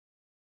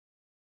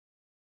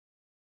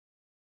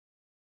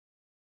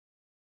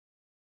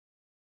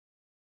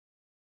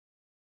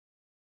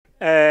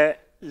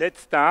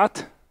Let's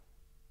start.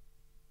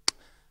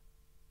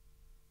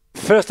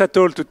 First at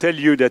all, to tell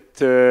you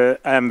that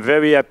I am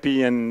very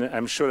happy, and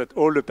I'm sure that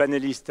all the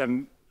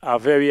panelists are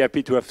very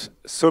happy to have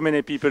so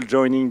many people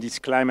joining this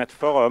climate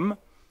forum.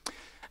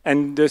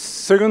 And the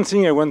second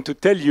thing I want to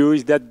tell you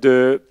is that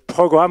the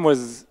program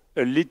was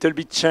a little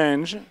bit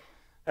changed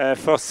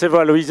for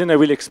several reasons I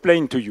will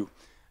explain to you.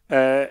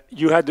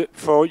 You had,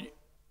 for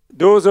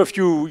those of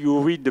you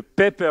who read the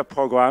paper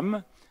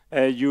program,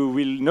 you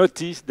will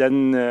notice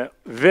that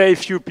very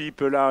few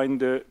people are in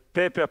the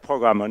paper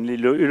program, only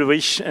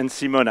Ulrich and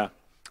Simona.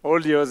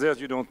 All the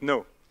others you don't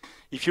know.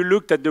 If you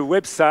looked at the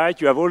website,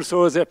 you have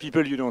also other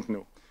people you don't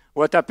know.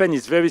 What happened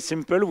is very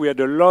simple. We had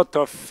a lot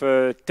of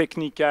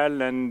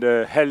technical and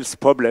health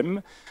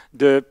problem.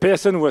 The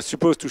person who was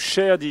supposed to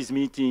share this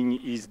meeting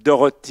is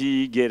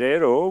Dorothy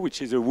Guerrero,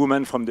 which is a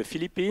woman from the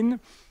Philippines.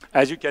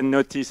 As you can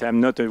notice,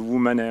 I'm not a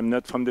woman, I'm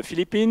not from the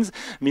Philippines,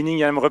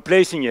 meaning I'm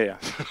replacing her.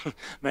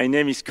 My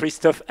name is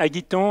Christophe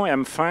Aguiton,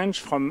 I'm French,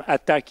 from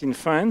Attack in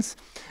France.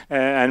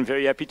 I'm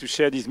very happy to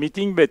share this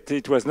meeting, but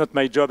it was not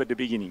my job at the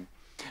beginning.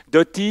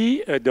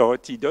 Dorothy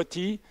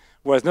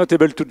was not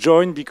able to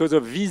join because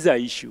of visa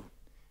issue.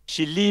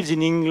 She lives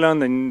in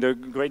England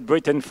and Great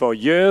Britain for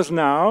years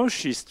now.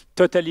 She's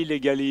totally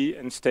legally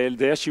installed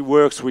there. She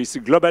works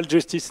with Global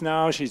Justice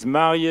now. She's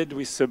married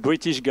with a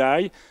British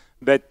guy.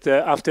 But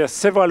after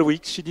several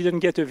weeks, she didn't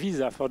get a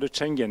visa for the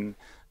Schengen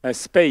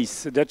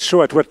space. That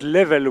shows at what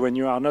level, when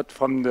you are not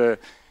from the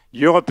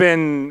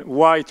European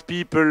white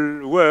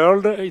people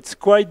world, it's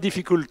quite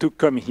difficult to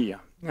come here.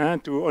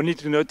 Only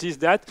to notice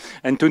that,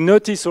 and to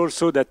notice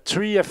also that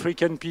 3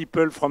 African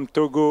people from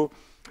Togo,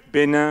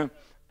 Benin,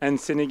 and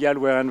Senegal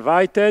were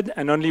invited,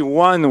 and only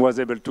 1 was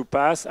able to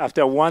pass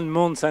after 1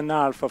 month and a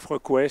half of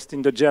request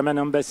in the German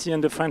embassy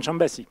and the French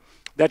embassy.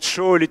 That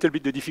shows a little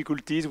bit the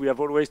difficulties. We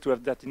have always to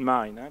have that in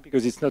mind,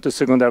 because it's not a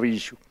secondary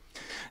issue.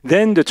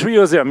 Then the 3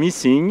 others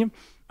missing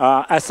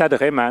are Asad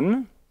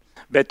Rehman,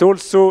 but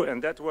also,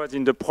 and that was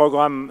in the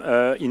program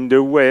in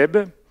the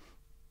web,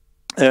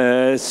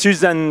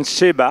 Susan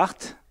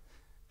Shebart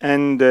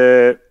and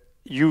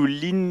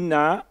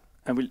Yuliya,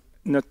 I will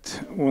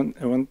not want,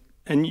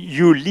 and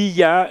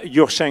Yuliya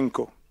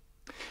Yurchenko.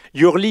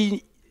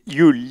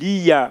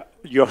 Yuliya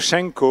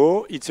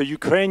Yurchenko, it's a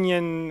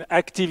Ukrainian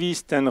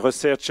activist and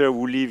researcher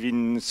who lives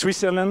in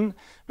Switzerland,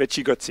 but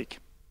she got sick.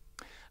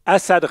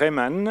 Asad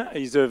Rehman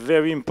is a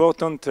very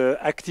important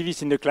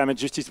activist in the climate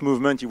justice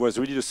movement. He was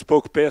really the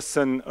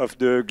spokesperson of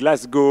the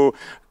Glasgow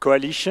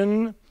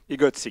coalition. He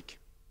got sick.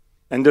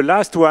 And the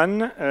last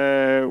one,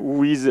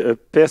 who is a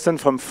person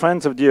from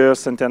Friends of the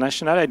Earth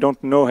International, I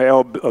don't know her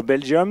or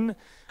Belgium,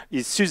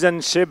 is Susan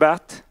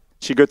Shebart.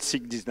 She got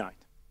sick this night.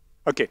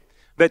 Okay,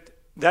 but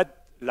that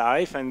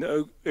life, and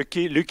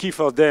lucky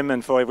for them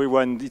and for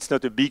everyone, it's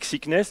not a big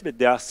sickness, but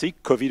they are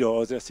sick, COVID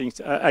or other things,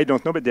 I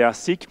don't know, but they are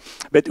sick.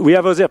 But we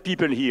have other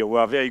people here who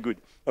are very good.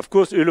 Of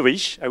course,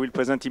 Ulrich, I will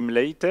present him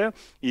later,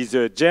 is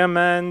a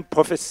German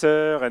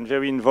professor and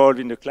very involved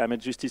in the climate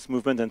justice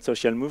movement and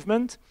social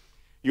movement.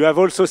 You have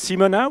also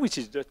Simona, which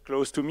is just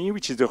close to me,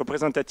 which is the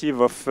representative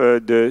of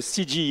the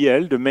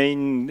CGEL, the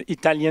main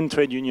Italian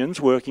trade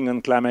unions working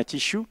on climate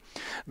issue.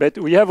 But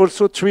we have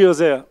also 3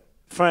 other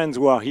friends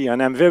who are here,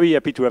 and I'm very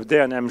happy to have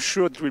them, and I'm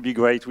sure it will be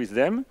great with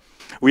them.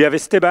 We have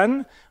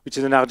Esteban, which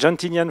is an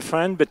Argentinian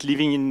friend, but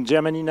living in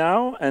Germany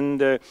now,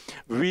 and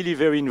really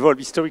very involved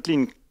historically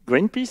in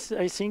Greenpeace,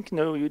 I think.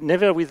 No,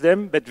 never with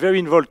them, but very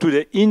involved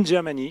today in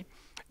Germany,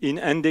 in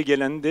Ande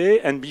Gelande,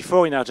 and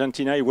before in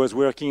Argentina, he was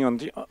working on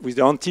with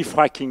the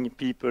anti-fracking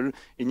people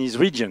in his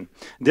region.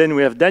 Then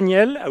we have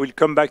Daniel, I will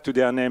come back to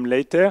their name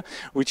later,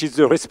 which is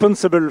the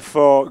responsible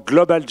for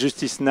global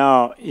justice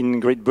now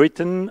in Great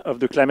Britain of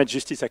the climate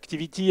justice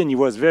activity, and he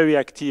was very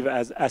active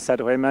as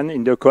Asad Rehman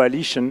in the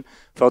coalition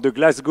for the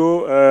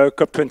Glasgow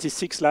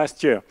COP26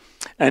 last year.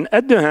 And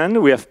at the end,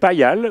 we have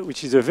Payal,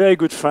 which is a very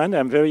good friend.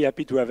 I'm very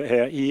happy to have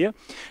her here.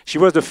 She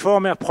was the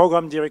former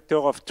program director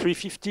of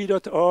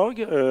 350.org,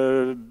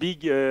 a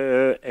big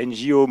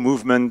NGO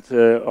movement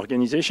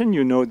organization,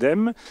 you know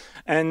them.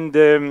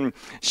 And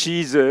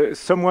she's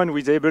someone who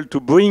is able to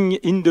bring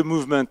in the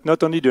movement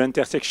not only the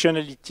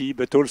intersectionality,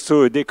 but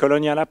also a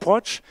decolonial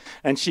approach.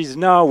 And she's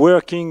now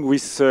working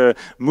with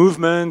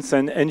movements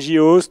and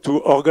NGOs to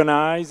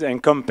organize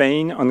and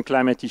campaign on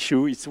climate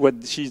issue. It's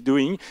what she's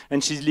doing,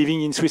 and she's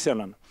living in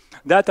Switzerland.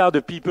 That are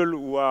the people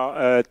who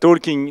are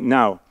talking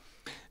now.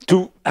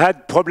 To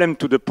add problem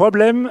to the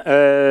problem,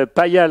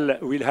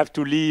 Payal will have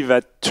to leave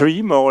at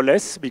 3, more or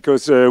less,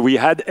 because we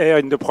had her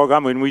in the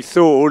program when we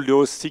saw all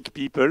those sick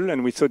people,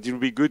 and we thought it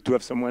would be good to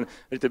have someone a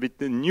little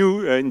bit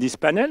new in this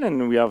panel,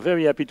 and we are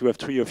very happy to have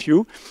 3 of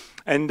you.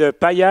 And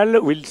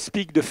Payal will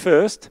speak the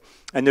first,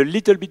 and a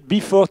little bit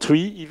before 3,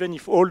 even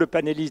if all the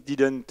panelists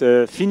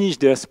didn't finish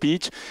their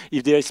speech,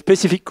 if there is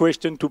specific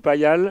question to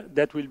Payal,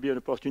 that will be an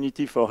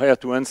opportunity for her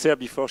to answer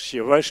before she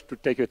rushes to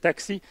take a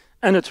taxi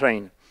and a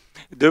train.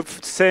 The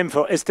same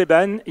for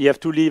Esteban. You have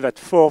to leave at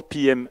 4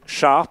 p.m.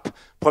 sharp.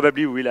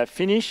 Probably we will have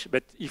finished,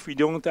 but if we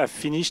don't have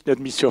finished,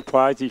 don't be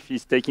surprised if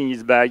he's taking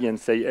his bag and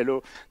say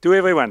hello to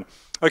everyone.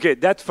 Okay,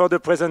 that's for the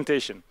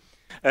presentation.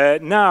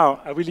 Now,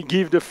 I will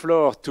give the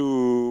floor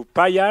to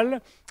Payal.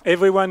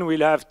 Everyone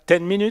will have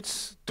 10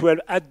 minutes, 12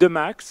 at the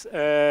max,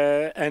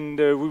 and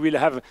we will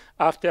have,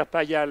 after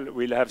Payal,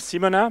 we'll have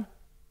Simona,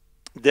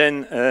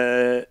 then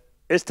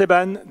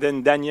Esteban,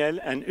 then Daniel,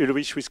 and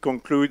Ulrich will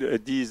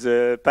conclude this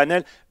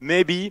panel,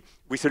 maybe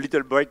with a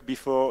little break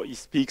before he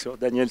speaks or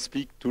Daniel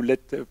speaks to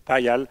let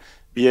Payal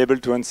be able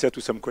to answer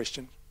to some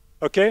questions.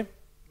 Okay?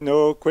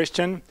 No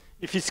question?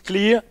 If it's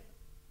clear,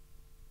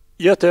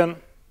 your turn.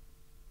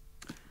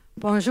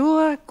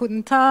 Bonjour,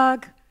 guten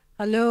Tag,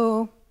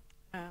 hello,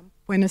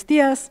 buenos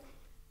dias.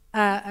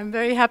 I'm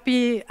very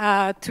happy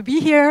to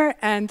be here,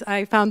 and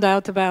I found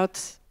out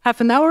about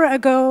half an hour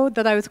ago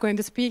that I was going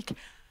to speak.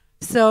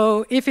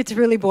 So if it's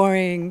really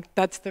boring,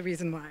 that's the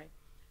reason why.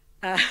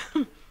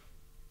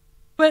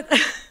 But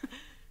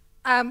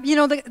you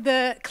know,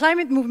 the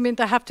climate movement,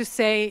 I have to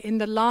say, in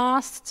the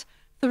last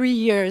 3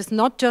 years,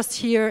 not just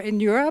here in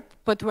Europe,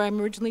 but where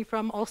I'm originally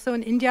from, also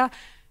in India,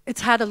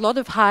 it's had a lot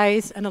of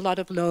highs and a lot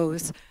of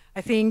lows.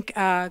 I think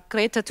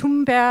Greta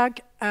Thunberg,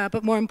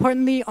 but more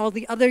importantly, all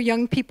the other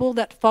young people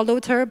that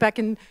followed her back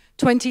in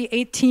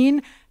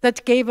 2018,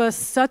 that gave us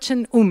such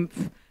an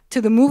oomph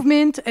to the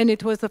movement, and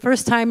it was the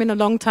first time in a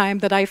long time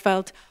that I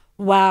felt,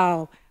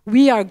 wow,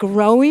 we are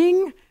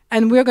growing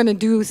and we're going to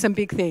do some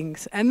big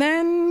things. And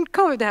then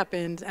COVID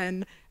happened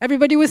and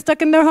everybody was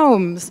stuck in their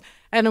homes.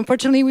 And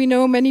unfortunately, we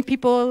know many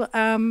people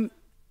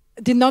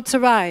did not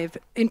survive,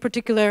 in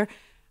particular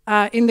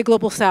in the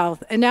global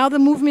south. And now the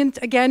movement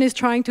again is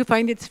trying to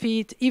find its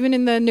feet. Even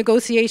in the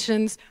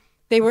negotiations,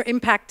 they were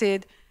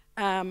impacted.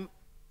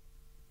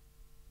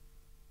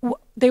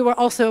 They were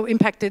also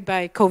impacted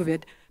by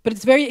COVID. But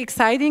it's very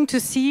exciting to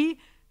see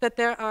that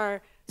there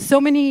are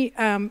so many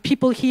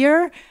people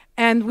here,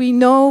 and we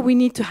know we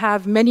need to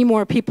have many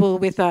more people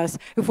with us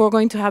if we're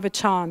going to have a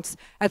chance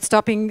at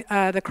stopping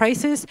the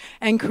crisis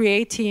and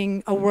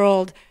creating a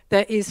world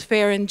that is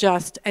fair and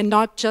just, and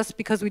not just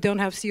because we don't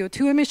have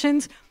CO2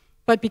 emissions,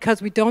 but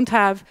because we don't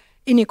have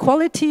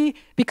inequality,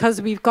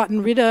 because we've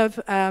gotten rid of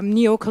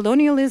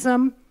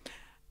neo-colonialism,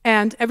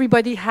 and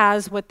everybody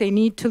has what they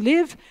need to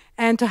live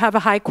and to have a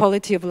high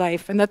quality of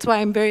life. And that's why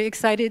I'm very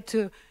excited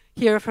to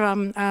hear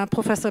from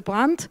Professor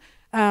Brand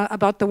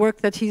about the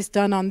work that he's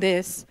done on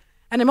this.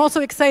 And I'm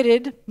also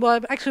excited, well,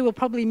 actually we'll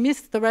probably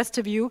miss the rest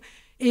of you,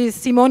 is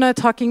Simona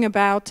talking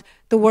about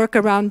the work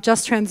around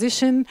just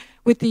transition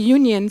with the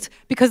unions,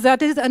 because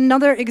that is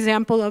another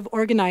example of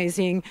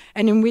organizing,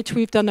 and in which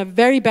we've done a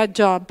very bad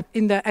job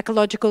in the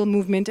ecological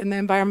movement and the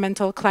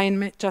environmental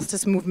climate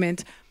justice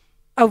movement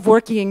of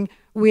working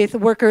with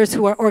workers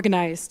who are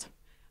organized.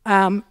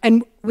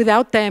 And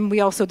without them, we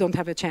also don't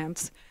have a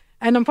chance.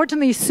 And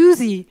unfortunately,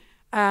 Susie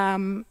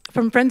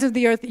from Friends of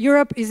the Earth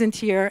Europe isn't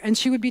here, and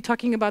she would be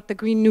talking about the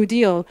Green New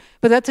Deal.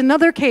 But that's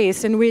another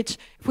case in which,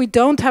 if we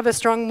don't have a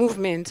strong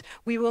movement,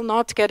 we will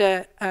not get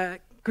a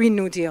Green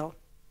New Deal.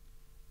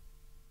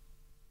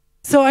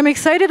 So I'm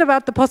excited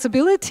about the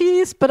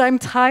possibilities, but I'm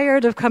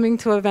tired of coming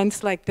to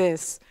events like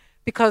this.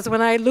 Because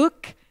when I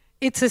look,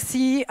 it's a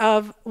sea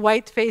of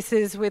white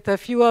faces with a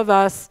few of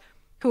us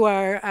who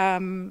are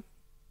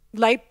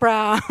light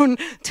brown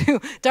to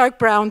dark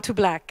brown to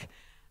black.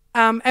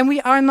 And we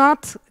are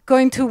not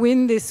going to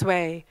win this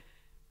way.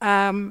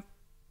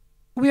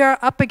 We are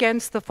up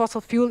against the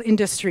fossil fuel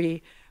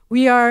industry.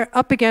 We are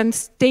up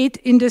against state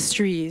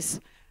industries.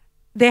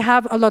 They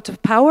have a lot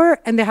of power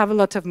and they have a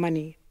lot of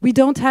money. We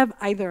don't have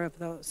either of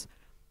those.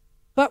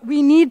 But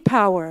we need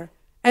power.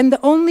 And the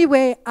only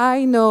way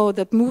I know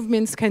that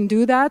movements can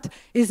do that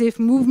is if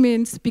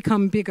movements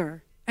become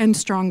bigger and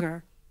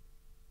stronger.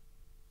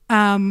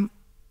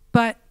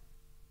 But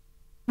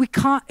we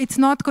can't, it's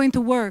not going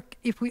to work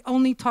if we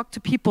only talk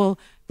to people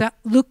that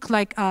look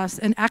like us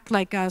and act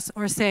like us,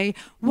 or say,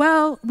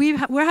 well,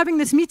 we're having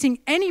this meeting,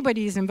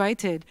 anybody is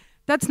invited.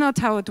 That's not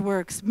how it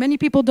works. Many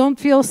people don't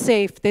feel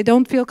safe, they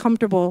don't feel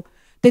comfortable,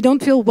 they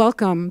don't feel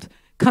welcomed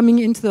coming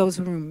into those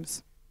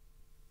rooms.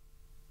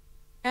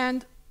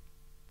 And,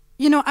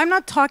 you know, I'm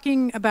not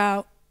talking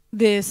about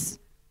this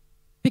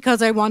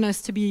because I want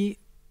us to be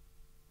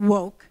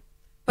woke,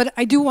 but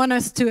I do want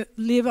us to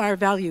live our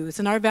values,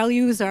 and our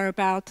values are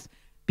about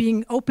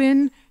being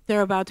open,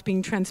 they're about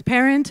being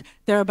transparent,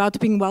 they're about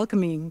being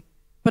welcoming.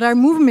 But our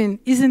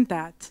movement isn't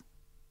that.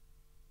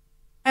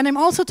 And I'm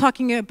also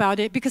talking about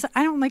it because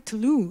I don't like to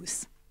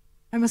lose.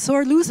 I'm a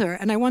sore loser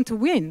and I want to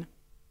win.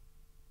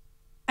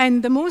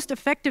 And the most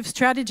effective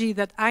strategy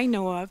that I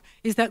know of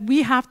is that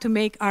we have to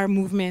make our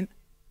movement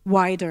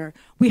wider.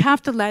 We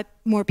have to let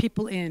more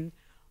people in.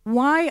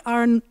 Why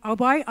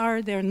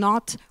are there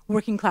not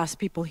working class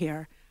people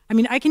here? I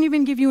mean, I can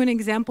even give you an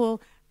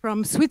example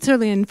from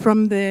Switzerland,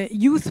 from the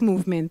youth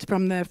movement,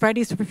 from the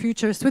Fridays for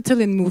Future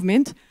Switzerland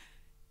movement.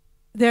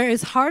 There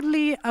is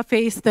hardly a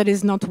face that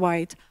is not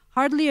white,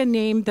 hardly a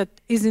name that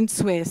isn't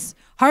Swiss,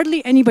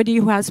 hardly anybody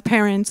who has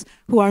parents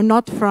who are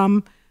not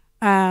from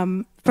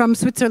from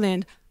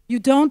Switzerland, you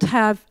don't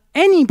have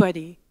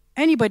anybody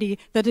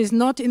that is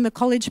not in the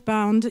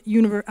college-bound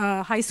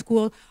high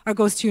school or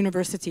goes to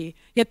university.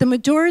 Yet the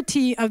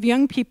majority of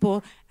young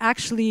people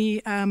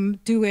actually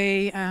do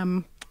a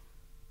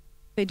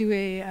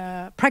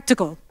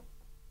practical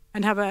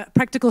and have a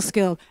practical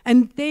skill,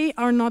 and they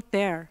are not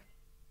there.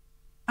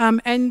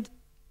 And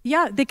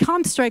yeah, they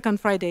can't strike on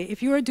Friday.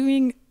 If you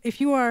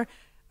are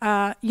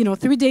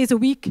 3 days a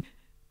week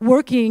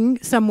working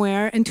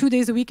somewhere and 2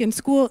 days a week in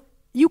school,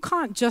 you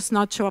can't just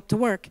not show up to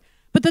work.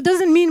 But that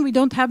doesn't mean we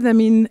don't have them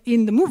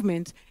in the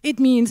movement. It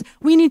means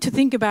we need to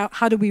think about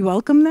how do we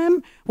welcome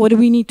them? What do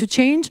we need to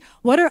change?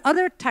 What are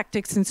other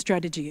tactics and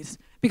strategies?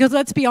 Because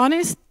let's be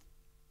honest,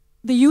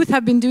 the youth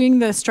have been doing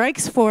the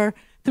strikes for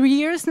 3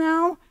 years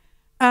now,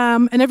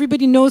 and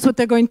everybody knows what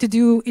they're going to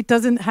do. It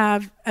doesn't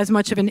have as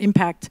much of an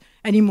impact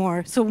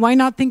anymore. So why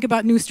not think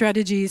about new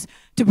strategies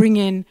to bring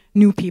in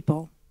new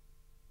people?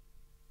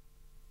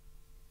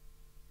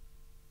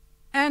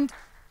 And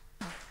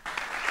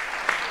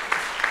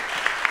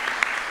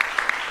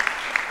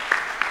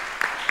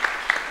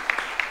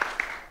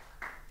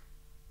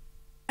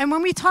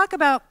when we talk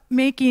about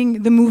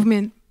making the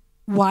movement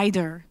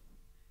wider,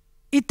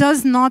 it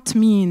does not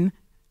mean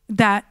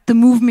that the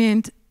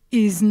movement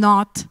is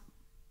not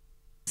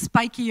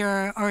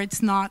spikier or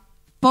it's not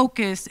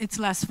focused, it's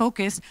less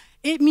focused.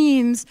 It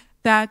means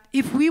that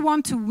if we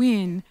want to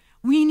win,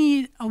 we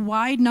need a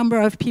wide number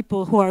of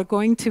people who are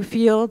going to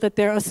feel that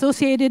they're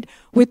associated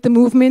with the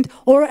movement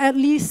or at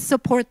least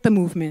support the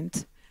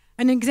movement.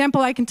 An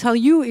example I can tell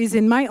you is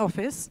in my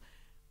office.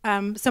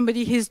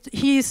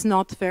 He's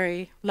not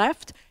very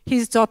left.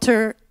 His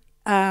daughter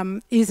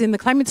is in the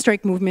climate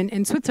strike movement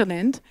in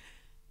Switzerland.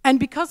 And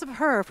because of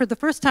her, for the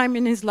first time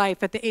in his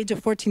life, at the age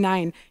of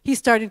 49, he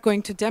started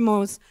going to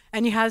demos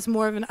and he has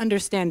more of an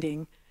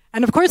understanding.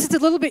 And of course, it's a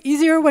little bit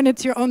easier when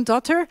it's your own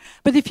daughter,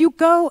 but if you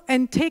go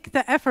and take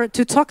the effort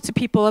to talk to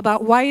people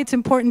about why it's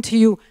important to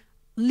you,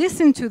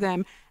 listen to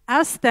them,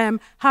 ask them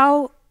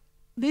how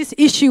this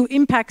issue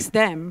impacts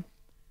them,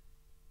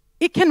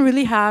 it can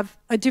really have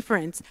a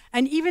difference.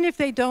 And even if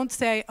they don't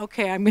say,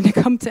 okay, I'm gonna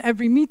come to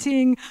every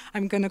meeting,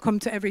 I'm gonna come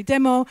to every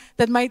demo,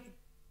 that might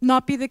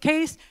not be the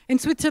case. In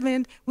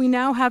Switzerland, we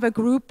now have a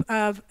group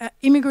of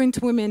immigrant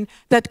women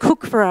that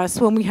cook for us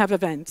when we have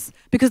events,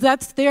 because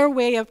that's their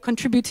way of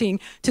contributing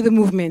to the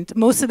movement.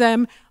 Most of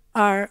them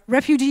are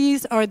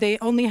refugees or they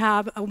only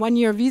have a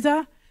 1-year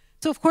visa.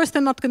 So of course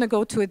they're not gonna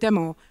go to a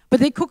demo, but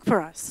they cook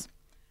for us.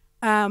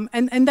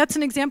 And that's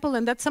an example,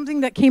 and that's something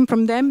that came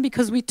from them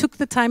because we took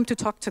the time to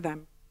talk to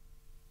them.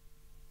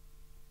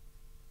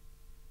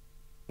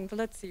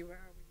 Let's see, where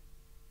are we?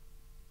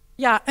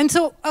 Yeah, and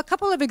so a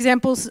couple of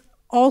examples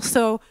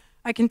also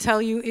I can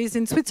tell you is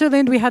in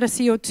Switzerland we had a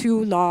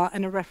CO2 law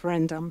and a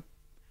referendum.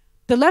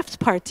 The left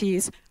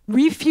parties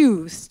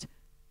refused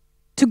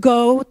to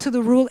go to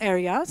the rural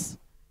areas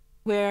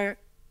where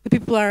the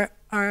people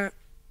are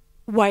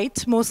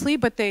white mostly,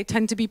 but they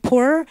tend to be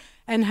poorer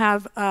and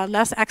have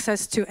less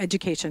access to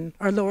education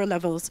or lower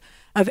levels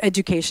of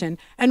education.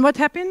 And what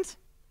happened?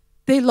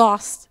 They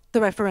lost the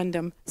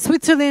referendum.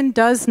 Switzerland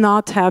does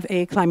not have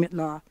a climate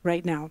law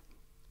right now.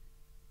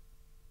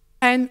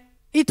 And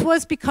it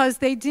was because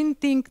they didn't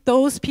think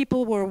those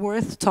people were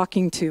worth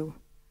talking to.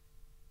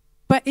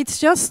 But it's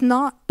just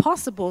not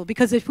possible,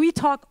 because if we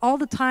talk all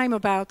the time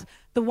about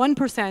the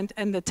 1%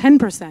 and the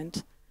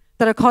 10%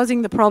 that are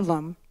causing the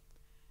problem,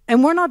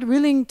 and we're not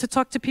willing to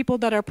talk to people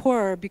that are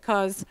poorer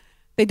because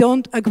they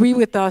don't agree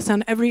with us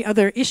on every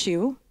other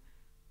issue,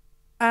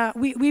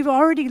 we've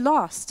already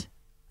lost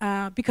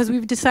because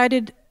we've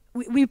decided,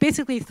 we've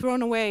basically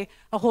thrown away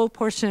a whole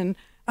portion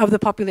of the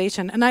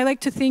population. And I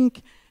like to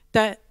think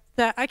that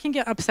I can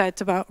get upset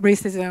about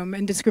racism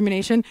and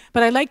discrimination,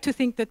 but I like to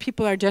think that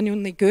people are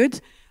genuinely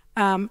good,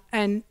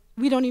 and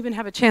we don't even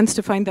have a chance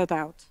to find that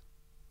out.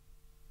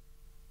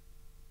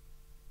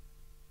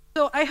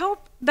 So I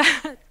hope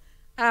that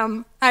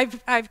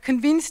I've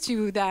convinced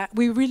you that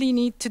we really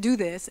need to do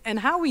this, and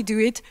how we do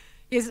it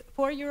is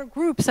for your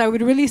groups. I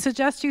would really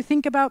suggest you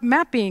think about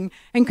mapping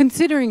and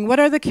considering what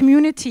are the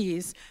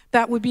communities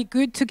that would be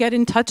good to get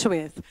in touch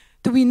with.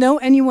 Do we know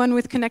anyone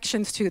with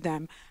connections to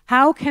them?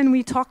 How can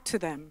we talk to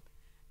them?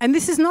 And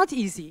this is not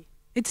easy.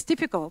 It's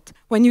difficult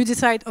when you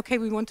decide, okay,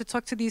 we want to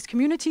talk to these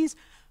communities,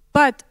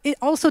 but it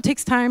also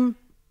takes time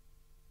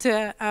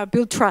to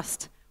build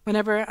trust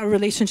whenever a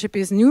relationship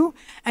is new,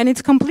 and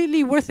it's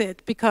completely worth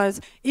it, because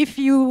if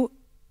you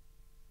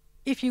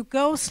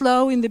go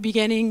slow in the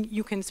beginning,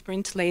 you can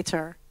sprint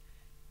later.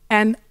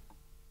 And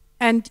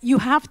you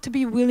have to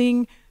be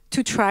willing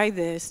to try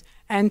this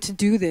and to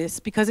do this,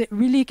 because it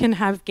really can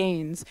have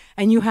gains.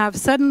 And you have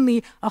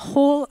suddenly a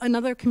whole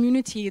another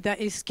community that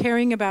is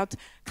caring about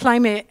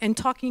climate and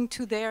talking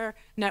to their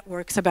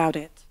networks about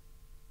it.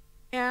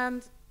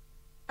 And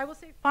I will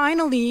say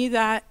finally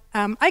that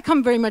I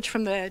come very much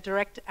from the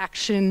direct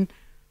action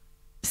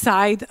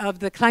side of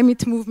the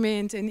climate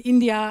movement. In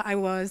India, I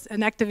was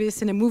an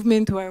activist in a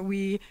movement where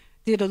we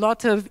did a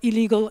lot of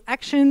illegal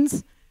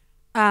actions.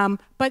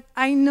 But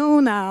I know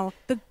now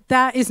that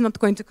that is not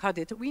going to cut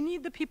it. We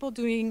need the people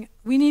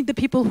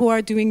who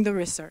are doing the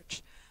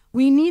research.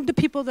 We need the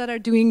people that are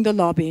doing the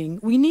lobbying.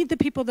 We need the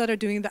people that are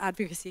doing the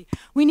advocacy.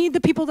 We need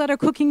the people that are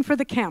cooking for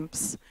the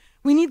camps.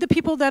 We need the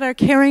people that are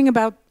caring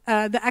about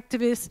the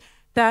activists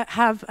that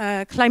have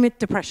climate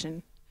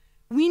depression.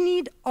 We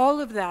need all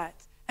of that.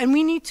 And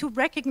we need to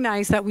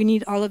recognize that we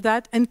need all of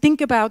that and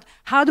think about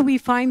how do we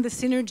find the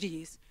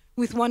synergies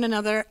with one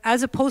another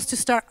as opposed to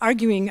start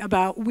arguing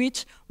about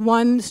which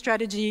one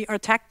strategy or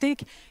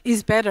tactic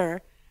is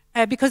better.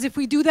 Because if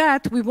we do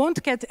that, we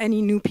won't get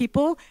any new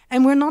people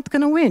and we're not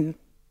going to win.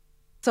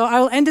 So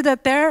I will end it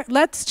at there.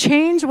 Let's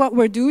change what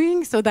we're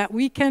doing so that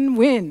we can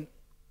win.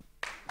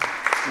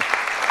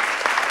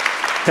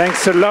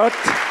 Thanks a lot,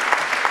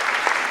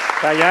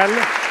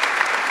 Payal.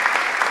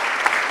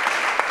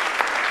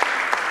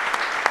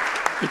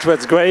 It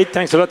was great,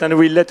 thanks a lot, and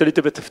we'll let a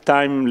little bit of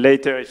time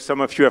later if some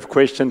of you have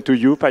questions to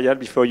you, Payal,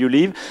 before you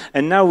leave.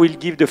 And now we'll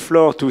give the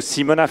floor to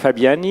Simona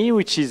Fabiani,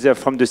 which is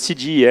from the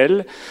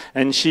CGL,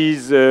 and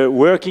she's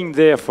working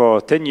there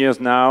for 10 years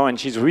now, and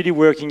she's really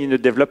working in the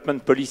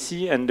development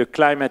policy and the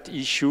climate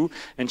issue,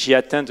 and she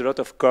attends a lot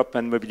of COP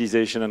and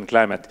mobilization on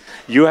climate.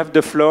 You have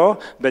the floor,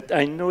 but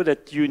I know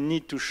that you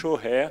need to show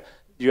her.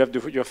 You have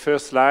your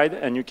first slide,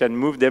 and you can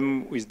move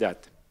them with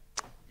that.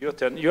 Your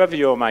turn. You have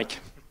your mic.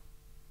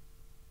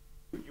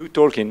 You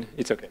talking,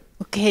 it's okay.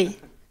 Okay.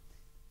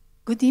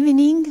 Good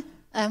evening.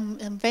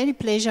 I'm very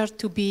pleased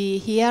to be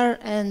here,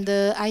 and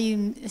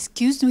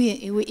excuse me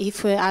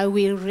if I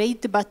will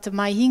read, but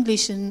my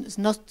English is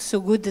not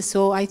so good,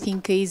 so I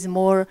think it's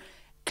more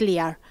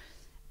clear.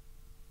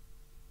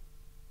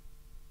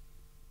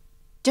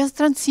 Just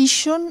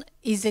Transition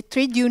is a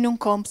trade union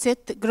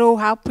concept grow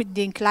up with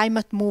the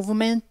climate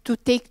movement to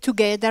take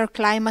together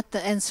climate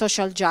and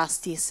social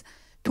justice,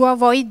 to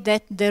avoid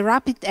that the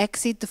rapid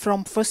exit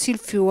from fossil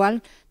fuel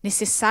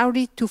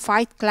necessary to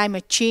fight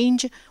climate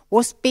change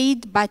was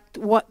paid but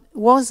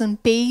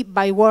wasn't paid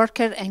by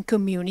workers and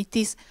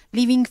communities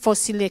living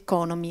fossil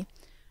economy.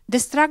 The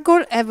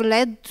struggle have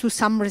led to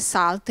some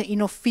result in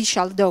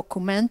official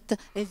document,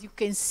 as you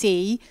can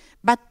see,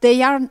 but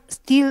they are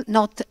still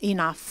not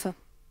enough.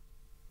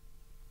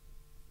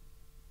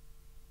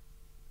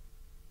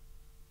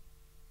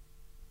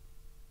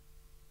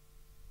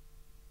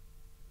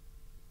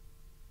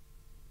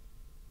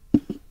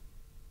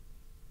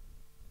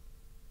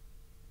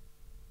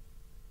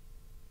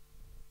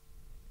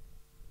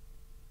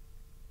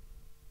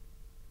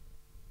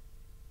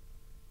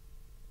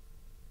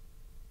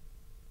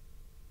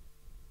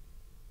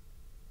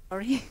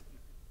 Sorry.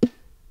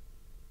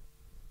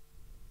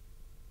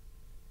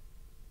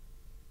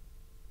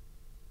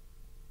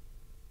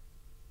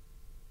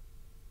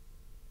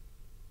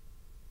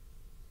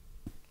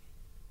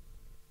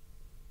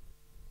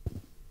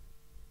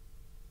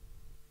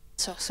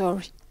 So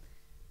sorry.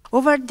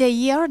 Over the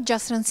year,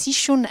 Just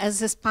Transition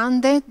has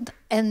expanded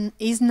and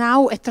is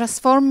now a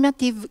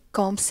transformative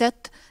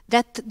concept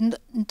that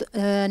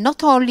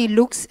not only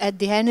looks at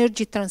the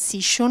energy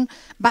transition,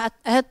 but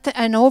at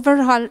an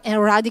overall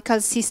and radical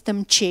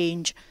system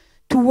change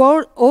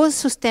toward all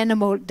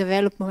sustainable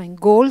development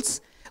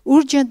goals,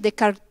 urgent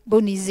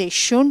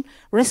decarbonization,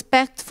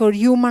 respect for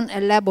human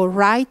and labor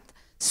rights,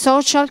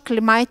 social,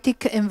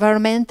 climatic,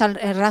 environmental,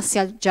 and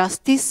racial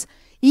justice,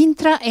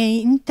 intra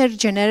and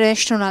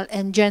intergenerational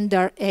and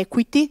gender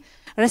equity,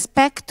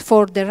 respect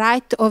for the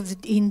right of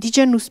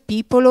indigenous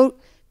people,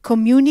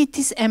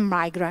 communities and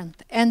migrants,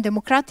 and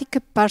democratic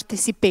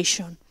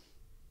participation.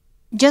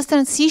 Just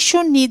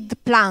Transition needs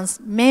plans,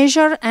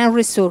 measures, and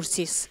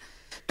resources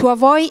to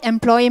avoid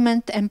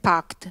employment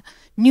impact,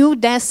 new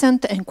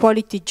decent and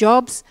quality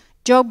jobs,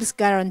 jobs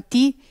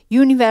guarantee,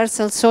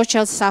 universal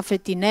social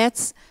safety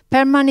nets,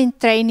 permanent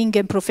training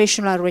and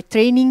professional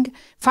retraining,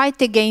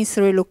 fight against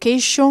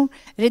relocation,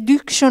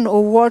 reduction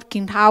of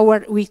working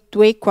hours with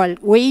equal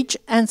wage,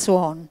 and so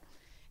on.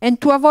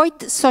 And to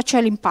avoid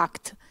social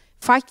impact,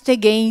 fight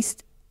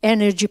against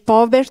energy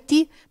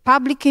poverty,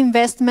 public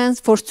investments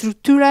for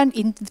structural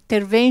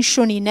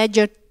intervention in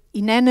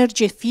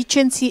energy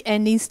efficiency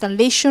and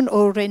installation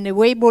of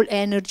renewable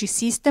energy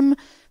system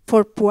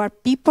for poor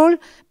people,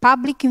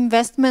 public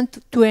investment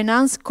to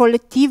enhance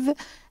collective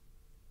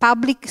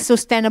public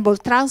sustainable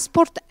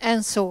transport,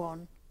 and so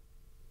on.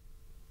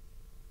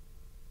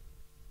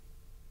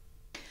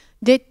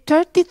 The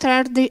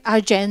 33rd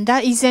Agenda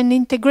is an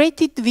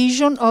integrated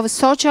vision of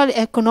social,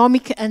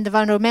 economic, and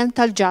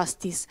environmental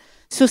justice.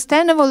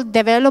 Sustainable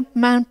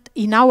development,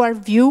 in our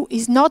view,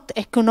 is not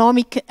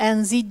economic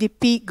and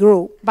GDP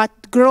growth, but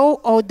growth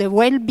of the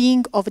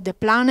well-being of the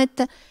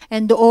planet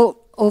and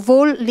of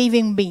all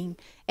living beings,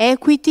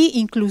 equity,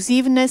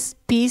 inclusiveness,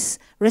 peace,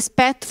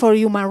 respect for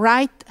human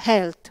rights,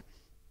 health.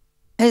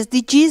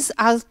 SDGs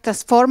are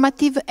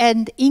transformative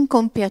and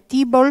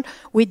incompatible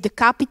with the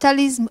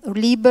capitalism,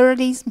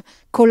 liberalism,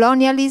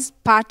 colonialism,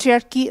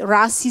 patriarchy,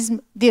 racism,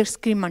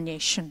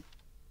 discrimination.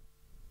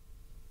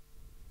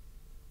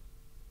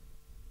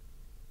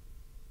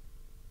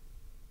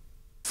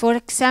 For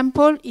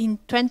example, in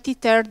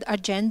 23rd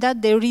Agenda,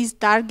 there is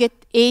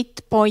target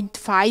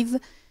 8.5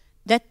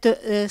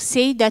 that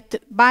say that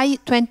by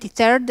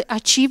 2030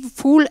 achieve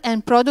full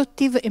and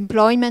productive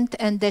employment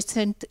and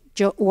decent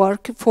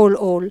work for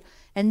all,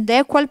 and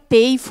equal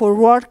pay for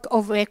work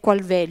of equal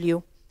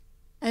value.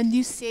 And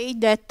you say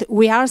that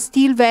we are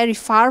still very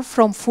far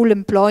from full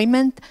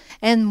employment,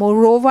 and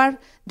moreover,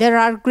 there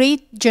are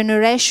great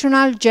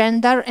generational,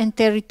 gender and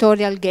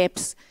territorial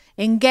gaps,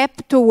 and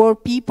gap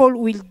toward people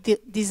with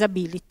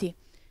disability.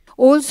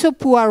 Also,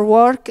 poor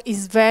work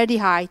is very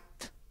high.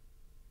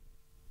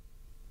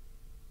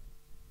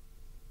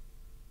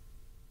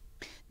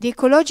 The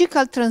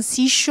ecological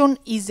transition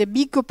is a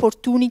big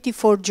opportunity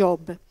for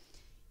jobs.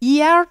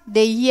 Here,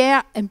 the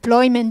year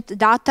employment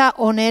data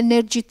on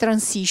energy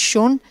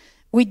transition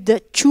with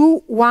the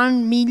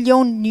 1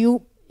 million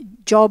new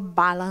job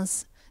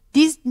balance.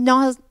 This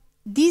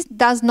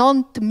does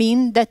not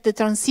mean that the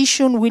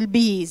transition will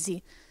be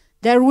easy.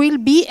 There will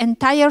be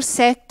entire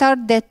sector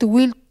that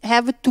will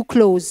have to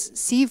close,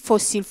 see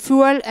fossil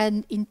fuel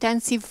and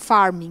intensive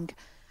farming.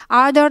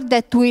 Other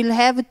that will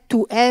have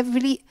to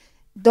heavily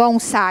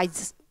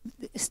downsize,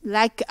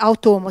 like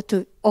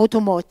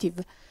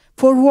automotive.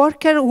 For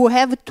workers who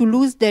have to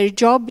lose their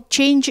job,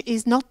 change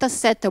is not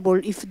acceptable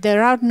if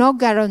there are no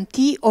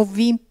guarantee of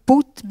being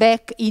put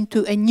back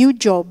into a new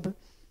job.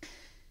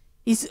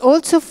 It's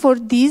also for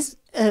this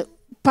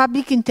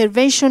public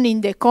intervention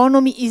in the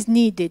economy is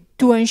needed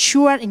to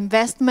ensure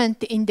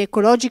investment in the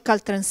ecological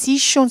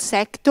transition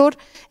sector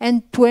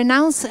and to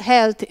enhance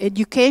health,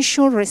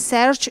 education,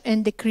 research,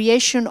 and the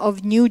creation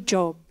of new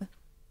jobs.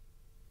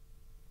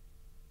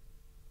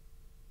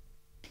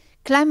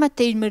 Climate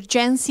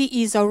emergency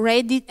is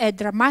already a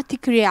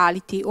dramatic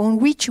reality on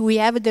which we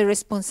have the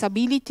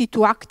responsibility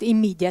to act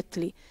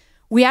immediately.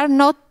 We are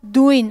not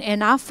doing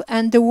enough,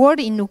 and the war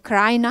in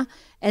Ukraine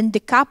and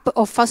the cap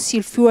of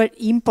fossil fuel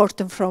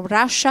import from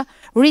Russia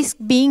risk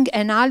being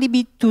an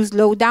alibi to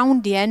slow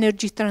down the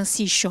energy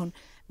transition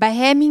by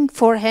aiming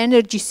for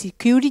energy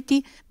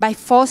security by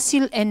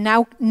fossil and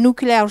now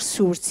nuclear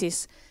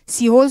sources.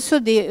 See also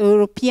the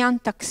European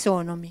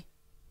taxonomy.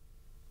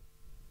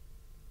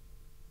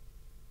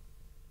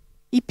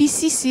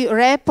 IPCC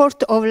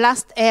report of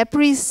last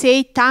April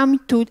say time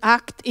to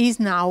act is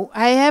now.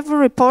 I have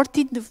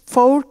reported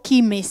 4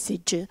 key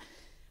messages.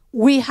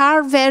 We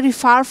are very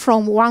far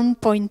from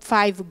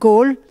 1.5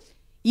 goal.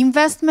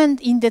 Investment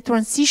in the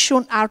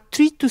transition are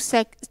 3 to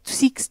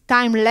 6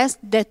 times less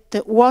than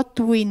what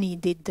we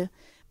needed.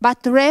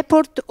 But the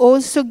report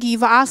also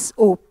gives us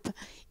hope.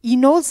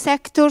 In all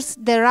sectors,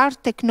 there are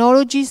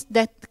technologies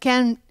that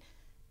can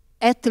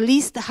at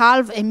least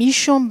halve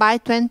emission by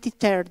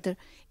 2030.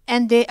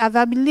 And the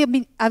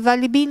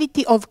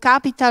availability of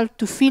capital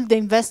to fill the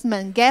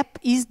investment gap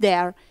is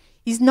there.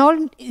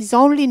 It's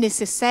only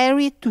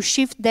necessary to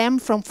shift them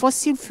from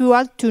fossil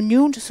fuel to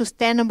new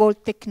sustainable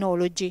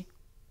technology.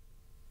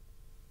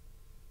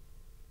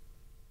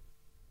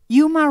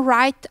 Human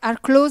rights are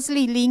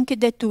closely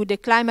linked to the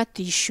climate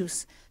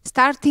issues,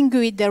 starting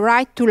with the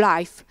right to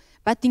life.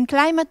 But in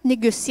climate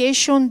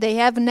negotiation, they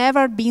have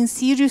never been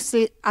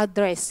seriously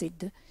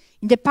addressed.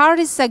 In the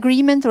Paris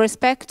Agreement,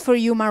 respect for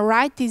human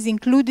rights is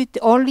included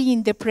only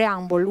in the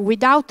preamble,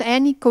 without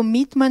any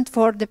commitment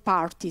for the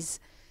parties.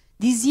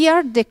 This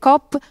year, the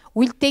COP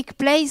will take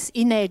place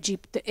in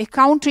Egypt, a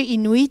country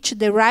in which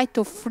the right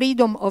of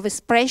freedom of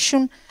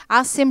expression,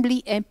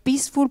 assembly, and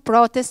peaceful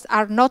protest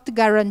are not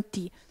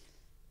guaranteed.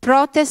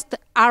 Protests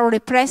are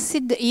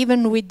repressed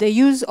even with the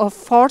use of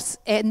force,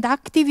 and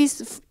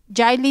activists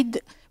jailed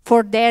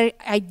for their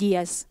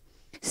ideas.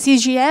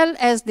 CGL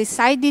has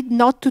decided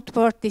not to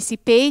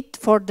participate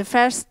for the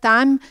first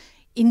time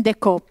in the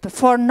COP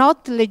for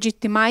not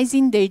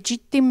legitimizing the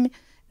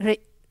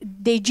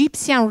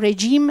Egyptian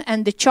regime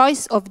and the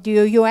choice of the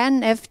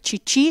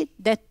UNFCCC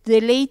that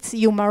deletes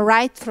human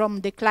rights from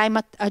the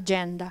climate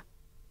agenda.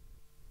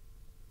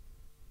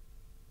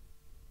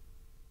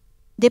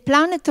 The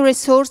planet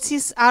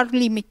resources are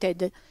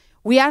limited.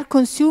 We are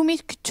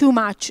consuming too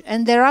much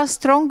and there are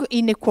strong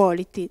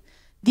inequality.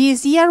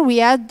 This year we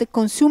had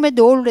consumed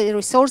all the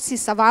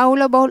resources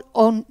available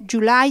on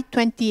July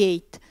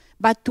 28,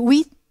 but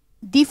with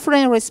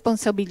different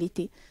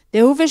responsibility. The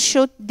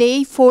overshot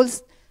day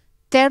falls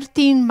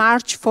 13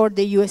 March for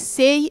the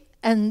USA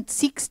and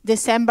 6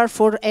 December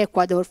for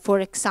Ecuador, for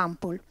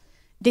example.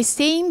 The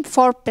same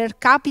for per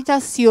capita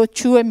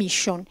CO2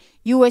 emission.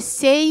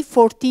 USA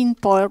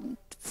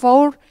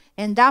 14.4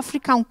 and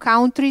African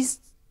countries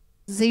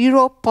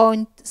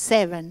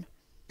 0.7.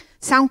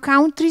 Some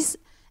countries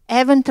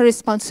haven't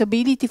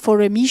responsibility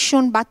for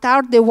emission, but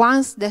are the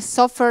ones that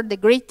suffer the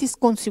greatest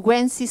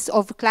consequences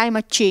of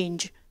climate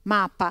change,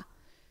 MAPA.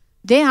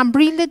 The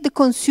unbridled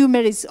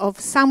consumerism of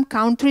some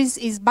countries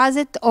is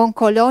based on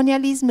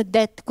colonialism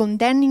that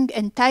condemning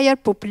entire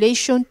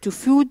population to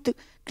food,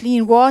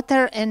 clean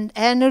water, and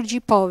energy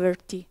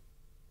poverty.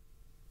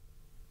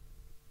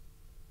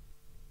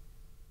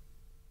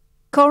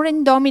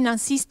 Current dominant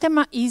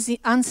system is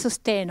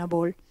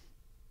unsustainable.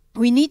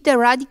 We need a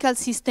radical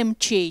system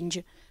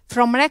change,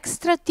 from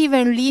extractive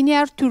and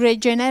linear to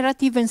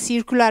regenerative and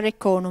circular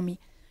economy,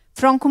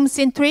 from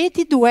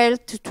concentrated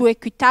wealth to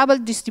equitable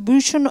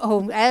distribution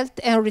of health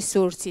and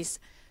resources,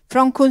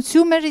 from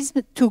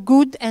consumerism to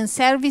good and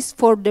service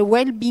for the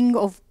well-being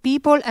of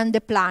people and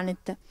the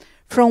planet,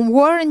 from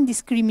war and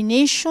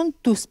discrimination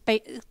to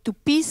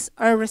peace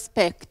and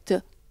respect.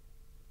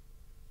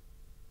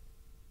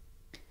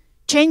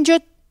 Change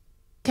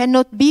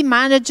cannot be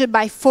managed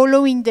by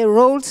following the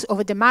rules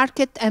of the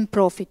market and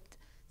profit.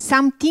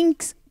 Some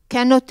things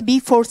cannot be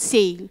for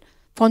sale.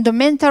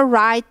 Fundamental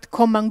right,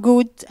 common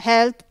good,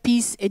 health,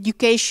 peace,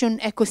 education,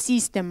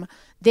 ecosystem,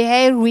 the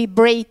air we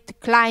breathe,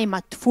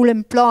 climate, full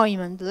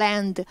employment,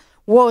 land,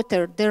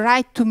 water, the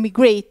right to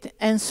migrate,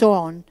 and so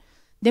on.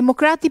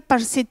 Democratic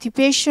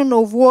participation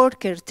of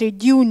workers,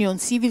 trade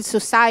unions, civil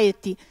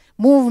society,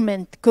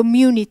 movement,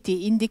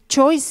 community, in the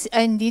choice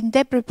and in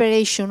the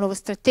preparation of a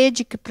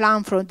strategic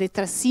plan for the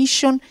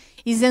transition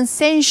is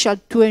essential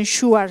to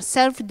ensure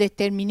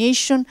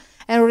self-determination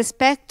and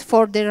respect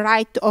for the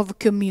rights of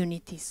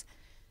communities.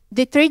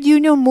 The trade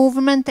union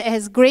movement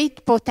has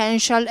great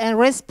potential and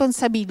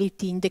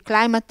responsibility in the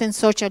climate and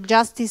social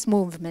justice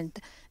movement.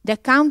 They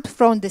come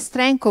from the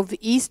strength of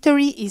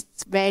history,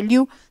 its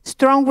value,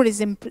 strong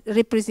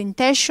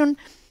representation,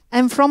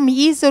 and from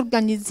its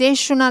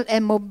organizational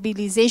and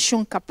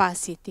mobilization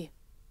capacity.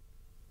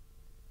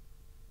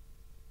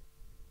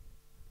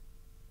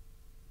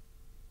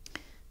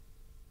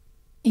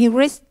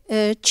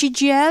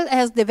 CGL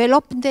has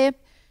developed the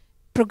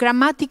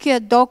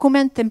programmatic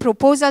document and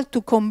proposal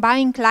to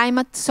combine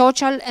climate,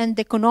 social, and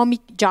economic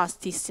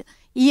justice.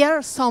 Here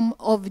are some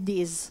of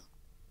these.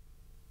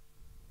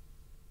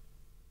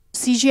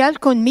 CGL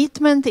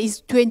commitment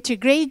is to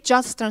integrate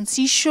just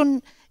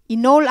transition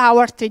in all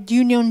our trade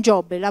union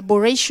job,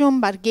 elaboration,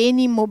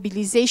 bargaining,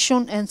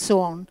 mobilization, and so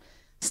on.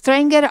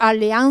 Stronger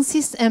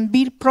alliances and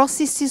build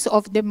processes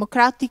of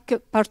democratic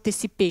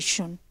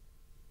participation.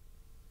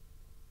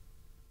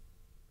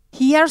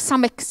 Here are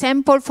some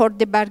examples for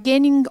the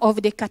bargaining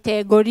of the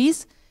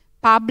categories: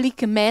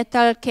 public,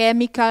 metal,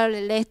 chemical,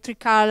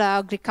 electrical,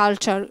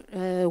 agriculture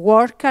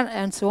worker,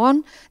 and so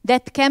on,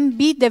 that can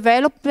be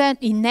developed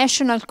in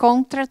national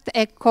contract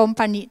and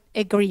company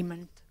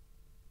agreement.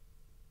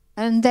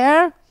 And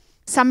there are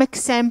some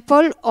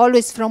examples,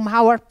 always from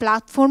our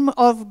platform,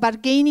 of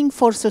bargaining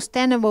for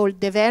sustainable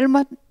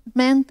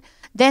development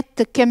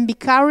that can be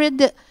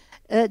carried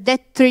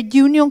that trade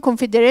union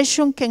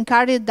confederation can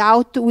carry it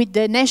out with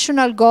the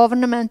national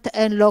government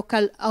and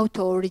local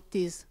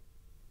authorities.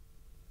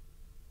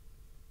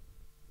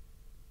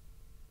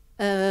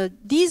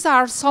 These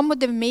are some of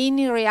the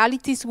main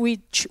realities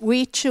which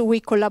we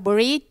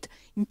collaborate: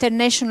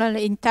 International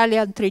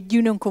Italian Trade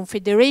Union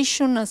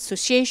Confederation,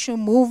 Association,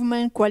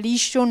 Movement,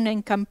 Coalition,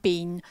 and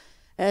Campaign.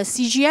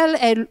 CGL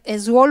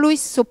has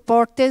always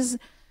supported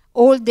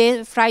all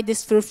the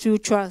Fridays for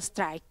Future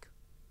strike.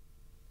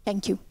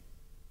 Thank you.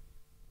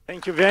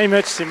 Thank you very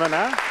much,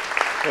 Simona.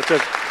 That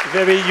was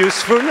very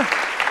useful.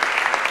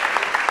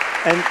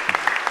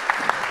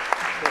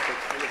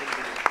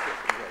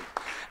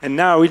 And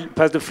now we'll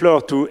pass the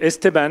floor to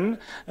Esteban,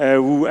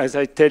 who, as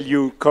I tell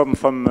you, come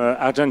from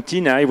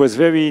Argentina. He was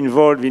very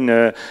involved in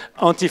an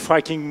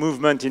anti-fracking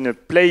movement in a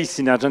place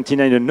in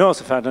Argentina, in the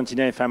north of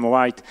Argentina, if I'm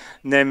right,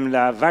 named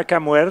La Vaca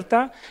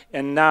Muerta.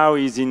 And now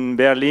he's in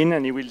Berlin,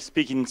 and he will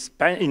speak in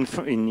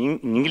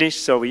English,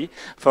 sorry,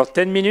 for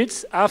 10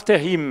 minutes. After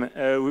him,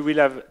 we will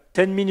have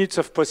 10 minutes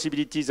of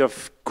possibilities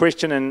of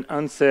question and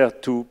answer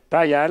to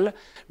Payal,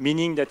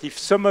 meaning that if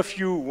some of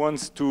you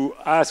wants to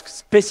ask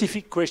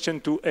specific question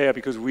to her,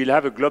 because we'll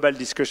have a global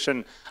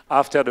discussion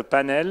after the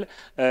panel,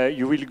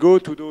 you will go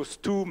to those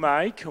two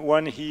mics,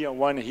 one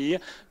here,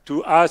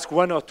 to ask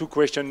one or two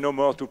questions, no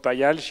more, to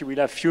Payal. She will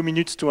have a few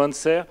minutes to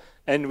answer,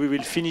 and we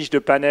will finish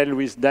the panel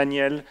with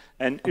Daniel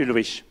and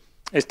Ulrich.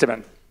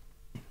 Esteban.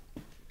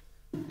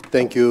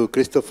 Thank you,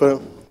 Christopher.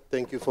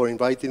 Thank you for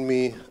inviting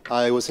me.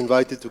 I was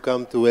invited to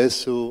come to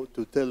ESU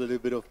to tell a little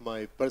bit of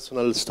my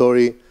personal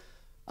story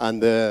and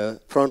the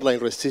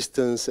frontline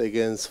resistance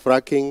against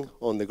fracking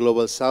on the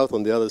global south,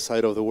 on the other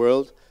side of the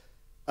world.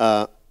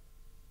 And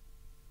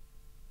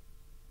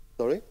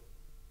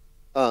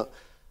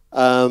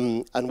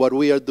what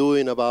we are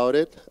doing about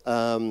it.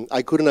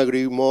 I couldn't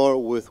agree more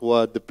with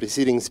what the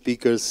preceding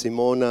speakers,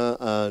 Simona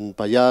and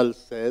Payal,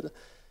 said.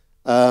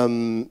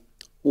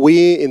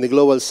 We in the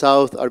global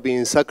south are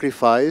being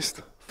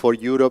sacrificed for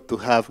Europe to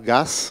have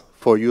gas,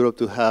 for Europe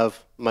to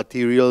have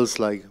materials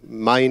like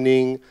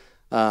mining.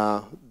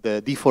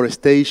 The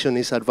deforestation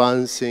is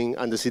advancing,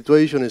 and the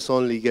situation is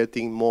only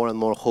getting more and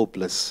more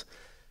hopeless.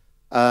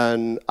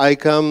 And I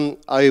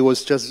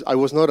was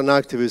not an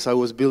activist. I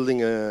was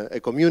building a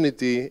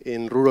community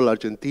in rural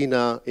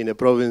Argentina in a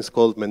province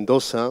called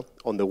Mendoza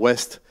on the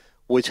west,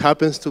 which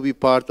happens to be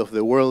part of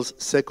the world's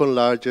second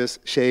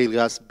largest shale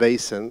gas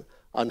basin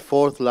and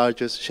fourth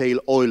largest shale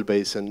oil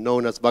basin,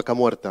 known as Vaca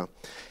Muerta,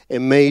 a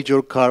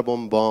major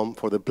carbon bomb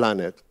for the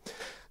planet.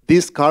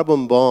 These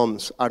carbon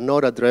bombs are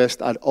not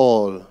addressed at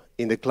all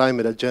in the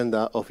climate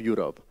agenda of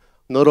Europe,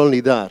 Not only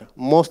that,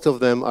 most of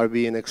them are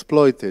being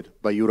exploited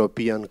by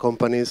European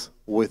companies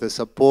with the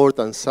support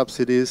and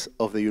subsidies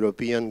of the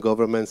European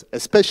governments,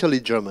 especially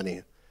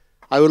Germany.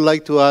 I would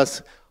like to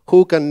ask,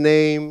 who can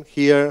name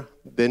here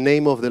the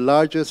name of the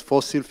largest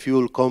fossil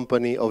fuel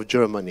company of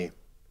Germany?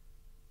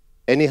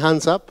 Any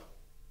hands up?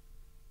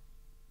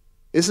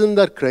 Isn't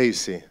that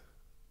crazy?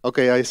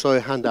 Okay, I saw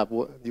a hand up.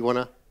 Do you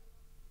wanna?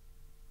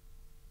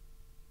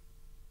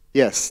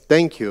 Yes,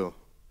 thank you.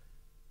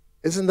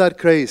 Isn't that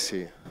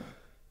crazy?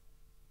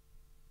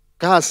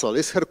 Kassel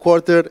is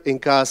headquartered in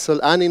Kassel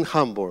and in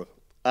Hamburg.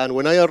 And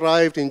when I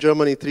arrived in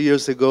Germany 3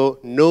 years ago,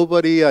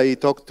 nobody I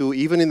talked to,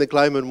 even in the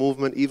climate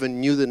movement, even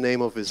knew the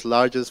name of its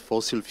largest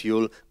fossil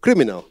fuel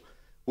criminal,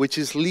 which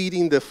is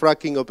leading the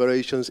fracking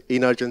operations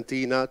in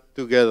Argentina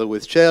together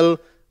with Shell,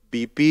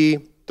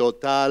 BP,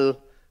 Total,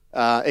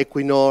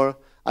 Equinor,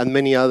 and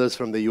many others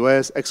from the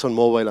US,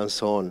 ExxonMobil, and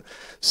so on.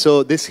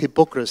 So this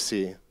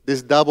hypocrisy,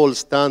 this double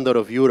standard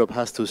of Europe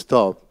has to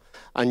stop.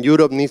 And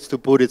Europe needs to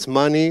put its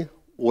money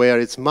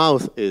where its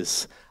mouth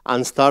is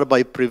and start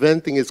by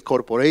preventing its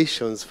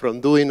corporations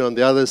from doing on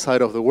the other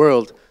side of the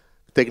world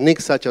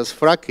techniques such as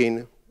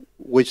fracking,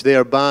 which they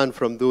are banned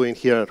from doing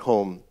here at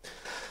home.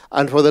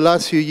 And for the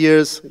last few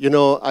years, you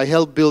know, I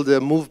helped build a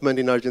movement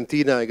in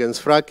Argentina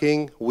against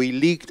fracking. We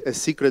leaked a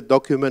secret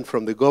document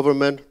from the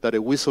government that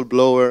a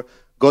whistleblower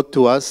got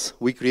to us.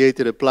 We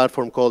created a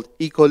platform called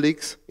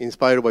EcoLeaks,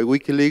 inspired by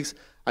WikiLeaks,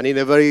 and in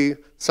a very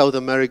South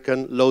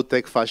American,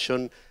 low-tech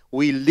fashion,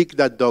 we leaked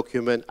that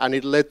document, and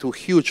it led to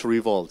huge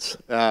revolts.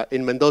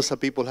 In Mendoza,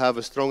 people have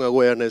a strong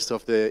awareness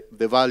of the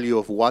value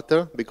of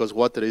water, because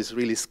water is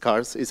really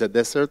scarce, it's a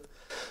desert.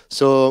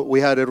 So we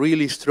had a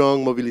really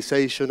strong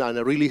mobilization and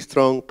a really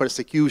strong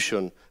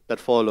persecution that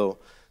followed.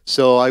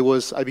 So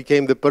I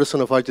became the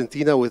person of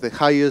Argentina with the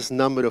highest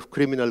number of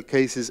criminal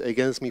cases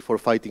against me for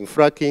fighting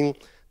fracking.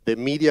 The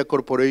media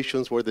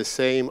corporations were the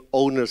same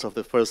owners of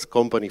the first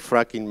company,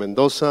 Fracking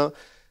Mendoza.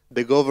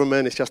 The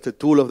government is just a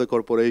tool of the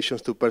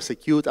corporations to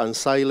persecute and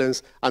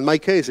silence. And my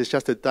case is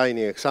just a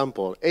tiny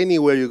example.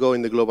 Anywhere you go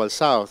in the global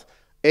south,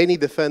 any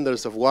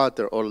defenders of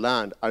water or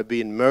land are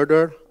being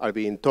murdered, are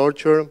being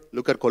tortured.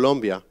 Look at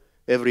Colombia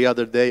every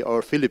other day,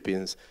 or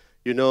Philippines.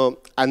 You know,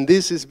 and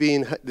this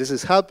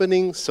is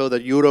happening so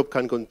that Europe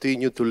can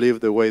continue to live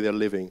the way they're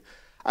living.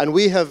 And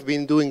we have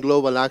been doing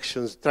global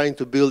actions, trying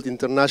to build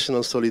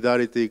international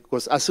solidarity,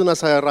 because as soon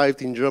as I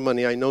arrived in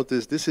Germany, I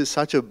noticed this is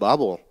such a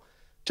bubble.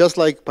 Just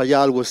like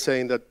Payal was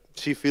saying that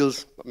she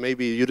feels,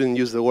 maybe you didn't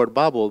use the word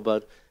bubble,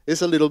 but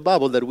it's a little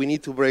bubble that we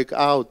need to break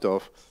out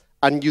of.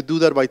 And you do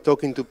that by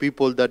talking to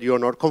people that you're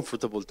not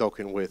comfortable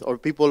talking with, or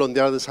people on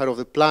the other side of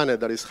the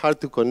planet that is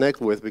hard to connect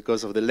with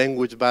because of the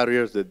language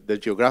barriers, the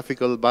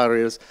geographical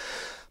barriers.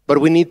 But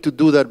we need to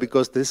do that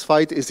because this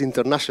fight is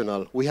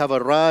international. We have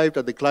arrived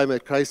at the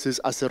climate crisis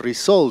as a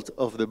result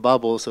of the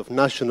bubbles of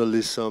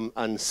nationalism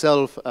and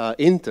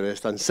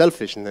self-interest and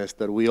selfishness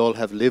that we all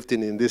have lived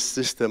in this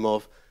system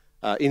of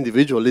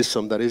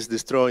individualism that is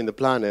destroying the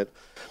planet.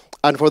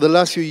 And for the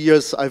last few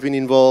years, I've been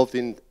involved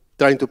in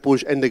trying to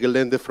push Ende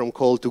Gelände from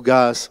coal to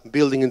gas,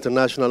 building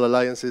international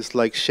alliances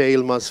like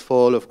Shale Must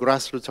Fall of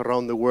grassroots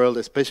around the world,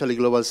 especially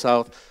Global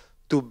South,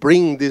 to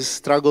bring these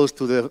struggles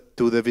to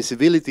the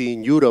visibility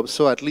in Europe,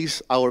 so at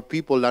least our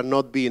people are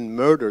not being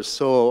murdered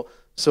so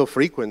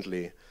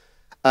frequently.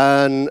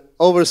 And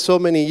over so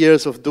many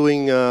years of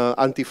doing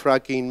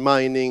anti-fracking,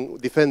 mining,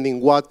 defending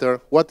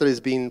water, water is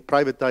being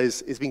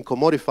privatized, it's being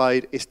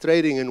commodified, it's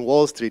trading in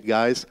Wall Street,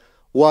 guys.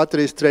 Water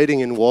is trading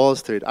in Wall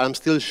Street. I'm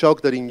still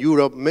shocked that in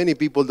Europe, many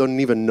people don't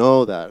even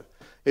know that.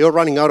 You're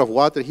running out of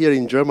water here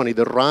in Germany.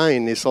 The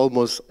Rhine is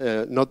almost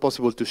not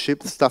possible to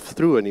ship stuff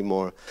through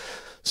anymore.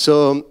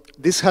 So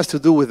this has to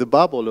do with the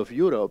bubble of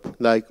Europe.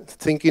 Like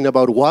thinking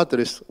about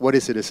water is, what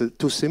is it? Is it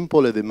too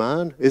simple a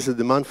demand? Is it a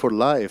demand for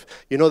life?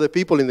 You know, the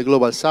people in the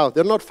Global South,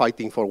 they're not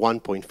fighting for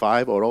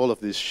 1.5 or all of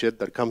this shit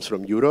that comes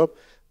from Europe.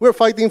 We're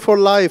fighting for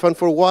life and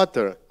for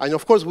water. And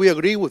of course, we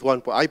agree with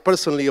 1.5. I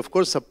personally, of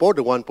course, support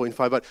the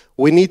 1.5, but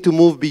we need to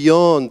move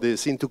beyond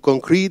this into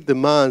concrete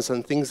demands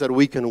and things that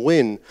we can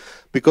win,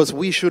 because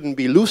we shouldn't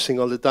be losing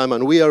all the time,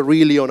 and we are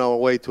really on our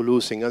way to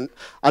losing. And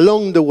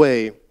along the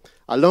way,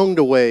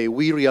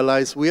 we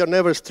realize we are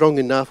never strong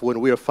enough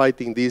when we are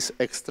fighting these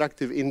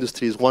extractive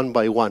industries one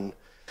by one.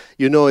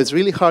 You know, it's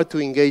really hard to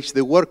engage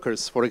the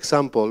workers, for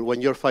example,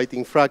 when you're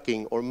fighting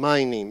fracking or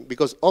mining,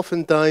 because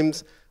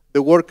oftentimes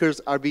the workers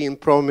are being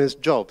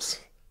promised jobs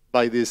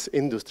by these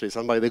industries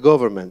and by the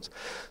government.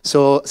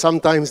 So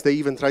sometimes they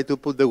even try to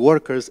put the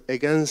workers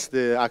against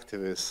the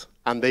activists,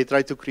 and they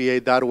try to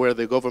create that where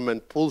the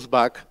government pulls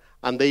back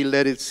and they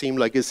let it seem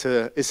like it's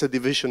a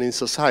division in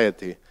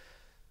society.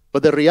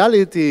 But the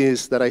reality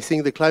is that I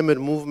think the climate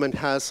movement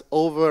has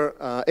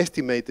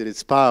overestimated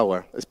its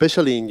power,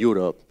 especially in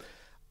Europe,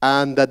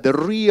 and that the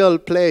real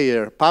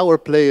player, power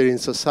player in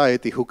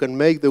society who can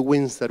make the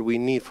wins that we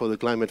need for the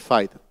climate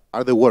fight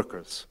are the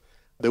workers.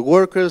 The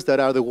workers that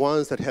are the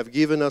ones that have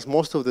given us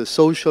most of the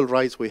social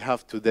rights we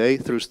have today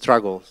through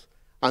struggles.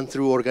 and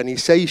through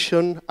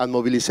organization and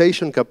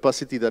mobilization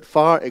capacity that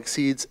far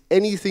exceeds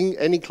anything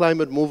any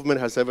climate movement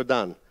has ever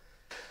done.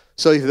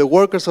 So if the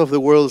workers of the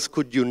world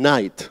could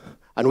unite,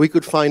 and we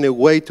could find a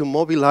way to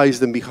mobilize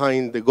them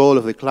behind the goal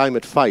of the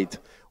climate fight,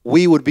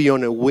 we would be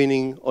on a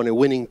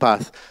winning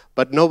path.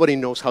 But nobody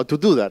knows how to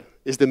do that.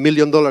 It's the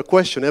million-dollar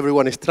question.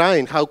 Everyone is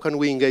trying. How can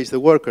we engage the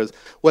workers?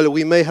 Well,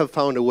 we may have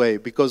found a way,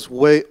 because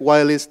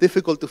while it's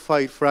difficult to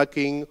fight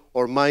fracking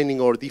or mining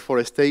or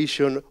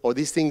deforestation or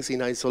these things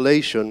in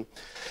isolation,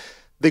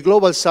 the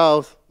Global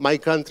South, my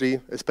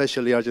country,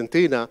 especially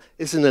Argentina,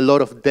 is in a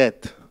lot of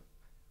debt.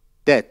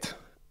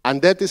 And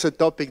that is a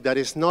topic that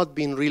is not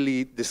being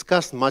really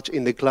discussed much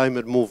in the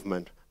climate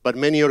movement. But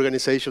many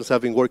organizations have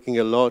been working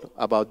a lot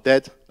about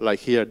debt, like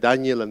here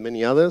Daniel and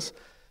many others.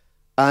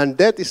 And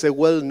that is a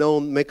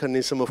well-known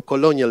mechanism of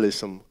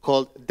colonialism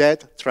called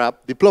debt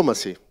trap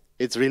diplomacy.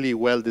 It's really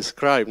well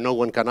described. No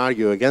one can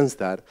argue against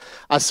that.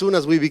 As soon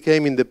as we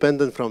became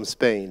independent from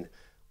Spain,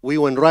 we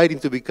went right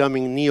into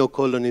becoming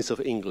neo-colonies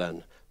of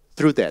England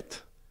through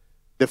debt.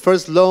 The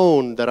first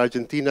loan that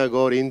Argentina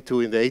got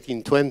into in the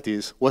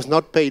 1820s was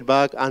not paid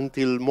back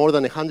until more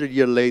than 100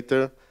 years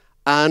later,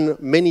 and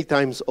many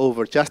times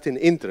over, just in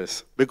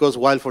interest. Because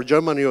while for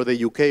Germany or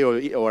the UK or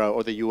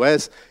the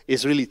US,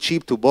 it's really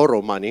cheap to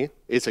borrow money,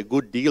 it's a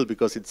good deal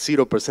because it's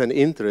 0%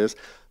 interest.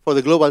 For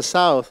the Global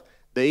South,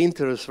 the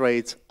interest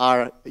rates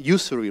are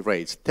usury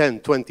rates, 10,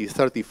 20,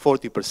 30,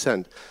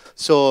 40%.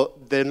 So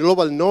the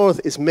Global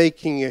North is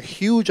making a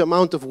huge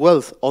amount of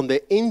wealth on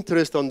the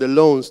interest on the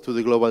loans to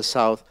the Global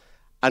South.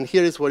 And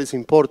here is what is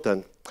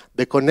important,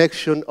 the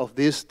connection of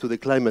this to the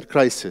climate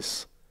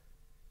crisis.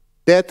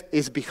 That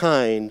is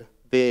behind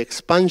the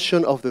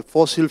expansion of the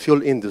fossil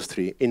fuel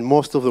industry in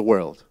most of the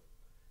world,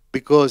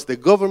 because the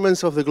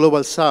governments of the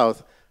Global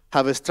South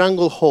have a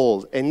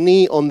stranglehold, a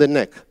knee on the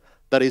neck,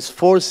 that is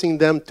forcing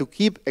them to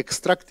keep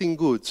extracting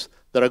goods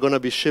that are going to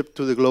be shipped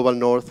to the Global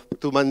North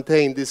to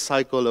maintain this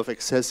cycle of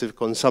excessive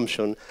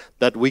consumption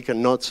that we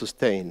cannot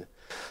sustain.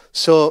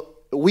 So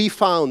we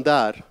found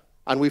that,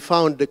 and we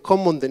found the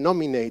common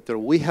denominator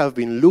we have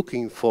been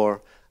looking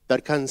for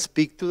that can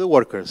speak to the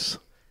workers.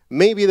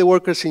 Maybe the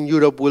workers in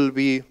Europe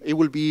it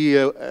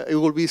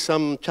will be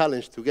some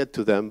challenge to get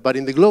to them, but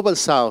in the Global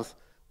South,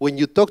 when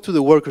you talk to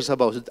the workers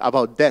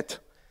about debt,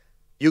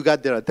 you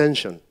got their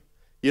attention.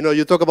 You know,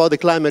 you talk about the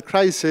climate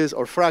crisis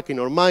or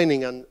fracking or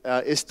mining, and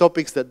it's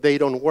topics that they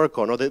don't work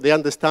on, or they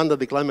understand that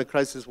the climate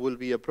crisis will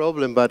be a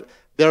problem, but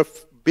they're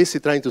busy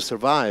trying to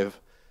survive.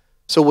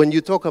 So when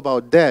you talk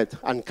about debt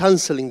and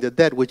canceling the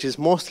debt, which is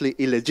mostly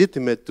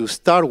illegitimate to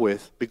start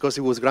with because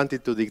it was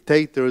granted to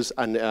dictators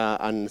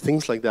and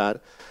things like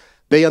that,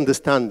 they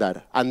understand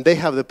that, and they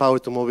have the power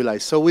to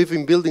mobilize. So we've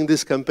been building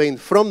this campaign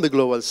from the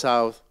Global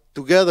South,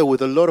 together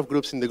with a lot of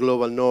groups in the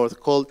Global North,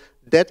 called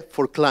Debt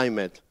for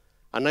Climate.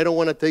 And I don't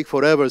want to take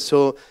forever,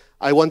 so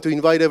I want to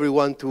invite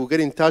everyone to get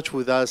in touch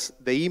with us.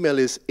 The email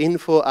is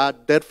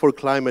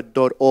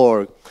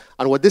info@debtforclimate.org.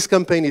 And what this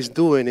campaign is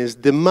doing is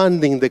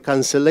demanding the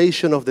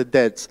cancellation of the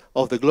debts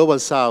of the Global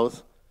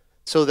South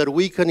so that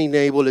we can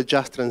enable a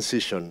just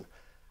transition.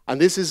 And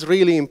this is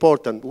really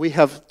important. We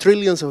have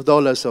trillions of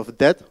dollars of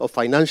debt, of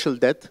financial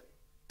debt,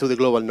 to the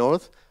Global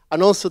North,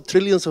 and also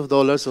trillions of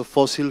dollars of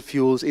fossil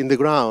fuels in the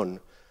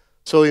ground.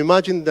 So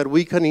imagine that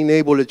we can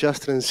enable a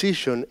just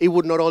transition. It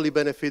would not only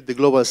benefit the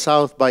Global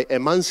South by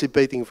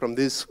emancipating from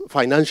this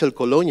financial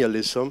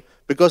colonialism,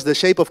 because the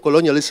shape of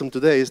colonialism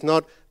today is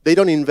not, they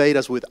don't invade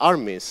us with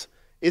armies.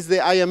 It's the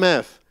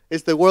IMF,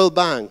 it's the World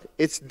Bank,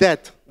 it's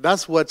debt.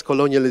 That's what's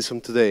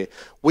colonialism today.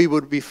 We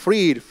would be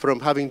freed from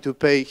having to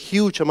pay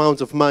huge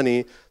amounts of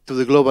money to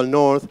the Global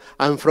North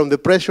and from the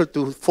pressure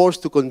to force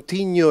to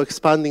continue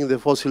expanding the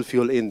fossil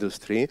fuel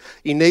industry,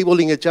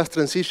 enabling a just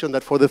transition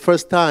that for the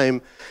first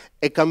time,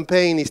 a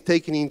campaign is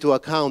taking into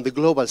account the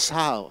Global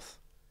South.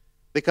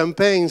 The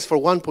campaigns for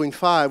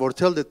 1.5 or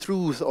Tell the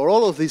Truth or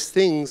all of these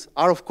things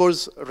are of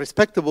course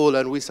respectable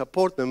and we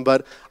support them,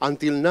 but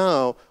until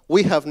now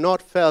we have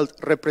not felt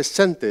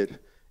represented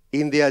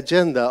in the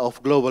agenda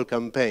of global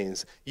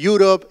campaigns.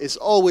 Europe is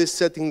always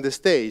setting the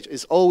stage.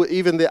 It's always,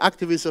 even the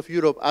activists of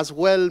Europe, as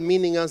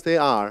well-meaning as they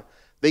are,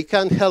 they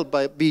can't help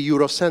but be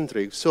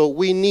Eurocentric. So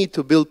we need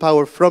to build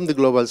power from the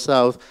Global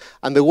South,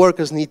 and the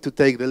workers need to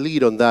take the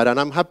lead on that. And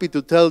I'm happy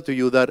to tell to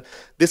you that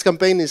this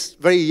campaign is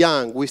very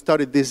young. We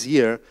started this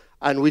year,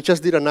 and we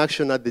just did an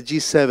action at the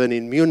G7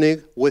 in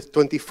Munich with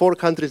 24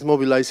 countries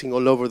mobilizing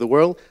all over the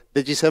world.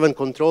 The G7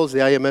 controls the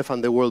IMF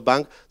and the World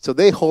Bank, so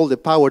they hold the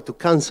power to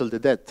cancel the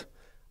debt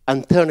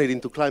and turn it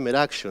into climate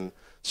action.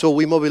 So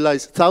we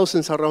mobilized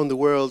thousands around the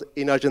world.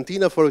 In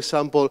Argentina, for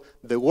example,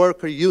 the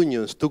worker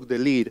unions took the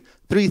lead.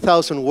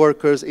 3,000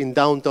 workers in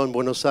downtown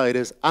Buenos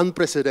Aires,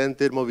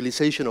 unprecedented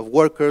mobilization of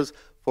workers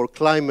for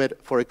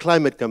a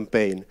climate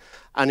campaign.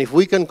 And if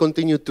we can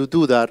continue to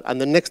do that,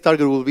 and the next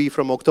target will be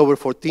from October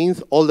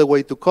 14th all the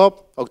way to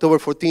COP. October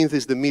 14th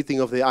is the meeting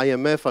of the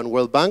IMF and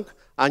World Bank,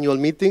 annual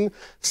meeting.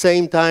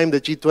 Same time,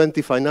 the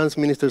G20 finance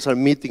ministers are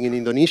meeting in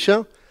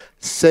Indonesia.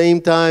 Same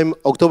time,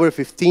 October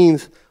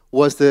 15th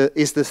is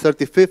the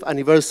 35th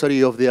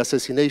anniversary of the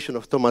assassination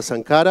of Thomas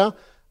Sankara.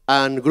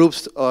 and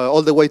groups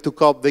all the way to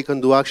COP, they can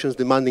do actions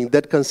demanding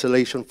debt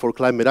cancellation for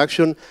climate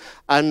action.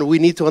 And we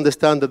need to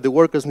understand that the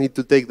workers need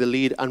to take the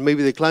lead, and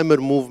maybe the climate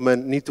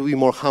movement need to be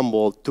more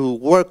humble, to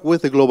work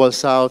with the Global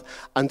South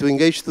and to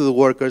engage to the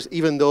workers,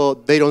 even though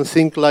they don't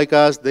think like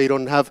us, they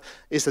don't have,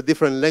 it's a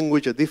different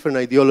language, a different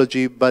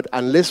ideology, but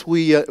unless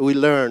we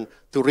learn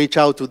to reach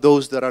out to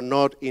those that are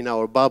not in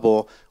our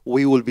bubble,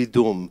 we will be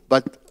doomed.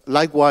 But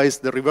likewise,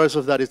 the reverse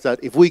of that is that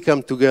if we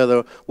come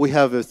together, we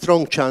have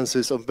strong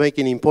chances of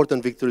making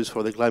important victories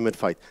for the climate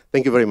fight.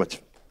 Thank you very much.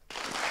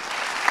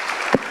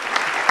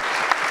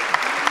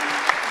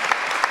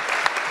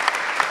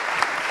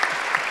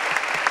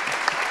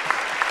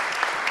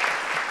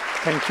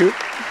 Thank you.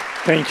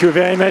 Thank you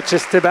very much,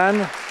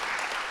 Esteban.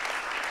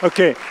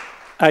 Okay,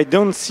 I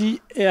don't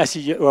see, I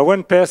see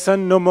one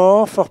person, no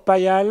more for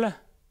Payal.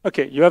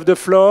 Okay, you have the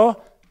floor.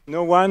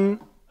 No one.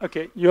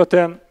 Okay, your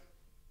turn.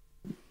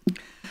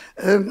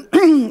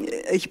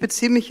 Ich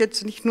beziehe mich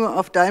jetzt nicht nur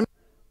auf dein.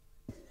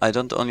 I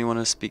don't only want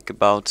to speak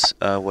about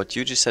what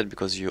you just said,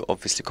 because you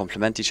obviously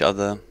complement each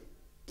other.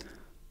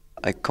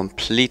 I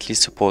completely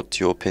support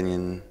your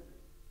opinion,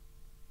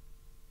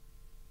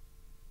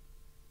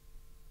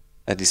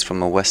 at least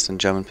from a Western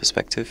German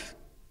perspective,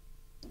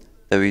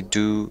 that we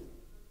do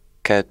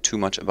care too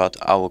much about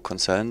our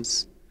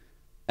concerns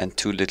and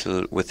too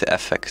little with the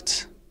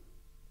effect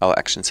our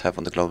actions have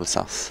on the Global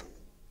South.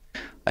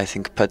 I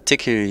think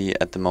particularly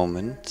at the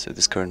moment, at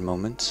this current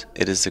moment,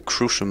 it is a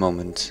crucial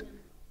moment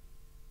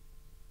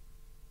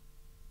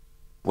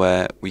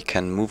where we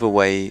can move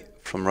away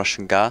from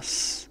Russian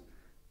gas,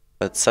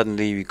 but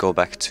suddenly we go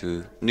back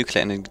to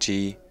nuclear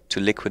energy,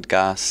 to liquid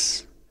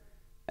gas,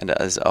 and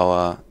as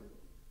our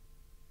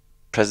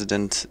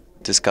president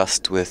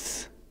discussed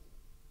with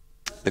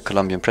the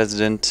Colombian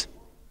president,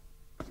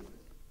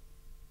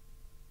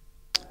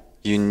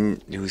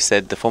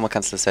 the former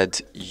chancellor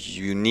said,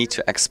 you need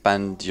to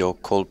expand your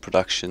coal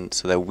production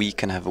so that we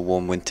can have a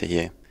warm winter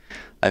here.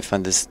 I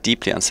find this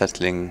deeply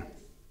unsettling,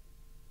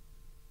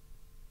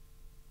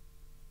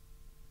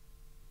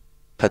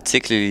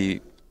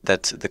 particularly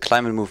that the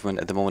climate movement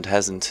at the moment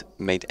hasn't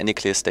made any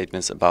clear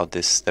statements about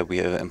this, that we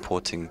are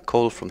importing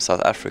coal from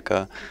South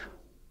Africa.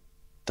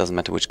 Doesn't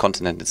matter which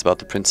continent, it's about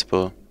the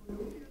principle.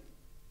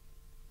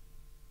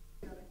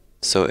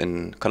 So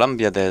in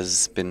Colombia,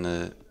 there's been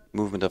a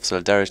movement of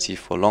solidarity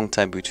for a long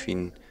time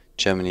between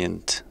Germany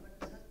and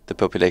the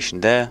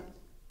population there,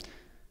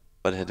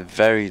 but it had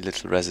very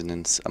little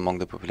resonance among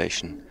the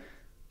population.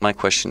 My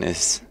question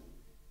is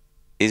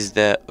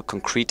there a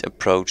concrete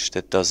approach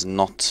that does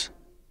not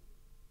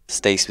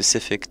stay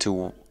specific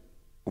to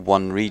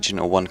one region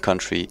or one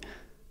country,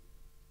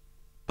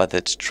 but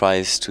that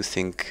tries to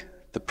think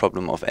the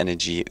problem of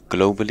energy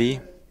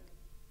globally?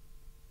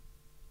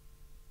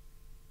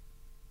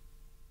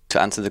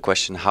 To answer the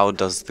question, how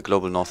does the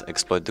Global North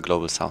exploit the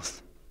Global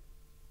South?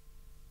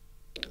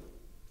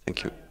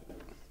 Thank you.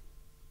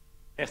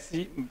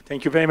 Merci.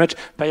 Thank you very much.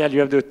 Payal,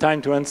 you have the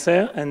time to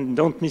answer and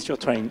don't miss your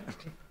train.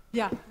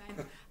 Ja,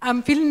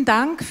 vielen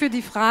Dank für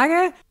die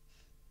Frage.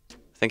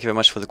 Thank you very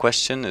much for the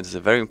question. It is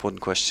a very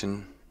important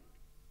question.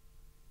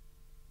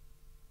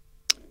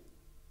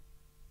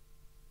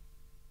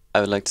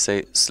 I would like to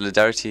say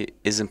solidarity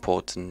is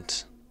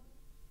important,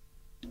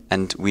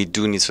 and we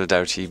do need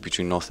solidarity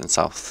between North and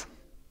South,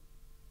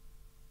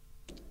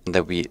 and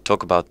that we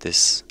talk about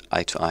this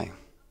eye to eye.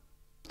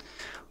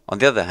 On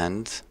the other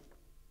hand,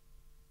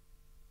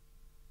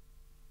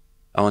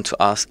 I want to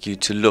ask you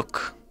to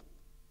look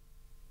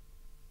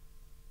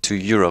to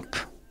Europe,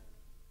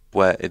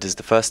 where it is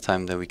the first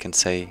time that we can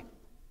say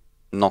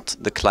not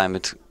the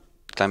climate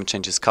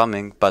change is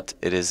coming, but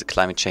it is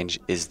climate change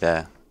is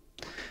there.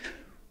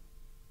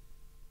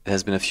 It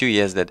has been a few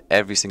years that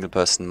every single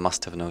person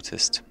must have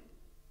noticed.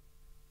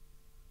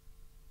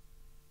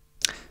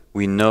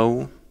 We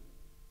know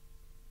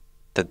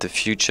that the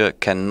future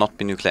cannot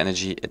be nuclear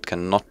energy, it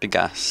cannot be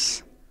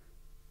gas.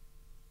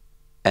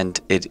 And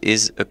it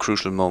is a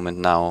crucial moment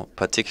now,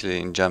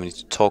 particularly in Germany,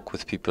 to talk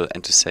with people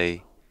and to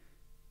say,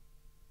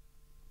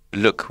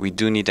 look, we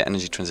do need the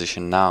energy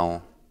transition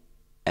now.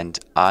 And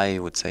I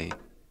would say,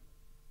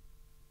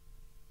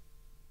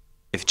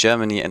 if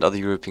Germany and other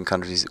European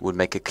countries would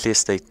make a clear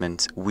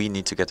statement, we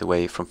need to get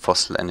away from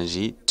fossil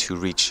energy to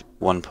reach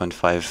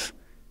 1.5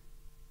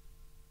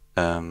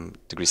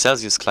 degrees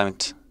Celsius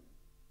climate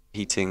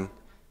heating,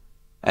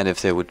 and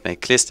if they would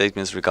make clear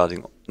statements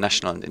regarding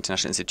national and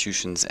international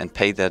institutions and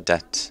pay their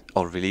debt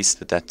or release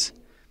the debt,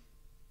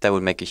 that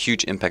would make a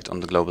huge impact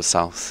on the Global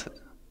South.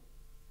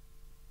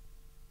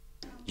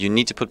 You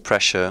need to put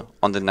pressure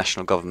on the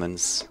national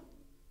governments,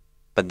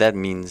 but that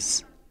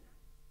means,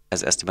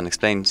 as Esteban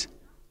explained,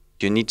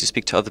 you need to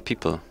speak to other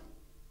people.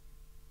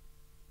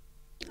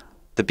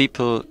 The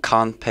people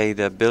can't pay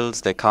their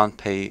bills, they can't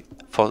pay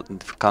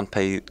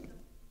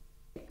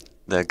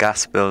their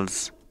gas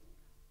bills,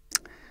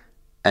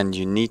 and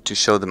you need to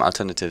show them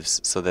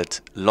alternatives so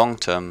that long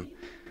term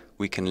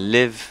we can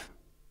live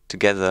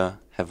together,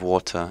 have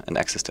water and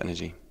access to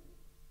energy.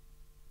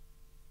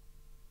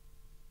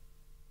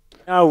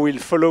 Now we'll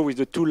follow with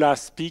the two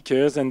last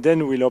speakers, and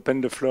then we'll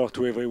open the floor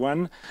to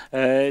everyone.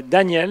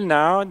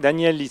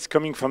 Daniel is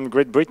coming from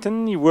Great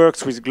Britain. He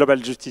works with Global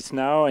Justice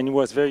now, and he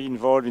was very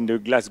involved in the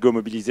Glasgow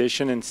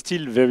mobilization, and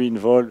still very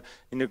involved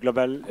in the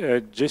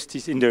global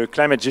justice, in the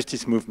climate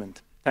justice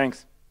movement.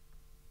 Thanks.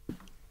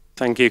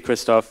 Thank you,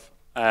 Christophe.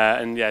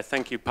 And yeah,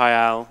 thank you,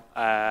 Payal,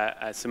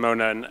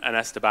 Simona, and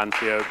Esteban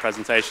for your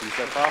presentations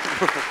so far.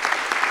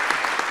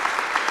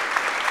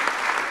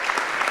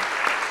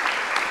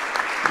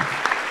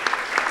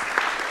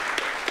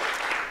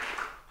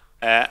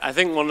 I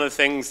think one of the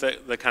things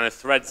that the kind of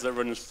threads that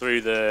runs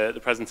through the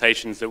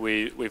presentations that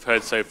we've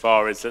heard so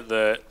far is that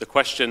the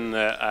question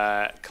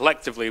that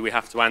collectively we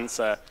have to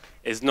answer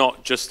is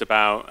not just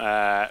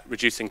about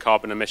reducing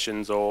carbon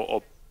emissions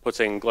or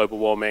putting global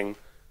warming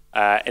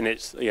in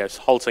its,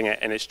 halting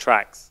it in its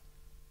tracks.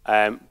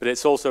 But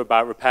it's also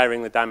about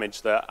repairing the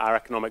damage that our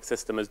economic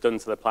system has done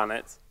to the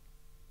planet,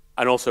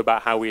 and also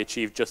about how we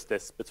achieve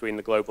justice between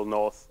the global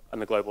north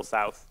and the global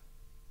south.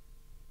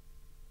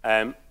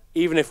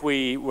 Even if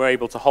we were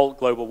able to halt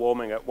global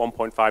warming at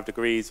 1.5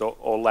 degrees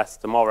or less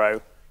tomorrow,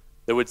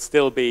 there would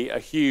still be a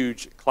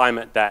huge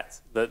climate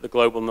debt that the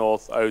global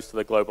north owes to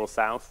the global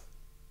south.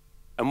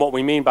 And what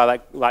we mean by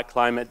that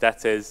climate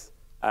debt is,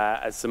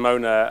 as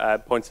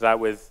Simona pointed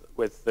out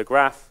with the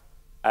graph,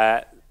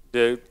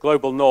 the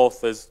global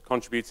north has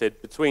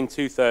contributed between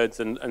 2/3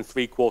 and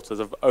 3/4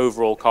 of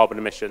overall carbon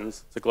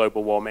emissions to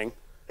global warming.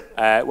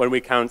 When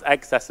we count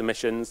excess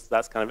emissions,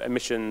 that's kind of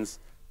emissions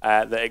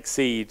that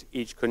exceed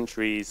each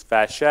country's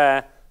fair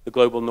share, the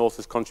global north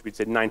has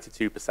contributed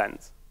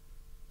 92%.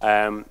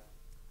 And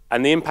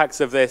the impacts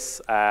of this,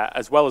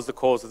 as well as the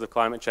causes of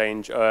climate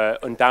change, are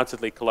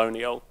undoubtedly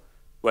colonial.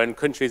 When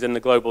countries in the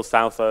global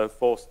south are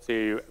forced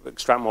to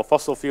extract more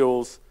fossil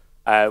fuels,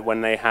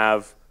 when they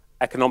have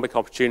economic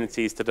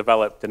opportunities to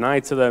develop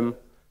denied to them,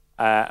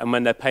 and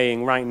when they're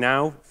paying right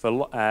now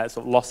for sort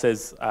of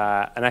losses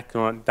and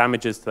economic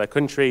damages to their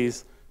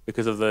countries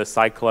because of the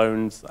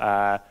cyclones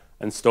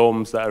and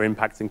storms that are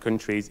impacting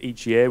countries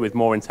each year with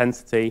more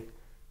intensity,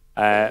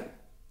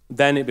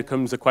 then it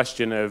becomes a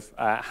question of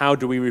how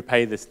do we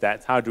repay this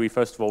debt? How do we,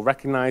 first of all,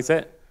 recognize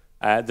it,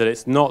 that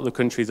it's not the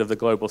countries of the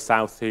global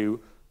south who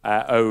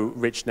owe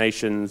rich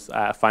nations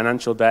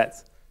financial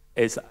debt,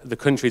 it's the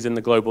countries in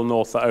the global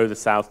north that owe the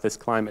south this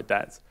climate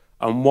debt,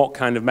 and what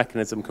kind of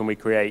mechanism can we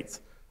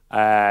create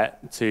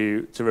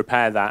to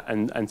repair that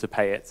and to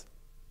pay it?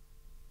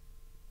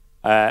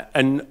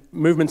 And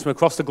movements from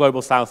across the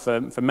global south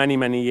for many,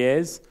 many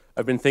years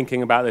have been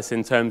thinking about this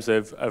in terms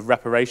of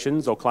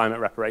reparations or climate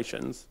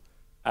reparations.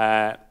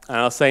 And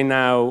I'll say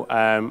now,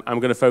 I'm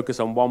going to focus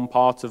on one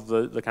part of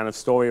the kind of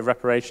story of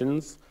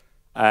reparations.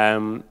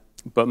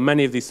 But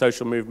many of these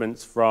social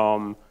movements,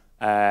 from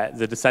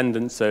the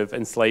descendants of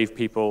enslaved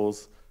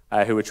peoples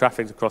who were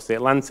trafficked across the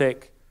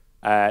Atlantic,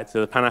 to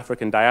the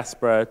Pan-African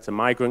diaspora, to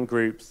migrant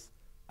groups,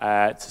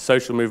 to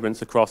social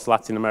movements across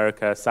Latin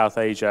America, South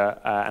Asia,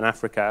 and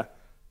Africa,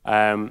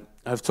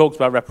 have talked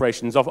about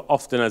reparations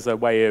often as a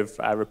way of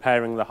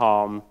repairing the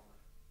harm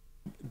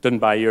done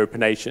by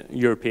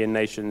European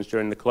nations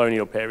during the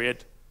colonial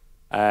period.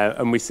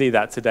 And we see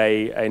that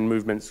today in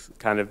movements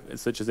kind of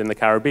such as in the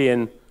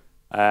Caribbean,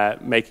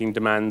 making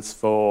demands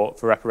for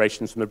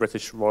reparations from the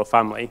British royal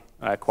family,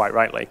 quite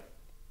rightly.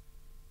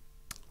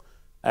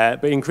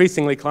 But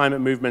increasingly,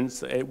 climate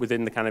movements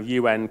within the kind of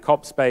UN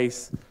COP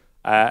space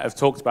have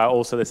talked about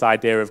also this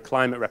idea of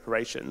climate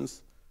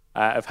reparations,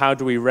 of how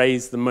do we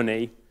raise the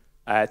money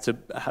to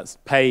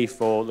pay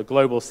for the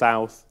global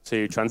south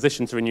to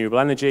transition to renewable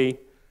energy,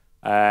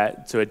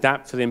 to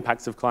adapt to the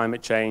impacts of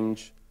climate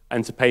change,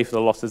 and to pay for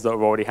the losses that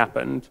have already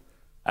happened.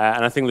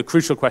 And I think the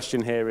crucial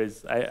question here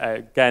is,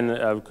 again,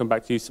 I'll come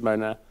back to you,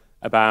 Simona,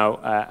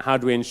 about how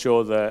do we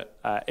ensure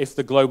that if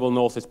the global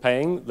north is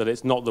paying, that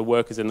it's not the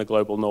workers in the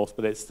global north,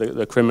 but it's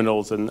the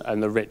criminals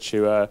and the rich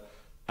who are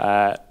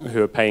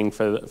paying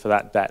for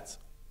that debt.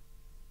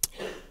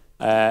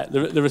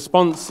 The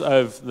response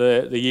of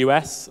the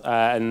US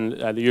and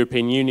the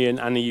European Union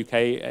and the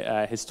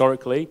UK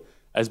historically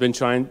has been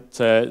trying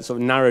to sort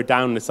of narrow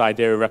down this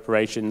idea of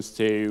reparations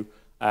to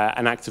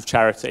an act of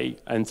charity,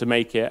 and to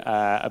make it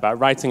about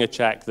writing a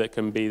check that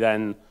can be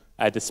then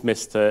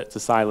dismissed to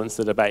silence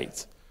the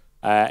debate.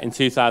 In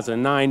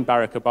 2009,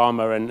 Barack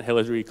Obama and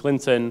Hillary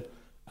Clinton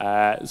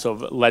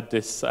sort of led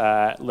this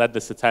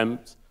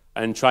attempt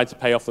and tried to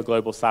pay off the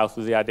global south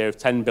with the idea of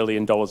 $10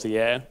 billion a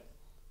year.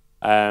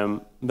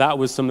 That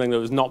was something that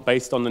was not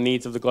based on the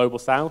needs of the global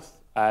south.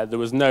 There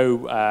was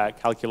no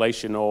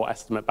calculation or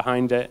estimate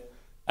behind it.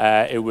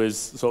 It was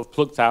sort of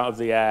plucked out of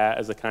the air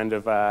as a kind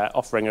of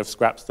offering of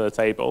scraps to the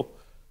table.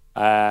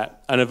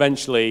 And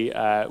eventually,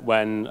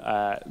 when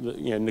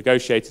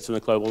negotiators from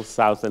the global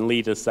south and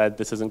leaders said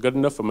this isn't good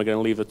enough and we're going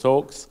to leave the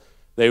talks,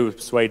 they were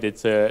persuaded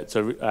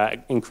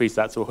to increase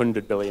that to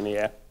 $100 billion a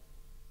year.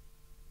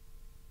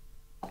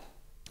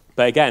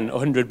 But again,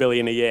 $100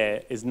 billion a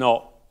year is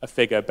not a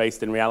figure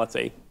based in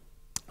reality.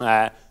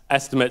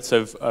 Estimates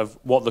of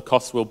what the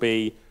costs will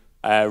be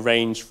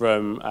range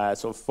from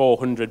sort of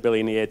 $400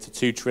 billion a year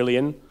to $2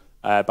 trillion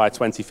by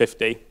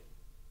 2050.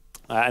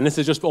 And this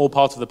is just all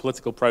part of the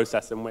political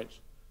process in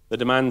which the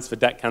demands for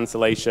debt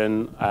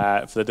cancellation,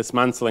 for the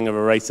dismantling of a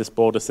racist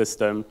border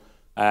system,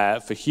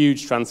 for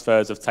huge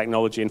transfers of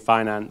technology and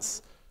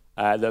finance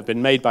that have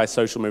been made by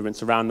social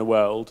movements around the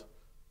world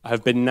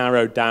have been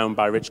narrowed down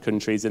by rich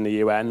countries in the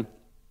UN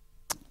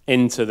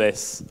into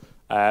this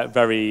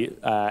very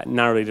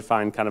narrowly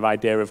defined kind of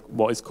idea of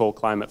what is called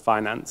climate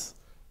finance.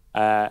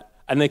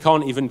 And they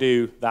can't even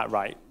do that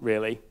right,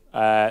 really.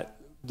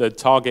 The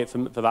target for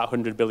that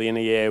 100 billion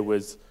a year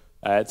was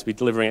to be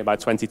delivering it by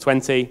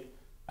 2020.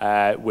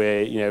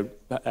 We're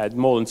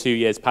more than 2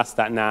 years past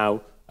that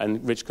now,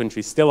 and rich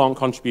countries still aren't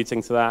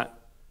contributing to that.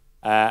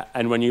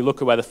 And when you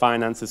look at where the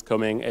finance is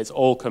coming, it's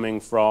all coming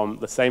from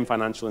the same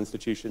financial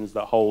institutions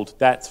that hold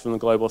debts from the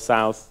global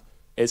south.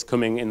 It's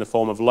coming in the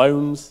form of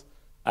loans.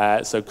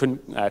 So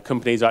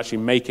companies are actually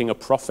making a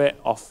profit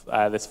off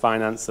this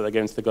finance that they're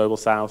going to the global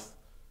south.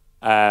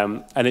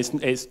 And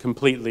it's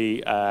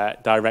completely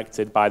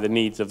directed by the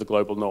needs of the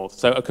global north.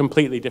 So a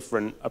completely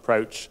different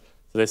approach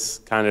to this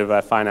kind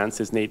of finance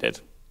is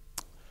needed.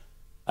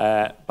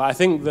 But I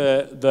think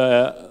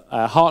the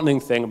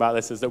heartening thing about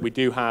this is that we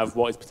do have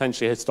what is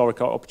potentially a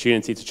historic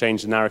opportunity to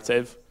change the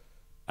narrative.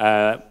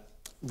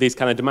 These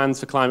kind of demands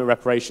for climate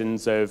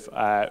reparations have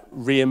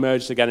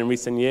re-emerged again in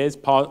recent years,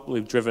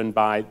 partly driven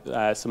by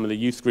some of the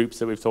youth groups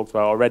that we've talked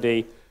about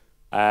already.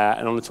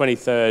 And on the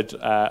 23rd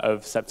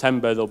of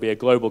September, there'll be a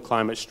global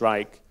climate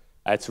strike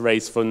to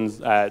raise funds,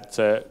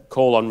 to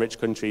call on rich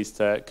countries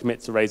to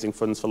commit to raising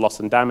funds for loss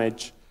and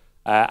damage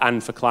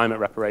and for climate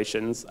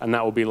reparations. And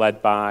that will be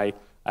led by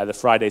the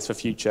Fridays for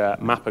Future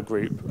MAPA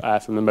group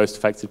from the most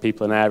affected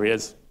people in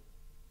areas.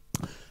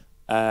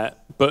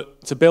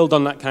 But to build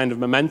on that kind of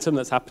momentum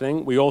that's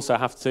happening, we also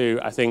have to,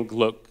 I think,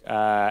 look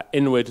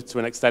inward to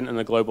an extent in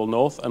the global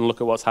north and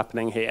look at what's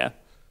happening here.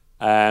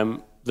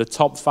 The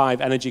top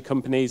 5 energy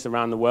companies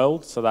around the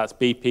world, so that's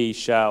BP,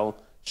 Shell,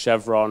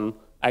 Chevron,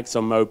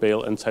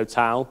 ExxonMobil, and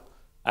Total,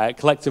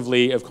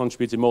 collectively have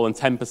contributed more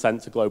than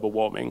 10% to global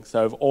warming.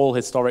 So of all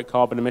historic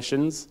carbon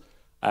emissions,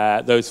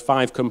 those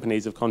 5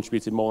 companies have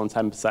contributed more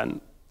than 10%.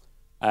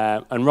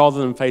 And rather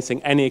than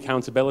facing any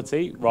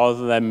accountability,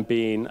 rather than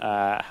being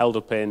held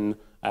up in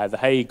The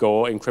Hague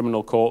or in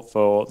criminal court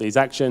for these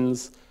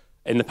actions,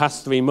 in the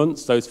past 3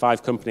 months, those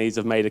 5 companies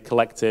have made a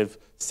collective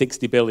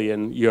 60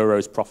 billion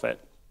euros profit.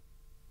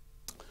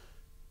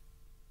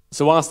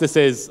 So whilst this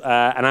is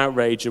an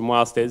outrage and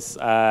whilst it's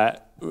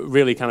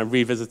really kind of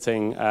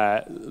revisiting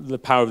the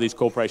power of these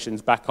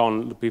corporations back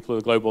on the people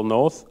of the global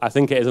north, I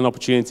think it is an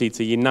opportunity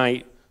to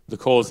unite the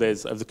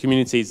causes of the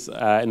communities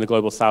in the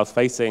global south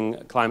facing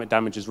climate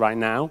damages right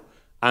now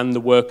and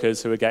the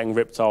workers who are getting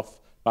ripped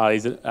off by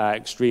these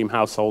extreme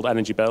household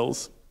energy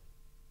bills.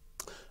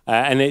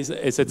 And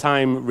it's a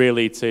time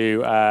really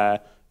to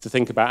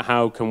think about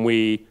how can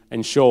we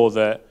ensure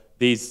that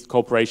these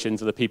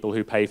corporations are the people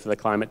who pay for the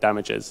climate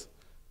damages.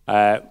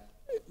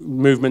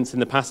 Movements in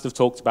the past have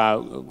talked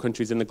about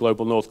countries in the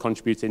global north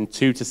contributing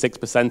 2 to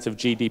 6% of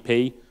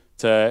GDP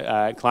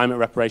to climate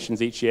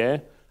reparations each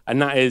year.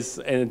 And that is,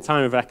 in a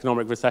time of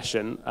economic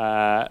recession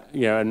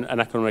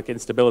and economic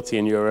instability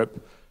in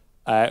Europe,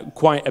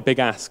 quite a big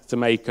ask to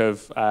make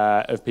of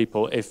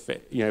people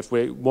if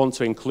we want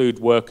to include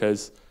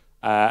workers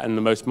and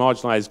the most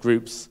marginalized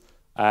groups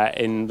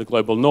in the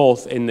global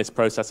north in this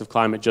process of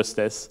climate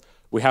justice.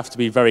 We have to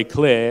be very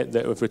clear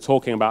that if we're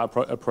talking about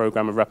a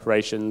program of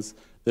reparations,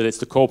 that it's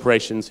the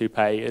corporations who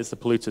pay, it's the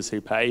polluters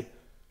who pay.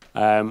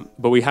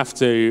 But we have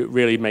to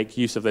really make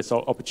use of this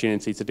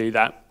opportunity to do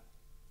that.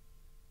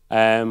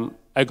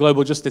 At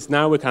Global Justice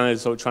Now, we're kind of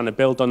sort of trying to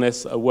build on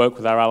this, work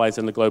with our allies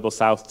in the Global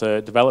South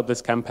to develop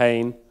this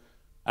campaign.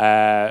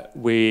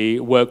 We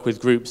work with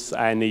groups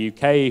in the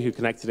UK who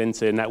connected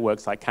into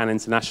networks like CAN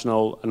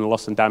International and the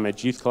Loss and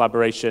Damage Youth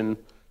Collaboration,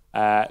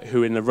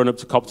 who in the run-up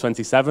to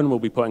COP27 will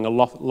be putting a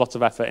lot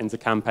of effort into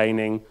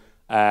campaigning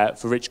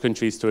for rich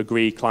countries to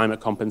agree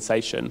climate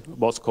compensation,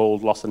 what's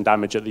called loss and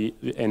damage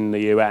in the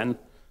UN.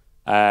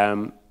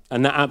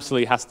 And that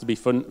absolutely has to be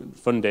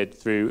funded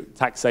through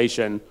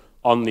taxation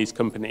on these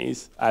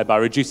companies by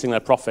reducing their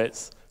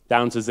profits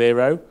down to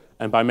zero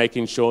and by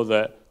making sure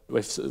that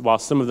while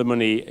some of the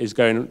money is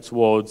going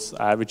towards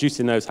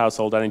reducing those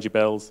household energy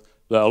bills,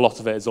 that a lot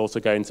of it is also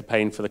going to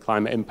paying for the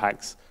climate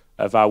impacts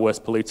of our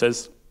worst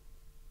polluters.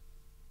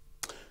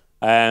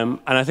 And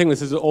I think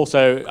this is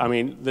also,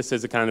 this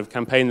is a kind of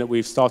campaign that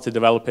we've started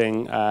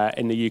developing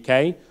in the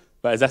UK,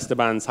 but as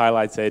Esteban's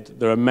highlighted,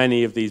 there are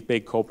many of these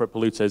big corporate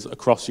polluters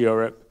across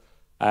Europe.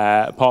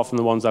 Apart from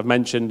the ones I've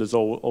mentioned, there's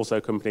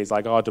also companies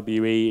like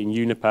RWE and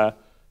Uniper.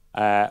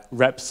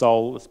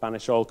 Repsol, the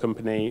Spanish oil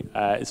company,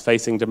 is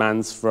facing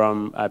demands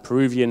from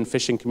Peruvian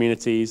fishing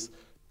communities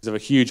because of a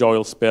huge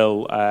oil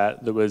spill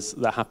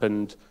that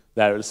happened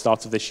there at the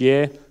start of this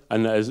year,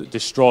 and that has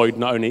destroyed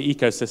not only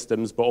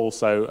ecosystems but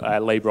also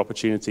labour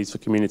opportunities for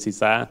communities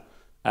there.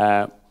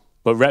 But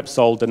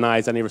Repsol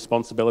denies any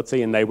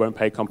responsibility and they won't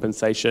pay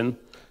compensation.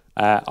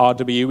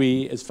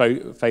 RWE is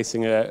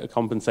facing a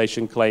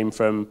compensation claim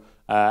from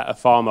a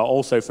farmer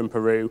also from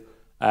Peru,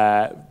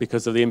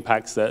 because of the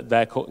impacts that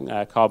their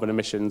carbon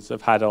emissions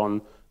have had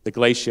on the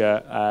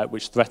glacier,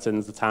 which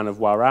threatens the town of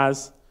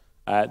Huaraz.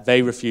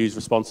 They refuse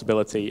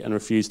responsibility and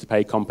refuse to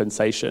pay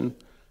compensation.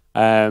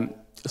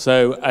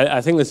 So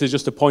I think this is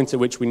just a point at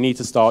which we need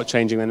to start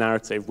changing the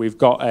narrative. We've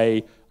got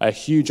a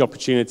huge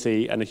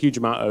opportunity and a huge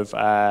amount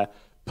of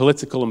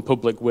political and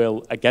public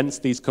will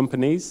against these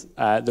companies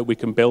that we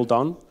can build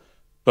on.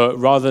 But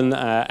rather than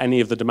any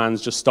of the demands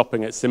just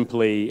stopping at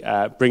simply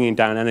bringing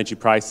down energy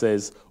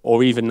prices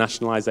or even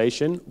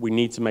nationalization, we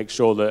need to make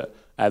sure that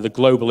the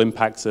global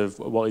impacts of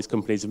what these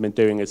companies have been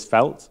doing is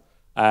felt,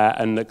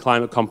 and that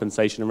climate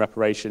compensation and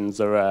reparations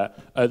are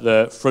at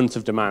the front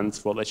of demands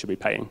for what they should be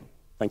paying.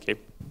 Thank you.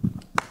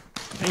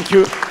 Thank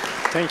you.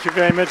 Thank you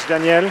very much,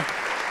 Daniel.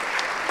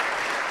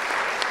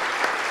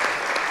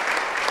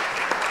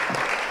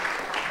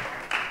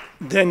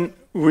 Then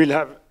we'll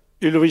have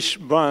Ulrich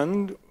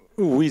Brand,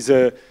 who is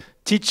a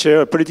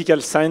teacher, a political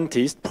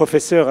scientist,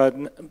 professor at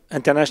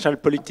international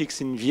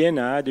politics in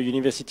Vienna, at the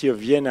University of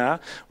Vienna,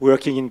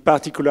 working in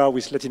particular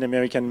with Latin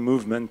American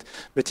movement,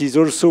 but he's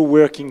also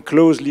working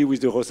closely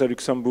with the Rosa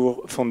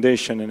Luxemburg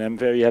Foundation, and I'm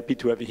very happy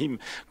to have him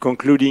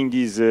concluding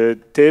this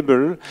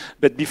table.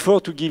 But before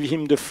to give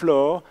him the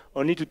floor,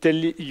 only to tell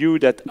you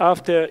that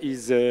after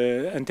his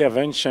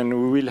intervention,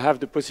 we will have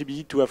the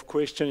possibility to have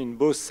questions in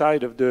both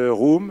sides of the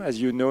room,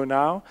 as you know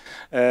now.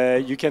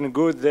 You can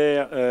go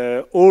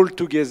there all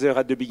together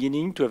at the beginning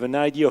to have an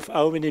idea of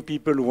how many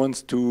people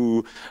want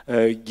to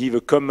give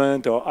a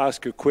comment or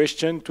ask a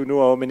question, to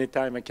know how many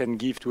time I can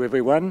give to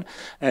everyone.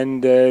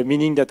 And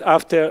meaning that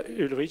after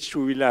Ulrich,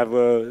 we will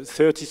have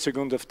 30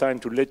 seconds of time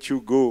to let you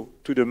go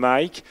to the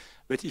mic.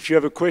 But if you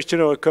have a question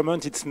or a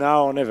comment, it's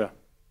now or never.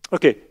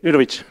 Okay,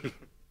 Ulrich.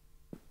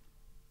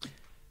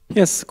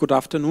 Yes, good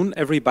afternoon,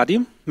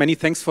 everybody. Many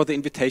thanks for the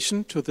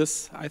invitation to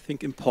this, I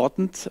think,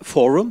 important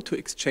forum to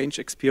exchange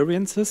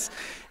experiences.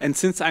 And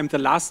since I'm the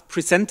last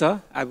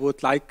presenter, I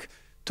would like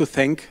to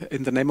thank,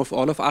 in the name of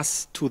all of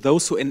us, to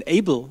those who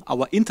enable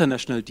our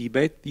international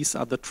debate. These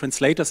are the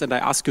translators, and I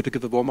ask you to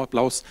give a warm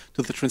applause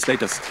to the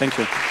translators. Thank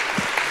you.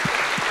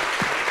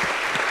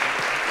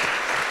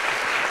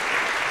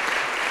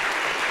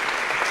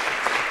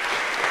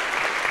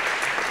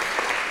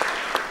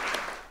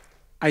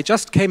 I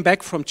just came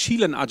back from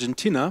Chile and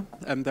Argentina.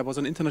 There was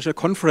an international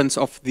conference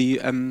of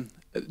the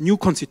new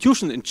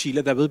constitution in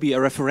Chile. There will be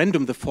a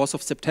referendum the 4th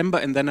of September,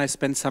 and then I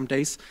spent some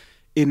days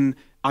in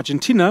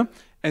Argentina.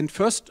 And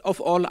first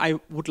of all, I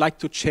would like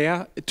to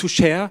share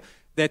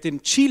that in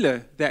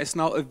Chile, there is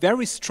now a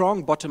very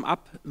strong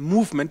bottom-up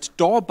movement,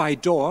 door by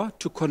door,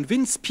 to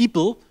convince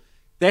people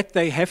that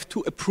they have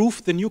to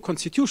approve the new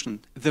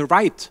constitution.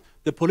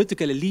 The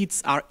political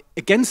elites are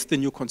against the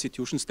new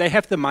constitutions. They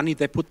have the money,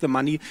 they put the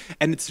money,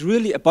 and it's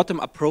really a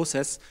bottom-up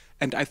process.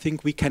 And I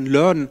think we can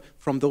learn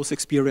from those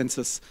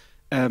experiences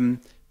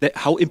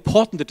how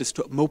important it is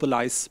to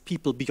mobilize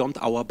people beyond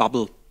our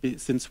bubble,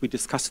 since we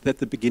discussed it at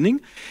the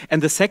beginning.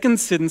 And the second,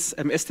 since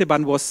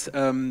Esteban was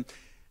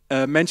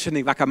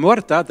mentioning Vaca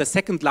Muerta, the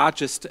second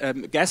largest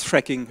gas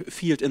fracking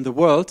field in the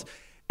world,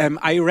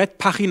 I read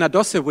Página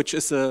 12, which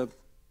is a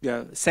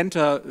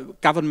center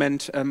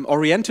government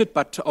oriented,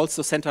 but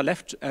also center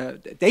left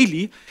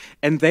daily,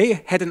 and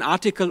they had an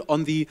article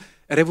on the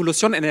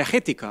Revolución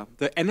Energética,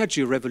 the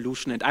energy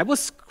revolution, and I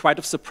was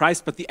quite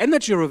surprised, but the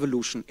energy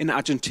revolution in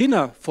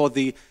Argentina for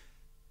the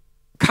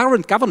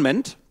current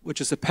government, which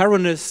is a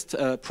Peronist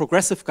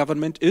progressive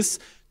government, is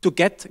to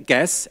get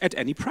gas at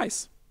any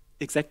price.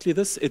 Exactly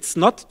this. It's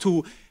not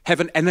to have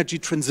an energy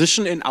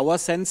transition in our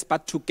sense,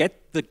 but to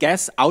get the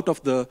gas out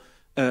of the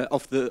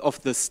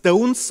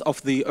stones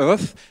of the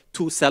earth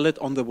to sell it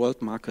on the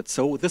world market.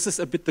 So this is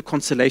a bit the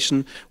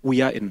constellation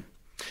we are in.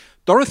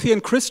 Dorothy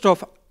and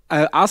Christophe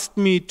asked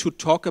me to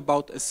talk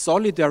about a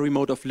solidary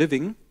mode of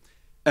living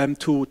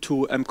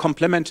to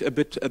complement a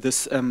bit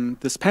this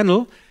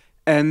panel.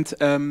 And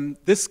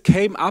this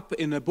came up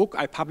in a book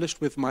I published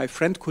with my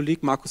friend,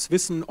 colleague Markus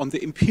Wissen on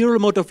the imperial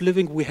mode of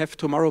living. We have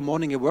tomorrow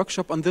morning a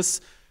workshop on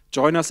this.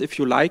 Join us if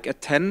you like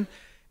at 10.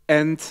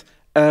 And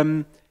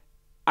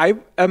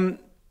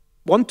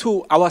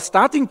our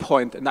starting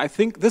point, and I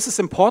think this is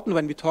important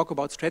when we talk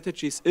about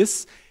strategies,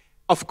 is,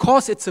 of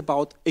course, it's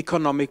about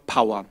economic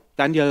power.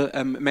 Daniel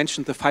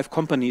mentioned the 5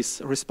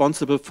 companies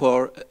responsible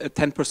for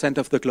 10%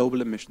 of the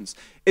global emissions.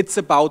 It's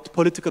about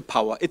political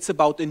power. It's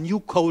about a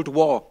new Cold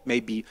War,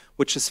 maybe,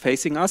 which is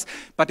facing us.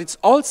 But it's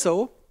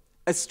also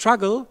a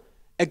struggle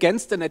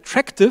against an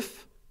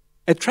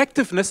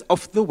attractiveness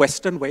of the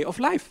Western way of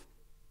life.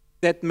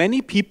 That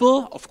many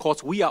people, of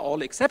course we are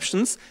all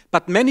exceptions,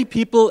 but many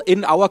people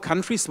in our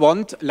countries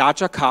want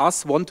larger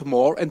cars, want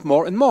more and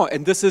more and more.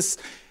 And this is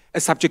a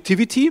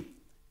subjectivity.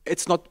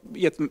 It's not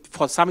yet,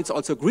 for some it's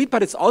also agreed,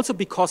 but it's also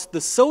because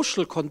the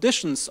social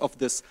conditions of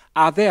this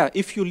are there.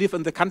 If you live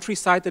in the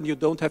countryside and you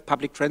don't have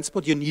public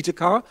transport, you need a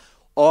car,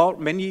 or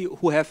many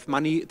who have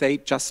money, they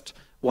just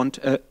want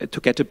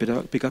to get a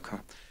bigger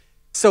car.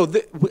 So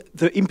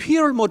the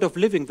imperial mode of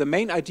living, the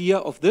main idea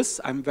of this,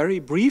 I'm very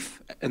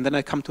brief, and then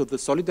I come to the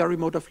solidary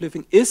mode of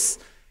living, is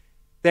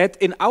that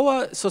in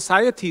our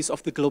societies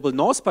of the global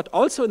north, but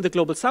also in the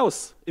global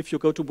south, if you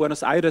go to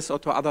Buenos Aires or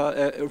to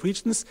other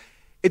regions,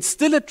 it's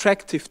still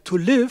attractive to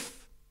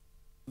live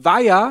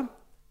via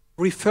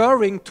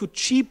referring to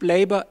cheap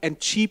labor and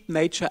cheap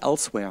nature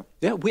elsewhere.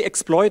 Yeah? We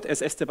exploit,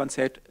 as Esteban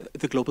said,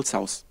 the global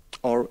south,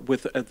 or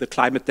with the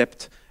climate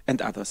debt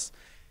and others.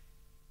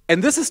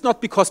 And this is not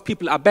because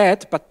people are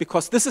bad, but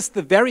because this is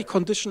the very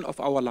condition of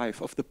our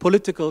life, of the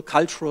political,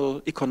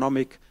 cultural,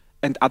 economic,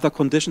 and other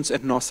conditions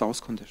and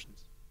north-south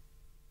conditions.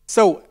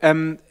 So,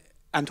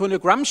 Antonio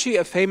Gramsci,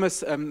 a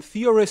famous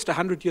theorist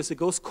 100 years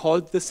ago,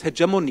 called this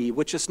hegemony,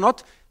 which is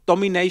not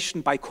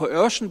domination by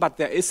coercion, but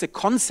there is a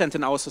consent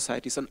in our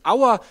societies. And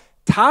our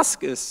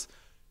task is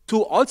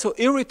to also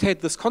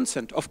irritate this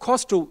consent, of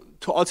course, to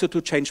also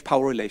change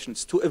power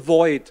relations, to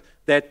avoid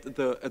that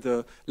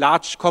the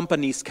large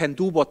companies can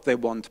do what they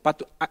want.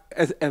 But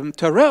a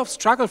terrain of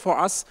struggle for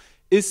us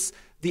is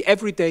the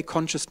everyday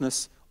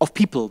consciousness of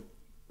people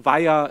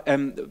via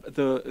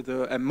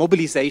the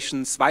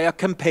mobilizations, via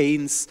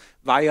campaigns,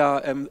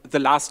 via the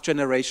last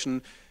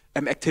generation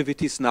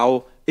activities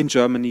now in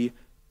Germany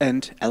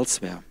and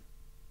elsewhere.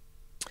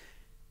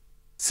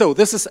 So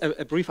this is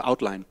a brief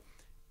outline,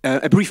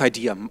 a brief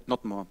idea,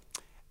 not more.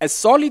 A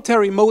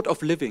solitary mode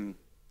of living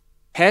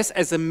has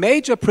as a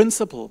major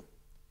principle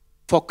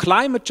for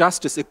climate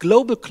justice, a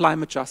global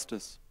climate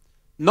justice,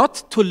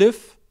 not to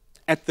live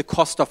at the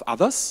cost of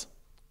others,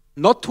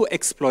 not to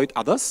exploit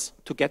others,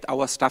 to get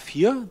our stuff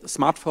here,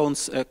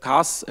 smartphones,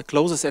 cars,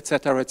 clothes,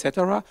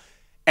 etc.,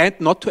 and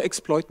not to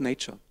exploit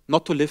nature,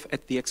 not to live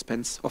at the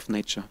expense of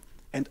nature.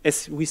 And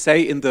as we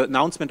say in the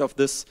announcement of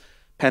this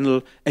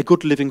panel, a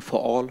good living for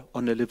all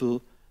on a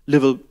livable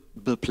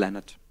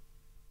planet.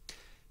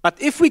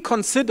 But if we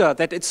consider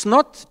that it's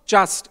not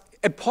just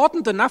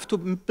important enough to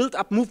build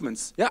up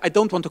movements, yeah, I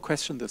don't want to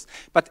question this,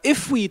 but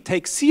if we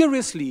take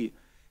seriously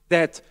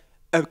that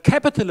a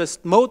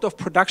capitalist mode of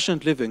production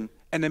and living,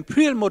 an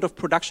imperial mode of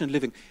production and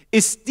living,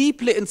 is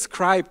deeply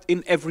inscribed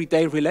in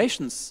everyday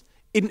relations,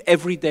 in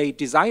everyday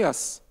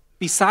desires,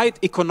 beside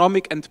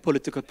economic and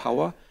political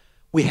power,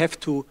 we have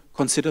to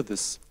consider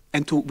this.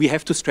 And we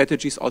have to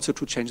strategies also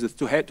to change this,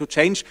 to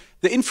change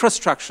the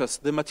infrastructures,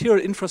 the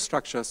material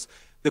infrastructures,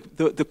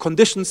 the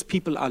conditions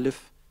people are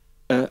live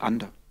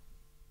under.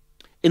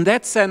 In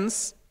that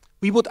sense,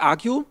 we would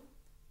argue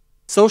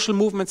social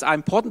movements are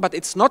important, but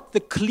it's not the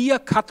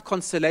clear-cut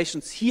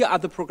constellations. Here are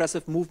the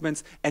progressive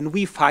movements, and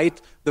we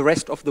fight the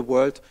rest of the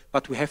world.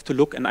 But we have to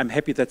look, and I'm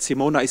happy that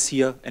Simona is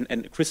here,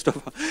 and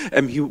Christophe,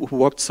 who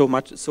worked so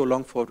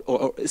long for,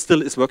 or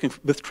still is working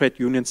with trade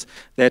unions,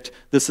 that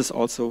this is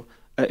also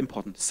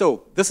important.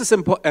 So this is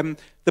important.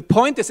 The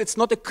point is, it's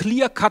not a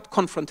clear-cut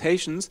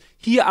confrontations.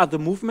 Here are the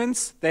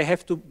movements. They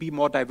have to be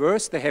more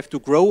diverse. They have to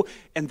grow,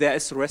 and there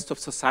is the rest of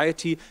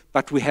society.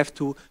 But we have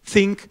to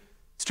think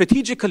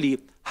strategically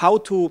how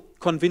to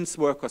convince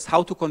workers,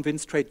 how to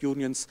convince trade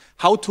unions,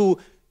 how to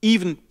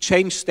even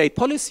change state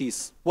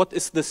policies. What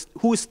is this?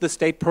 Who is the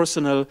state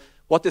personnel?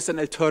 What is an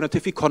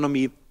alternative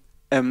economy?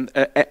 The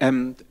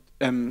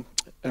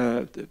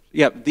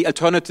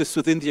alternatives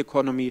within the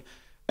economy.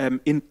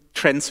 In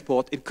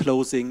transport, in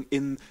clothing,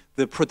 in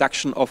the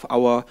production of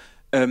our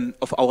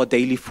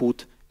daily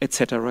food,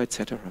 etc.,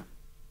 etc.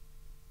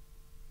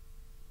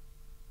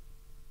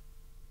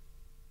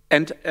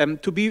 And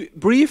to be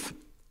brief,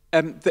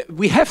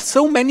 we have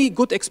so many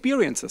good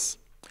experiences.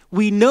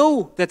 We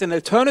know that an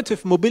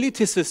alternative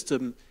mobility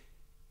system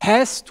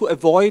has to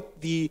avoid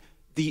the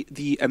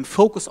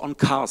focus on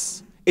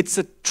cars. It's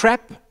a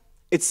trap.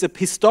 It's a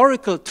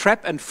historical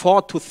trap and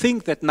fraud to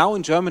think that now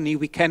in Germany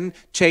we can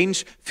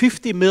change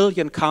 50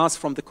 million cars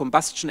from the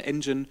combustion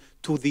engine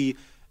to the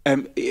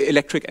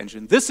electric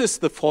engine. This is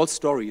the false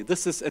story.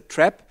 This is a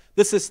trap.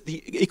 This is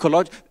the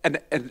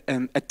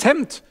an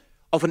attempt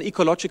of an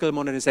ecological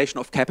modernization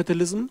of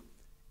capitalism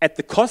at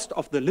the cost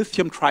of the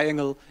lithium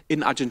triangle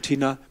in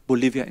Argentina,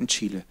 Bolivia, and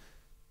Chile.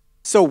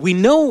 So we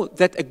know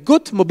that a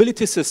good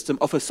mobility system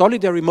of a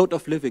solidary mode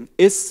of living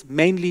is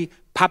mainly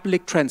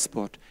public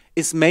transport,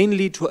 is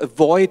mainly to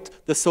avoid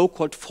the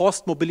so-called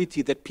forced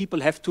mobility that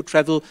people have to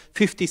travel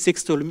 50,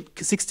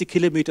 60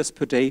 kilometers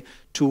per day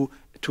to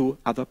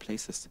other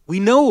places. We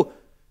know,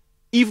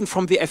 even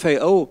from the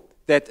FAO,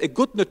 that a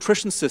good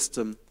nutrition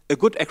system, a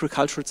good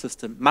agricultural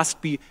system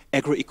must be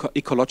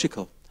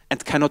agro-ecological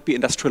and cannot be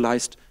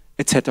industrialized,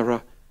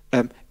 etc.,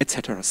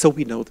 etc. So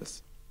we know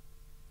this.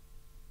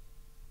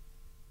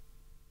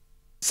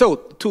 So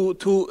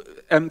to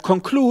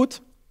conclude,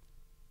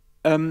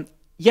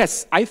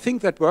 yes, I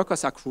think that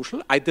workers are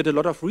crucial. I did a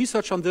lot of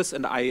research on this,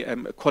 and I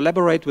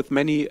collaborate with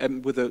many,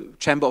 with the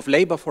Chamber of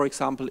Labor, for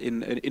example,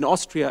 in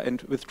Austria,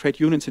 and with trade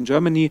unions in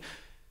Germany.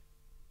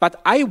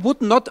 But I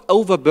would not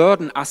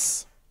overburden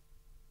us.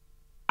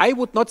 I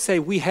would not say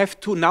we have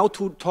to now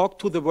talk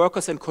to the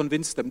workers and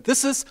convince them.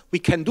 We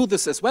can do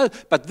this as well,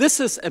 but this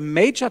is a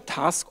major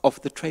task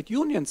of the trade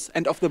unions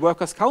and of the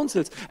workers'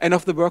 councils and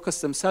of the workers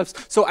themselves.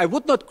 So I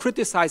would not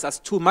criticize us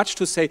too much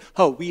to say,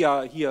 oh, we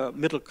are here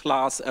middle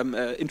class,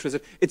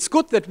 interested. It's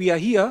good that we are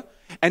here,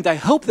 and I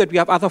hope that we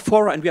have other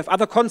fora and we have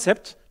other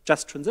concepts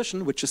just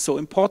transition, which is so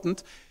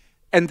important,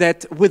 and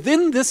that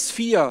within this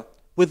sphere,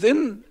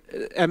 within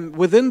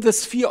the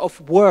sphere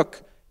of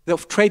work,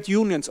 of trade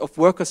unions, of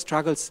worker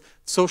struggles,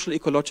 social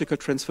ecological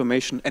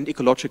transformation and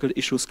ecological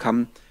issues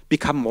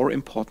become more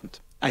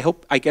important. I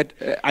hope you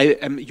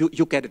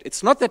get it.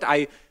 It's not that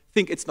I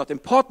think it's not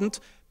important,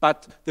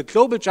 but the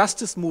global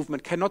justice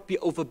movement cannot be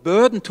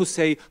overburdened to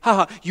say,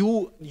 haha,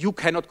 you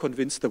cannot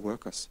convince the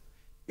workers.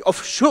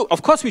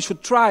 Of course we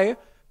should try,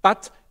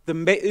 but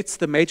it's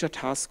the major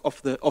task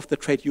of the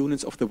trade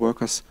unions, of the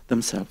workers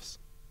themselves.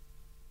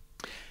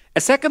 A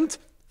second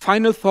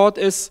final thought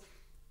is,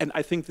 and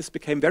I think this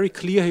became very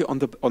clear here on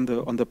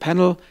the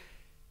panel,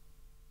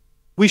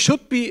 we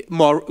should be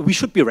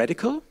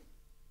radical,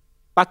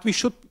 but we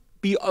should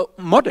be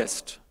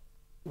modest.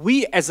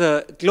 We as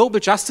a global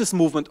justice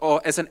movement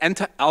or as an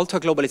alter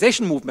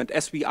globalization movement,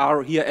 as we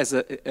are here as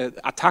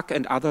ATTAC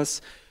and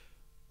others,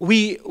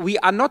 we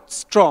are not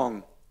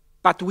strong,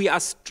 but we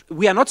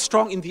are not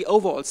strong in the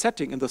overall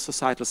setting, in the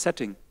societal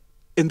setting,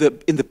 in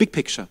the big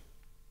picture.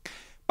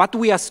 But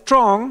we are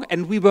strong,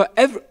 and we were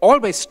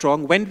always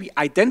strong when we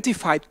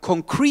identified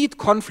concrete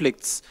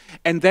conflicts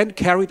and then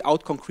carried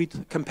out concrete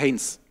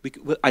campaigns.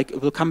 I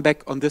will come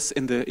back on this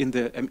in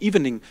the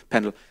evening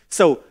panel.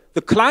 So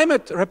the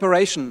climate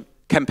reparation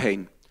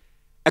campaign,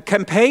 a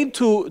campaign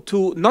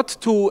not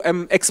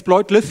to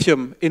exploit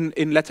lithium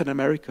in Latin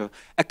America,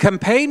 a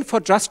campaign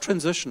for just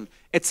transition,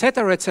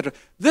 etc., etc.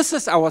 This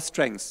is our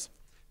strength.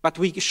 But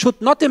we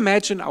should not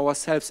imagine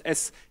ourselves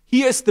as,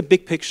 here is the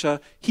big picture,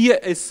 here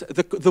is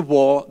the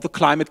war, the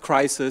climate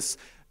crisis,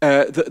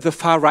 the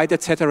far right,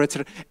 etc.,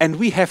 etc., and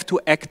we have to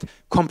act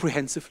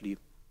comprehensively.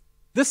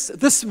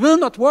 This will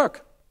not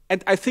work.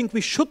 And I think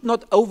we should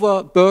not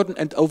overburden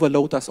and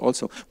overload us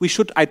also. We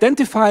should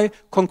identify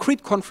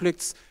concrete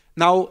conflicts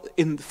now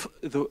in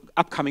the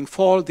upcoming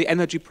fall, the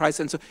energy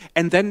price,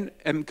 and then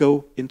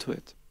go into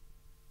it.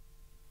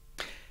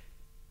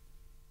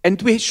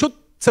 And we should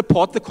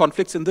support the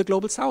conflicts in the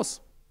global south.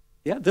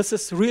 Yeah, this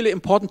is really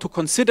important to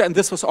consider, and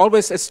this was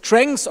always a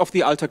strength of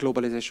the alter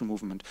globalization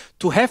movement,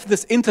 to have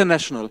this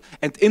international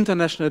and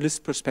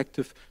internationalist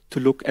perspective to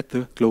look at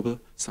the global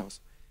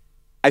south.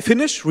 I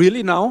finish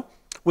really now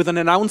with an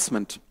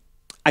announcement.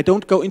 I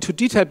don't go into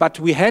detail, but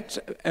we had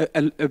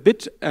a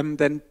bit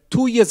then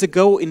 2 years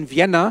ago in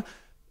Vienna.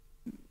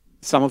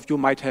 Some of you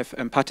might have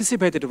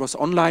participated. It was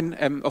online,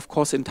 of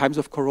course, in times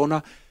of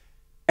Corona,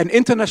 an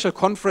international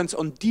conference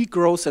on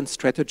degrowth and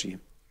strategy.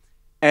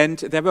 And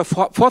there were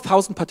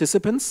 4,000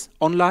 participants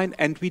online,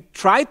 and we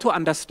tried to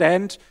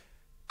understand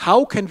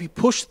how can we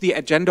push the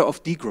agenda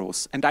of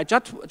degrowth. And I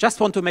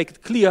just want to make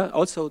it clear,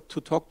 also to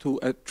talk to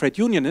trade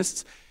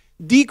unionists,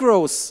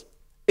 degrowth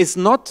is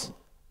not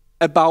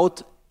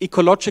about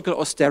ecological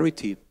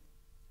austerity.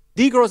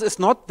 Degrowth is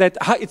not that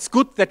it's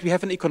good that we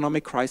have an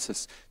economic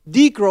crisis.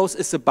 Degrowth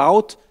is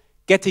about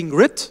getting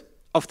rid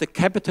of the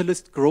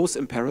capitalist growth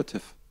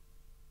imperative.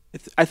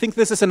 I think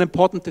this is an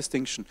important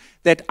distinction,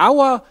 that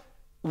our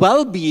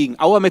well-being,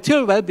 our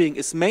material well-being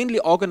is mainly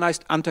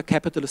organized under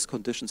capitalist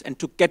conditions, and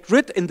to get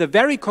rid in the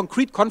very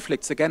concrete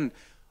conflicts, again,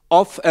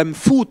 of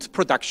food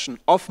production,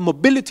 of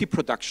mobility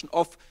production,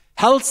 of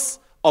health,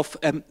 of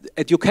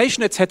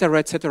education,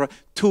 etc.,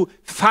 to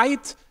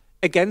fight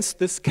against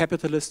this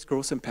capitalist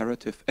growth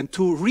imperative and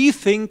to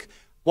rethink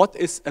what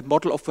is a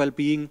model of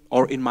well-being,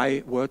 or in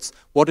my words,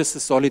 what is the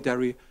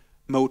solidary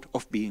mode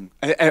of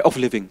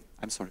living.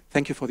 I'm sorry.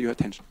 Thank you for your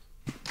attention.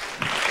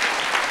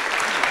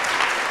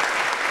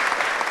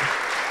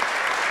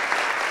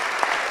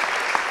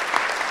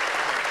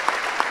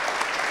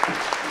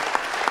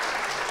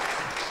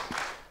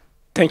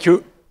 Thank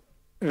you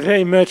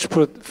very much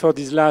for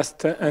this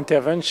last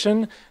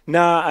intervention.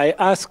 Now I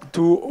ask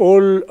to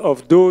all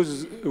of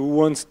those who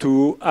wants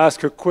to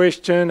ask a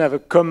question, have a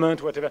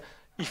comment, whatever,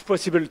 if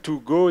possible to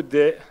go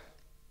there.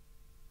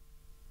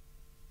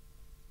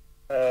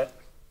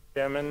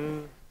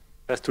 Chairman,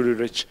 that's to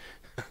Ulrich.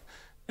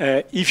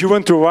 If you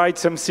want to write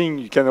something,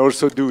 you can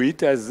also do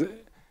it as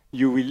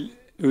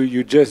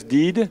you just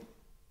did.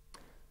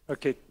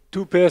 Okay,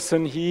 2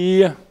 persons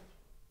here.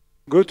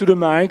 Go to the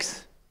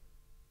mics.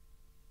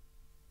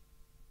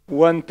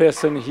 1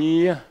 person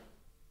here.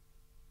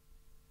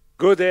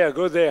 Go there,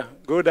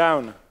 go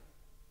down.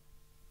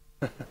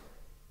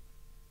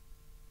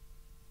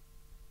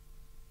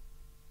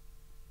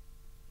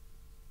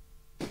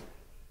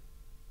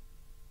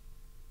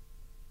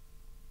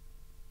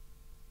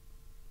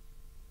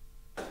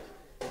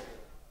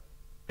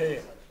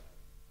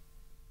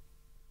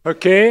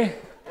 Okay.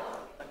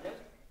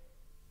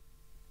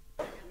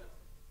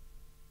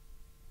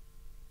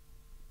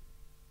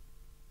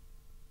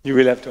 You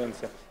will have to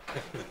answer.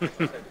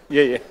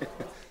 Yeah.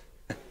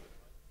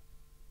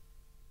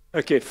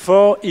 Okay,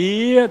 4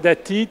 here,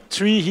 that's it.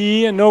 3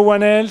 here, no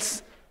one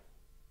else.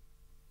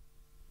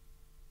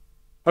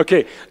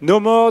 Okay, no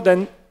more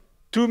than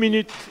 2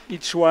 minutes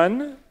each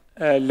one.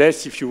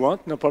 Less if you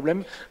want, no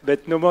problem,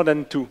 but no more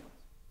than 2.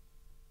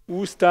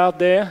 Who start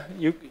there?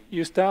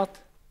 You start?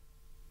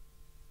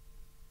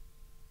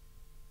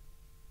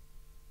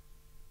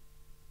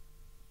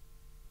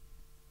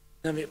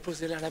 Non, mais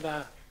posez-la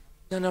là-bas.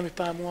 Non, non, mais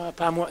pas à moi,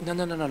 pas à moi. Non,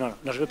 non, non, non, non,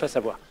 non, je veux pas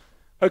savoir.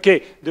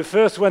 Okay, the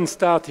first one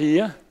start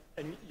here,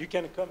 and you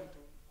can come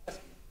to ask.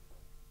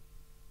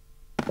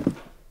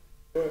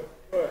 Go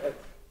ahead.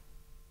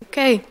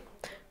 Okay,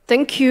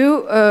 thank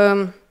you.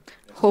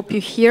 Hope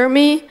you hear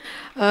me.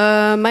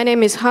 My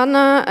name is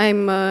Hanna.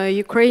 I'm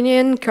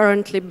Ukrainian,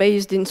 currently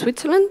based in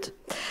Switzerland.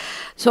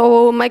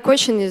 So my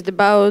question is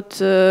about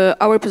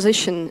our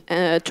position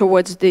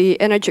towards the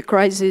energy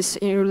crisis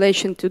in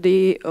relation to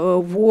the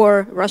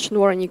Russian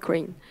war in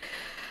Ukraine.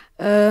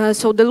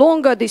 So the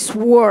longer this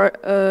war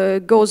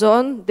goes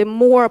on, the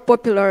more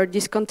popular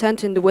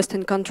discontent in the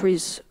Western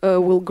countries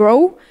will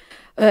grow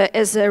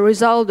as a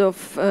result of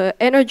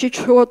energy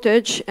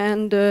shortage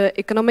and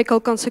economical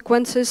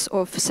consequences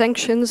of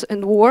sanctions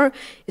and war,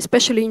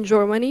 especially in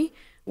Germany,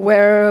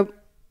 where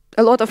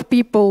a lot of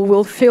people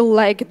will feel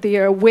like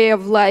their way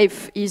of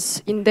life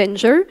is in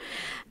danger.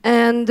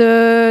 And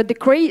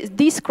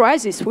this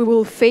crisis, we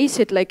will face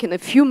it like in a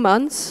few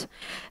months,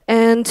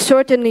 and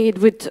certainly it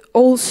would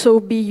also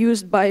be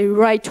used by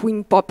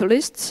right-wing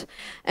populists.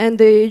 And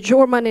the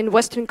German and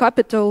Western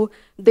capital,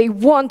 they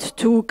want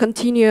to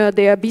continue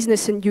their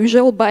business as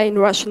usual, buying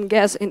Russian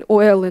gas and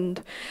oil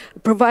and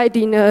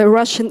providing a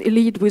Russian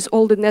elite with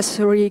all the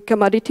necessary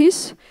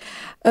commodities.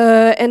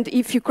 And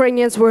if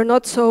Ukrainians were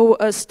not so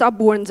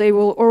stubborn, they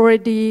would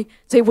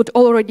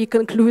already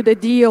conclude a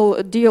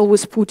deal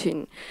with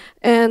Putin.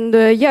 And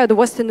yeah, the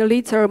Western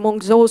elites are among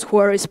those who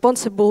are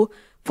responsible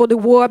for the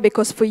war,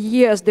 because for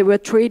years they were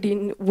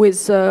trading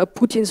with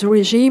Putin's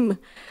regime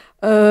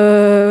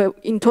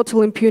in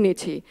total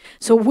impunity.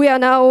 So we are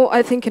now,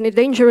 I think, in a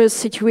dangerous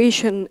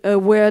situation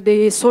where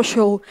the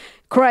social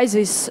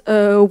crisis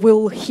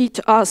will hit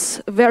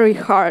us very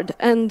hard.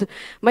 And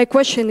my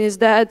question is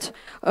that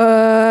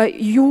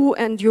you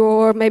and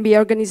your maybe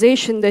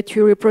organization that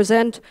you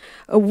represent,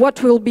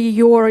 what will be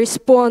your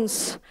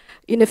response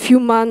in a few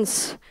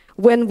months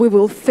when we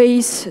will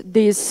face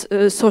this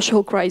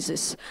social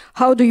crisis?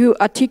 How do you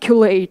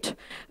articulate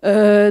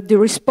the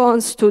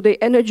response to the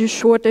energy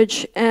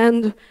shortage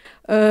and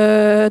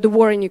the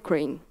war in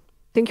Ukraine?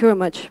 Thank you very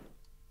much.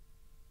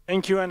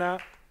 Thank you, Anna.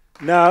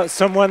 Now,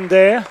 someone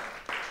there.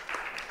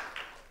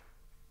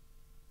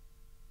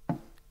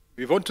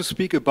 We want to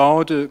speak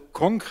about a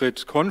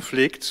concrete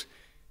conflict,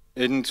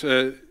 and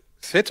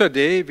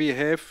Saturday we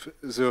have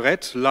the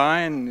red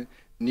line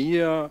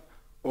near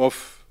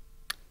of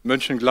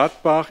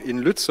Mönchengladbach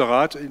in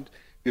Lützerath, and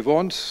we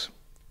want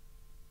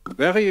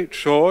very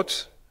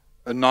short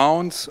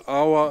announce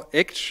our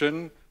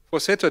action for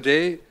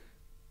Saturday,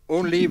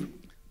 only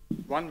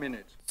 1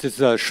 minute. This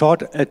is a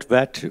short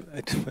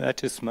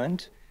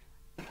advertisement.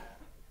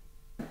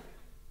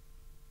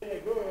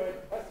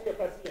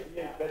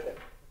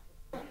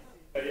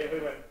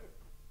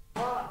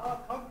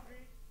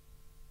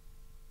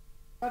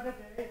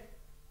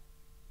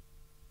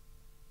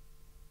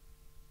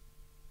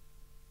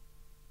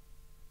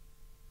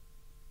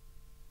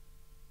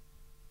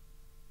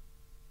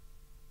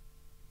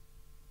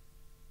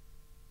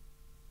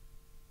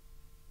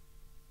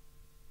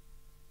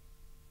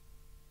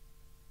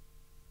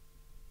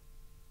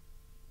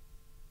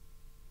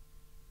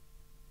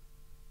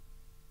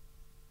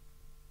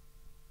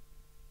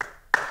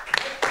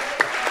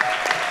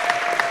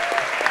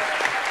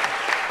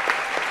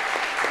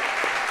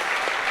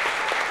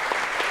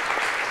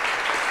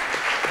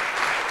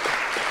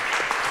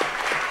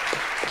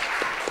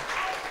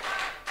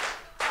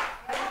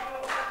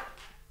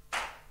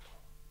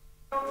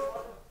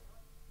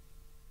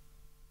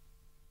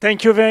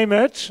 Thank you very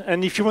much.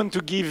 And if you want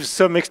to give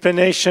some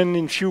explanation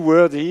in few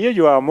words here,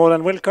 you are more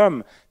than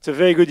welcome. It's a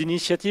very good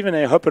initiative, and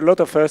I hope a lot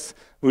of us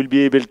will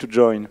be able to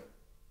join.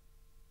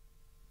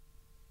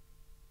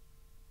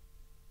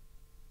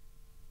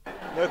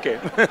 Okay.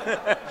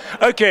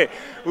 Okay,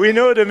 we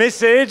know the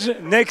message.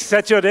 Next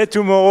Saturday,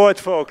 tomorrow at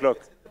 4 o'clock.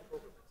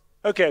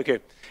 Okay, okay.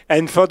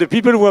 And for the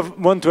people who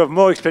want to have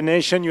more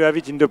explanation, you have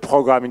it in the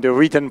program, in the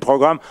written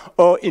program,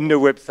 or in the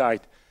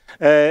website.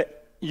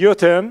 Your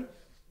turn.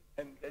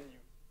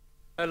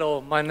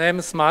 Hello, my name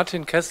is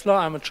Martin Kessler.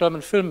 I'm a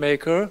German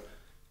filmmaker,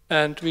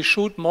 and we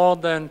shoot more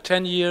than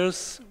 10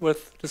 years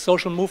with the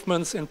social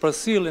movements in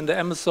Brazil, in the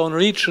Amazon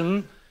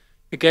region,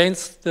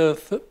 against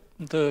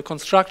the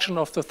construction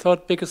of the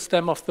third biggest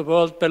dam of the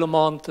world, Belo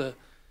Monte.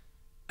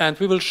 And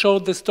we will show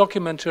this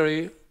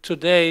documentary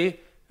today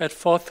at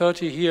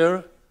 4:30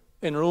 here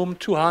in room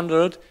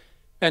 200.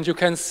 And you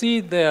can see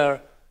there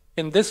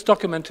in this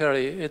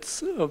documentary,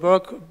 it's a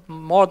work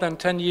more than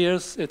 10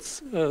 years,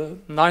 it's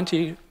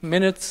 90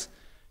 minutes.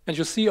 And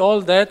you see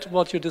all that,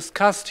 what you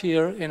discussed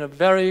here, in a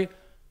very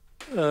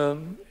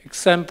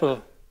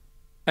example.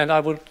 And I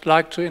would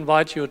like to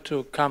invite you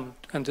to come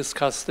and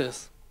discuss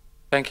this.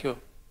 Thank you.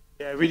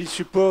 Yeah, I really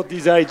support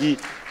this idea.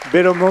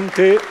 Belo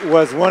Monte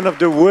was one of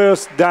the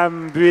worst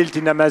dams built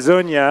in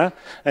Amazonia,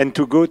 and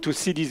to go to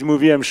see this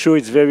movie, I'm sure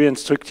it's very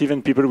instructive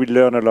and people will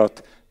learn a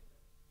lot.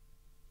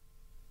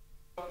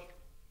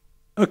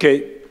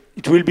 Okay,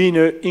 it will be in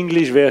an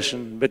English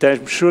version, but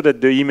I'm sure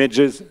that the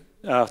images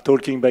are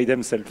talking by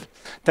themselves.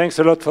 Thanks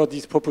a lot for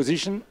this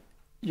proposition.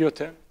 Your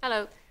turn.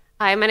 Hello.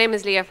 Hi, my name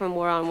is Leah from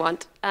War on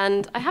Want,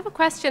 and I have a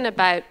question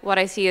about what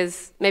I see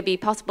as maybe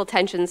possible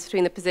tensions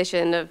between the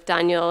position of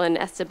Daniel and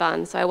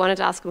Esteban. So I wanted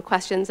to ask him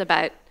questions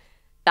about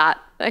that.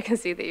 I can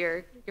see that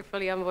you're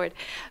fully on board.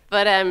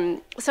 But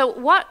so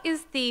what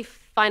is the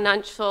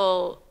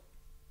financial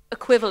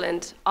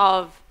equivalent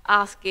of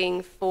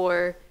asking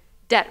for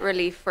debt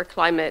relief for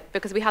climate?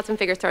 Because we had some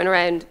figures thrown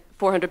around,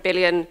 400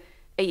 billion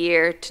a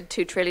year to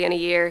 2 trillion a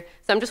year.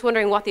 So I'm just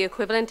wondering what the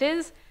equivalent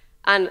is.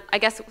 And I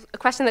guess a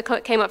question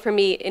that came up for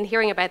me in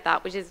hearing about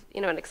that, which is,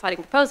 you know, an exciting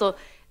proposal,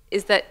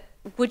 is that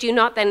would you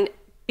not then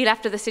be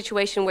left with a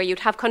situation where you'd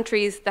have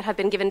countries that have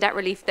been given debt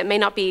relief that may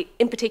not be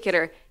in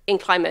particular in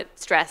climate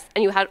stress,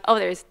 and you had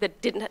others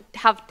that didn't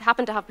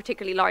happen to have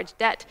particularly large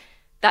debt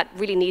that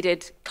really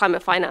needed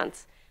climate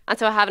finance? And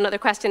so I have another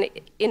question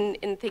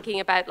in thinking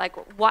about, like,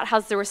 what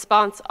has the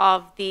response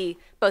of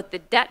both the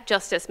debt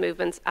justice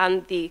movements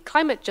and the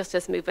climate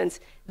justice movements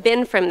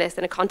been from this,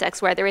 in a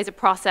context where there is a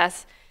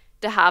process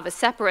to have a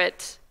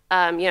separate,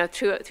 you know,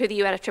 through the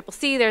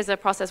UNFCCC, there's a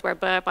process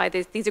whereby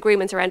these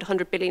agreements around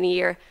 100 billion a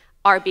year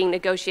are being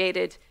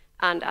negotiated,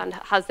 and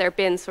has there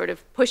been sort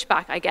of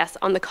pushback, I guess,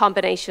 on the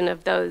combination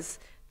of those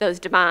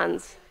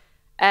demands?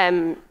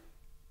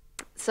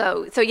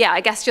 So yeah,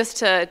 I guess just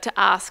to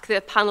ask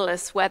the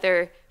panelists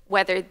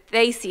whether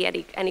they see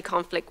any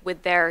conflict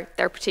with their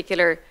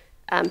particular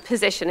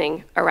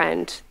positioning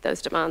around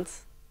those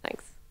demands.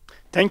 Thanks.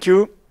 Thank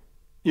you.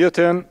 Your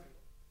turn.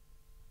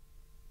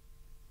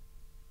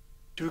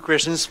 Two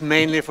questions,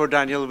 mainly for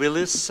Daniel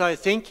Willis, I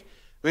think.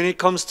 When it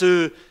comes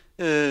to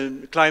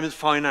climate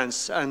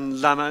finance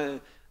and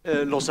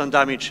loss and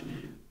damage,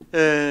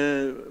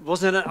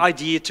 wasn't it an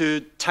idea to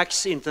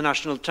tax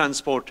international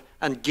transport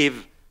and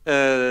give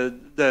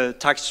the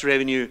tax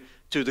revenue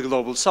to the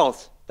global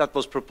south? That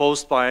was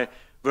proposed by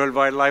World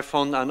Wildlife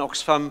Fund and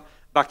Oxfam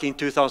back in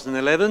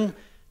 2011.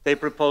 They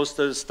proposed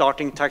a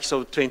starting tax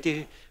of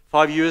 $25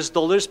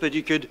 US, but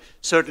you could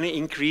certainly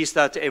increase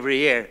that every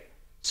year.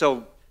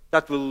 So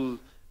that will,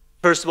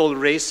 first of all,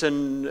 raise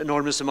an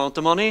enormous amount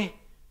of money,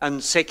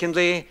 and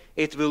secondly,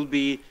 it will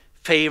be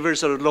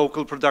favors of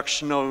local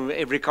production of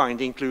every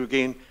kind,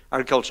 including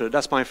agriculture.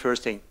 That's my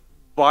first thing.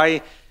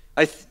 Why?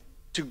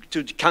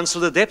 To cancel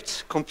the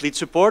debt, complete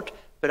support,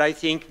 but I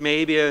think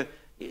maybe a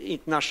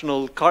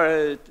international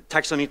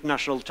tax on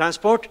international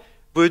transport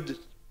would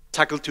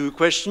tackle two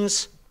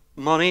questions: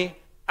 money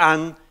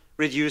and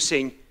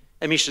reducing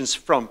emissions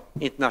from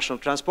international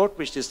transport,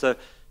 which is the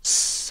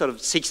sort of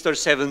 6th or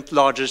 7th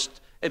largest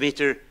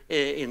emitter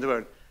in the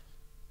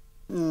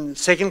world.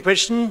 Second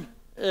question,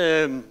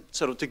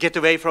 sort of to get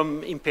away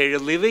from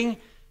imperial living,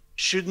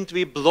 shouldn't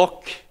we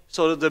block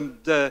sort of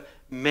the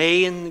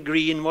main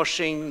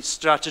greenwashing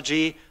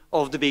strategy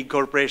of the big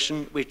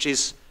corporation, which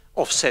is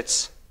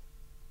offsets?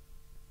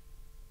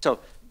 So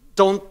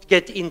don't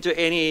get into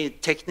any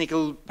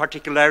technical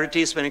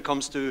particularities when it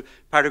comes to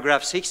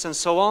paragraph 6 and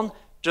so on.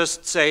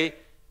 Just say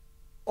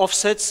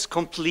offsets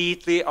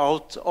completely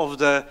out of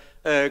the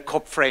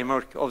COP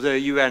framework, of the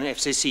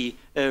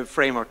UNFCCC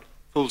framework,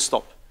 full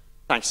stop.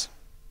 Thanks.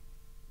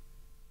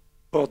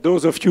 For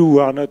those of you who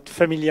are not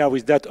familiar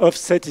with that,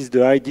 offset is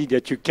the idea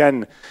that you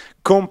can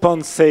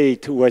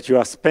compensate what you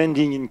are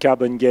spending in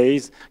carbon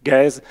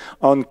gas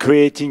on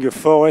creating a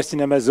forest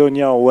in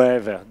Amazonia or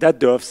wherever. That's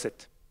the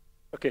offset.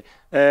 Okay.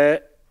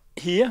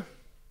 Here.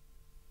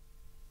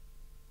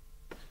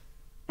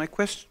 My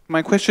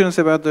question is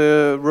about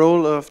the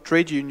role of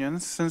trade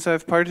unions. Since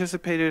I've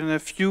participated in a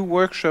few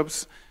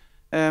workshops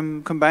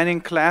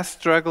combining class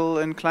struggle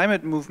and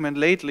climate movement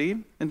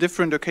lately in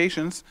different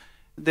occasions,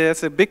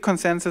 there's a big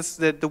consensus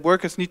that the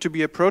workers need to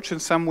be approached in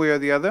some way or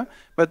the other,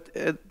 but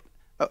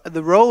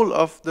the role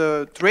of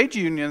the trade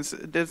unions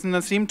does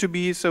not seem to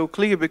be so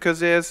clear, because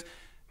there's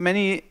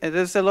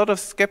a lot of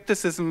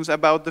skepticisms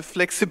about the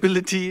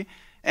flexibility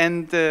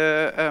and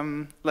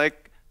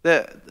like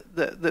the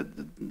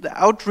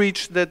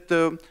outreach that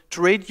the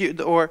trade,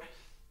 or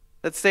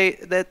let's say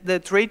that the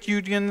trade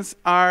unions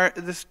are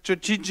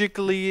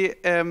strategically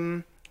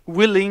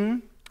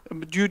willing,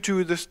 due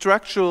to the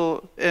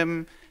structural,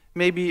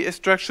 maybe a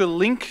structural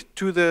link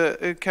to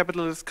the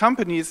capitalist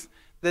companies,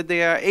 that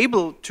they are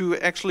able to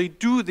actually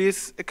do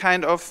this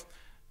kind of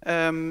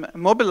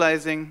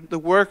mobilizing the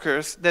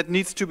workers that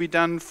needs to be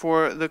done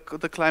for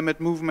the climate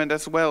movement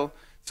as well.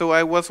 So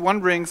I was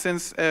wondering,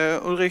 since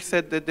Ulrich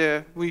said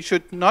that we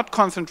should not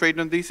concentrate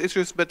on these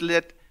issues, but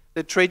let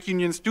the trade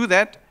unions do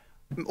that,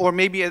 or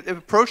maybe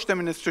approach them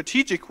in a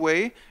strategic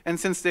way, and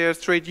since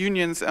there's trade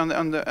unions on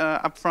the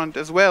upfront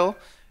as well,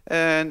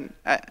 and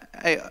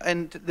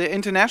the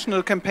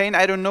international campaign,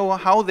 I don't know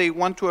how they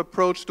want to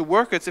approach the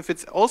workers, if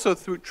it's also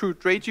through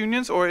trade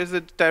unions, or is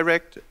it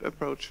direct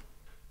approach?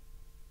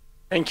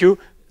 Thank you.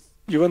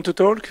 You want to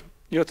talk?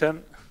 Your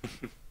turn.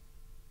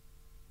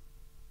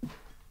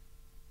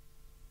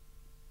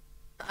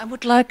 I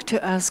would like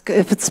to ask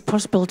if it's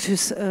possible to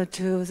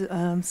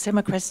say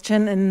my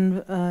question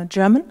in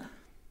German,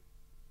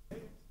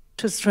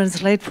 to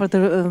translate for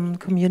the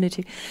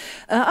community.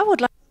 I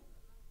would like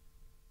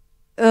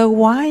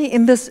why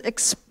in this,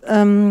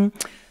 warum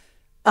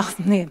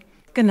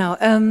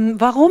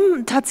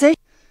tatsächlich?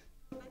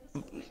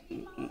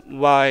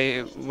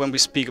 Why, when we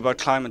speak about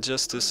climate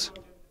justice,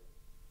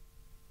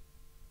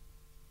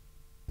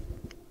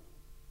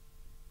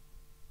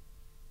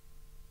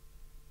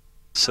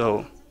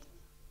 so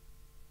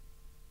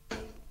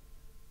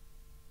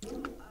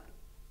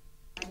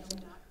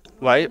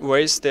why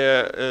is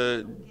there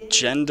a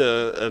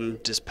gender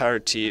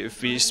disparity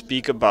if we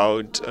speak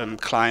about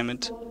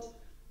climate?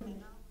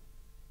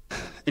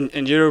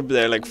 In Europe,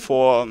 there are like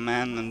 4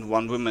 men and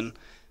 1 woman,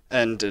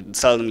 and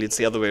seldomly it's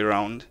the other way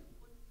around.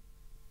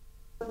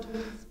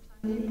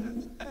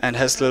 And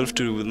has little to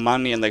do with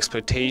money and the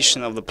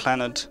exploitation of the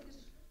planet.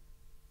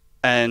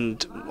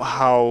 And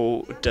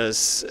how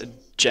does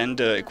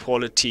gender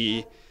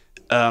equality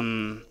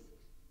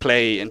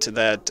play into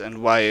that,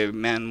 and why are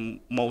men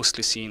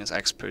mostly seen as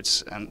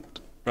experts and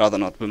rather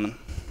not women?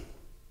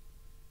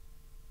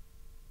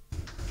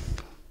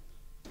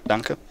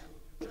 Danke.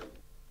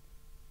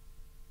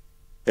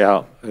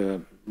 Yeah,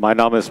 my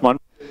name is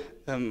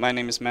my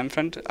name is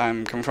Manfred.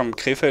 I'm coming from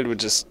Krefeld,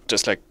 which is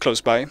just like close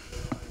by.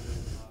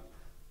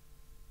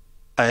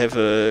 I have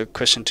a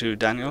question to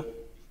Daniel.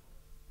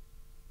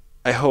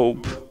 I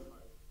hope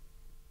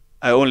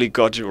I only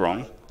got you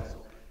wrong.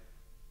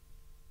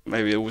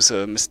 Maybe it was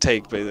a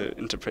mistake by the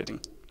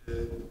interpreting.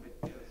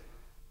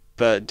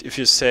 But if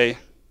you say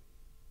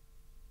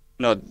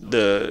not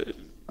the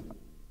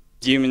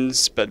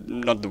humans, but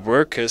not the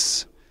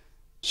workers,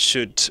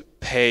 should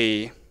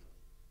pay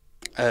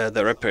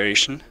the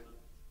reparation,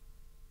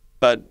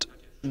 but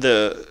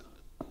the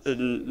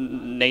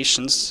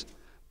nations,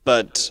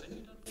 but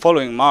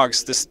following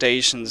Marx, the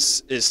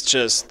stations is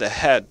just the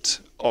head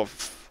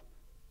of,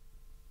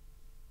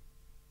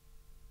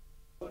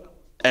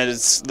 and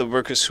it's the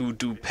workers who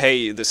do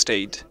pay the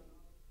state.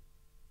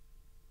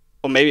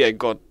 Or maybe I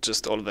got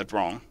just all of that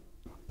wrong.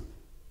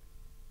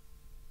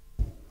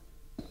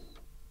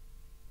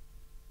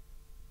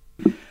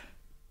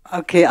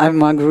 Okay, I'm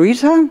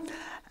Margarita,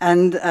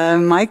 and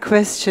my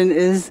question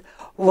is,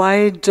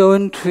 why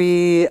don't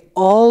we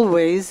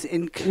always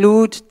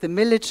include the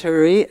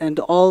military and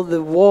all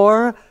the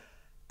war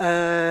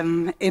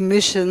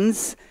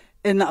emissions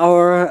in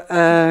our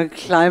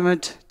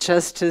climate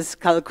justice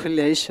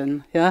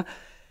calculation? Yeah,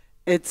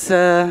 it's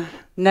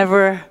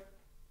never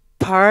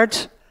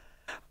part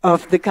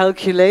of the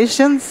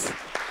calculations.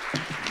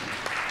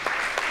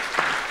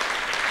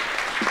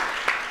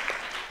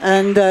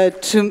 And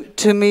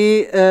to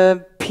me,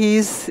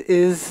 peace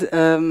is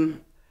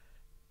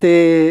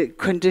the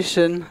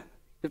condition,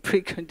 the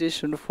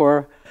precondition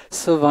for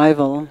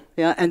survival.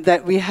 Yeah, and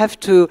that we have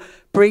to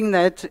bring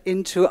that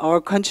into our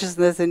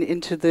consciousness and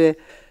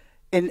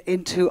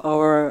into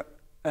our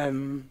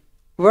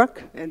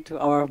work, into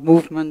our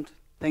movement.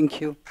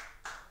 Thank you.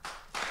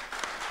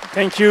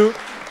 Thank you.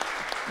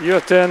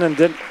 Your turn, and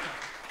then.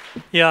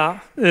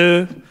 Ja,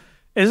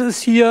 es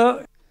ist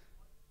hier.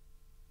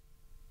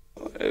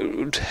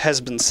 It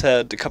has been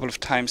said a couple of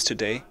times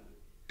today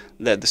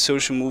that the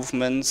social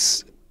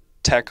movements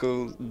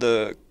tackle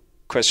the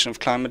question of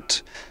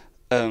climate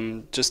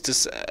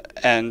justice,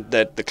 and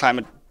that the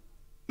climate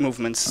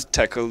movements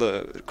tackle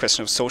the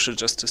question of social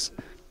justice.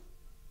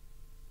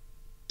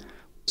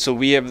 So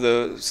we have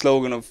the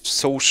slogan of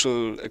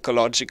social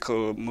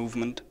ecological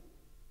movement,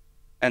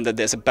 and that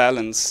there's a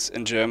balance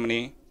in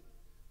Germany.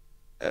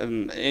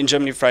 In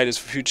Germany, Fridays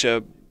for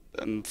Future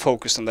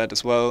focused on that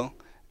as well,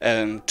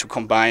 to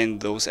combine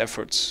those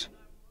efforts.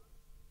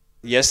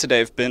 Yesterday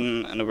I've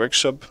been in a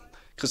workshop.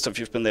 Christophe,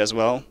 you've been there as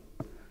well.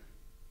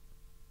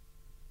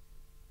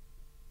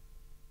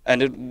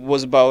 And it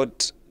was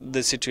about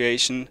the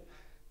situation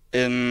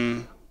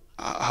in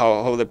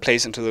how that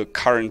plays into the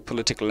current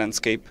political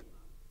landscape.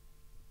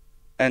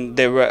 And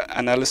there were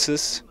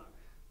analysis,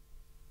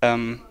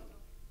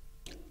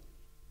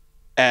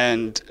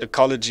 and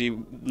ecology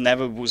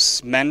never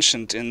was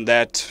mentioned in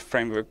that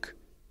framework.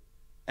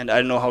 And I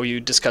don't know how you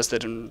discussed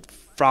that in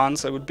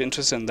France. I would be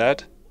interested in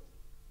that.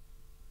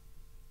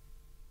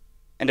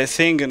 And I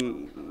think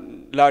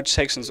in large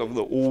sections of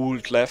the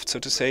old left, so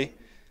to say,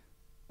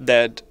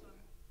 that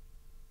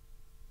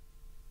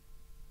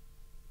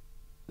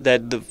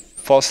the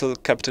fossil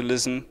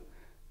capitalism,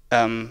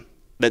 that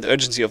the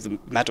urgency of the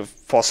matter of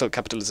fossil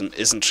capitalism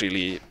isn't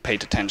really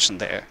paid attention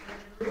there.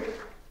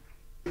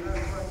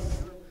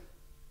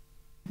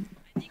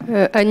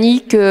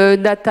 Annick,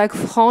 d'Attaque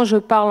France, je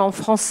parle en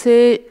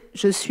français,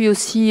 je suis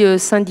aussi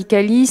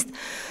syndicaliste.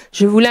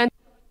 Je voulais...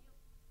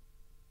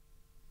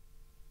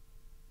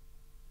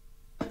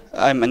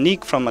 I'm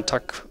Annick from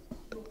Attaque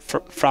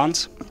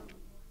France.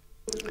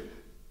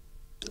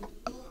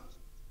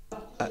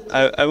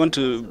 I want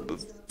to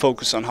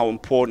focus on how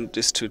important it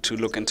is to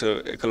look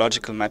into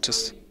ecological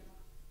matters.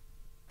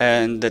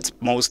 And that's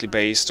mostly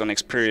based on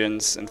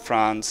experience in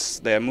France.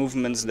 There are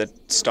movements that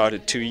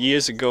started 2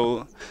 years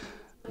ago.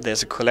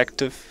 There's a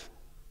collective,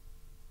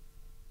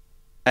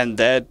 and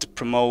that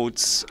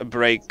promotes a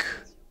break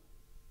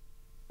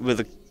with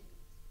the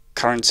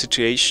current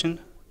situation.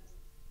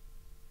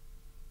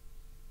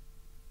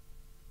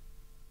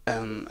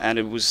 and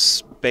it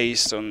was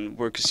based on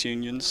workers'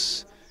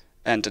 unions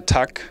and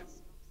ATTAC,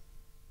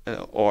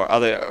 or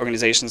other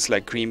organizations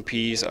like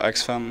Greenpeace or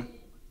Oxfam.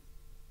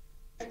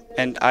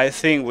 And I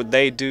think what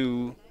they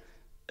do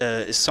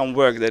is some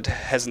work that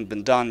hasn't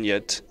been done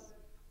yet,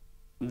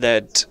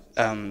 that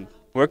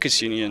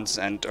workers' unions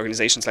and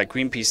organizations like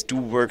Greenpeace do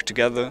work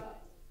together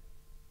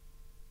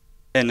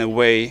in a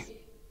way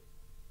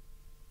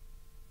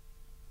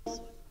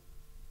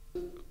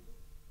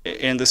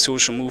in the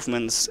social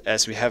movements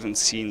as we haven't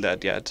seen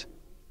that yet.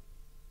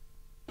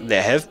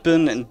 There have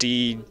been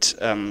indeed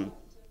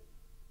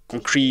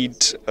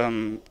concrete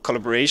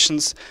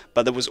collaborations,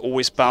 but that was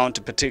always bound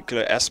to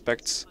particular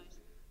aspects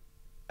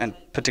and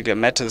particular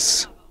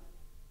matters,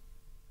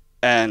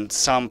 and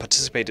some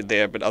participated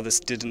there but others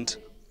didn't.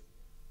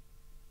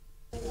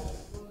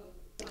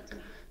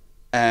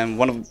 And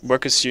one of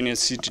workers' unions,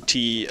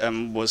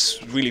 CGT,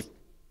 was really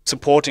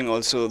supporting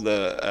also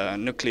the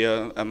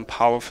nuclear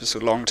power for so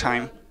long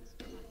time.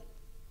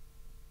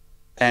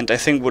 And I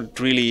think what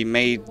really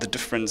made the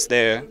difference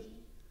there,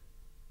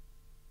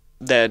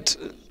 that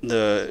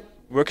the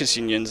workers'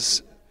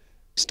 unions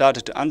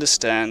started to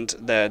understand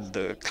that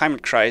the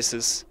climate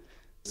crisis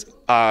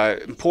are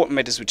important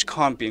matters which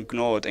can't be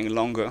ignored any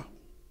longer.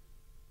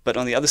 But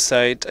on the other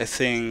side, I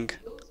think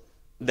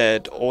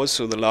that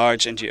also the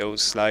large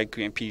NGOs like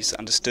Greenpeace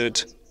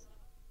understood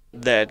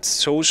that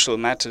social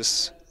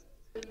matters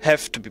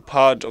have to be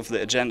part of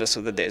the agenda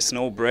so that there is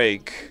no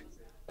break.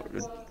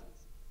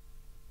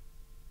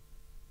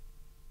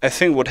 I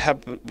think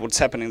what's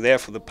happening there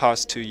for the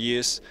past 2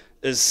 years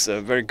is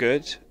very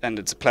good, and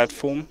it's a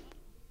platform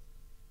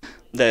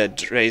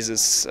that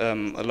raises a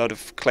lot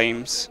of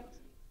claims,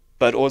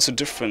 but also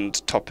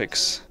different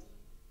topics.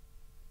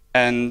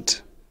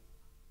 And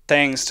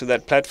thanks to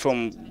that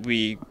platform,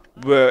 we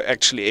were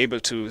actually able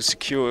to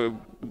secure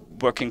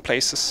working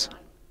places,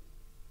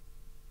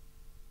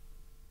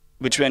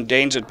 which were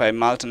endangered by a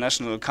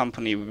multinational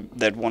company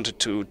that wanted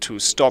to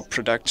stop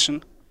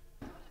production.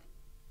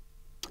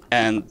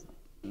 And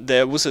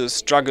there was a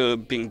struggle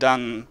being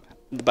done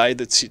by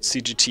the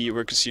CGT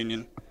workers'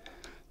 union,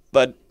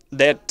 but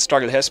that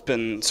struggle has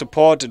been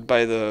supported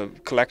by the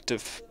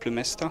collective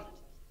Plumesta.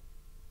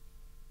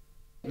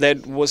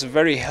 That was a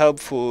very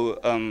helpful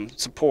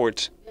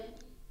support.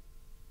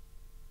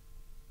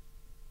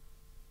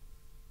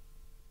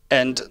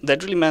 And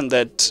that really meant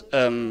that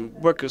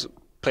workers'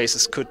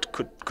 places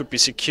could be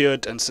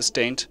secured and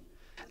sustained,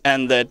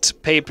 and that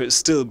paper is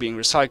still being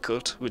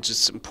recycled, which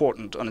is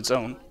important on its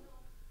own.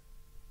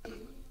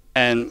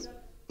 And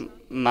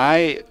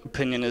my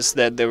opinion is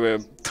that there were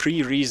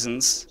 3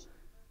 reasons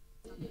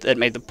that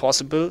made it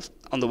possible.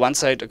 On the one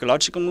side,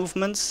 ecological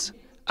movements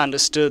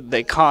understood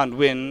they can't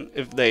win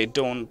if they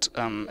don't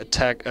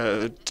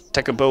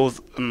tackle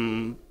both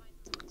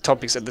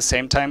topics at the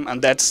same time,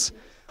 and that's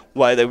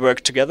why they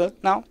work together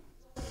now.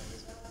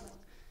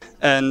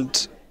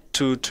 And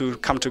to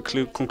come to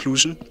a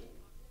conclusion,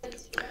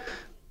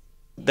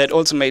 that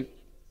also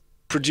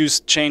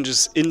produced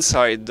changes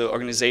inside the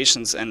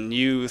organizations, and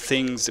new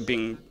things are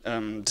being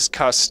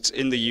discussed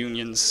in the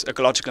unions,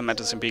 ecological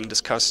matters are being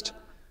discussed.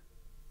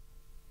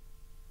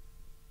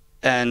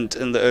 And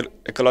in the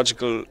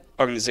ecological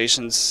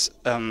organizations,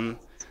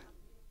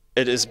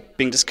 it is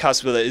being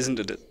discussed whether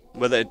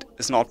it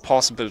is not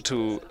possible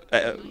to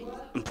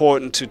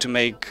important to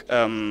make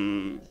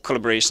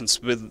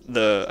collaborations with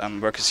the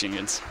workers'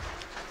 unions.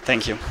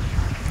 Thank you.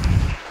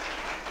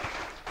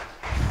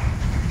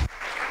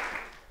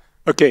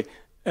 Okay,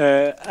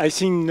 I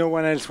think no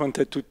one else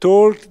wanted to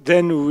talk.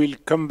 Then we will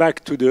come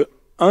back to the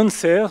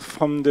answer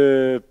from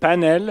the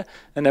panel,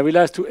 and I will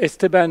ask to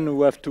Esteban,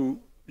 who have to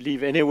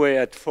leave anyway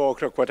at 4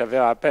 o'clock, whatever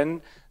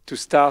happened, to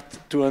start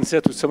to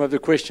answer to some of the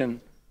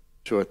questions.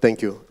 Sure,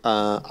 thank you.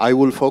 I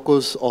will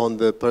focus on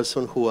the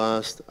person who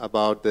asked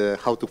about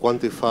how to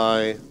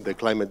quantify the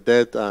climate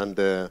debt and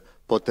the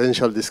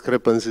potential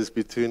discrepancies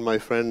between my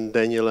friend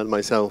Daniel and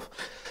myself.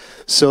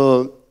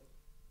 So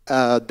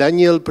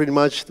Daniel, pretty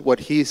much what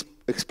he's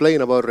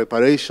explained about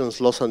reparations,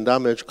 loss and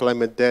damage,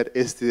 climate debt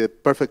is the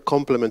perfect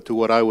complement to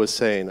what I was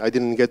saying. I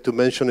didn't get to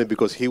mention it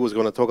because he was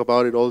going to talk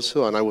about it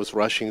also, and I was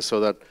rushing so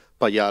that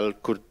Payal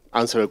could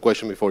answer a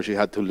question before she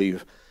had to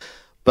leave.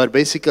 But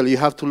basically, you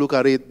have to look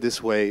at it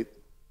this way.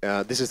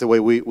 This is the way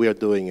we are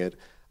doing it.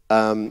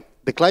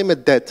 The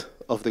climate debt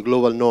of the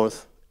global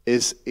north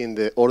is in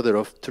the order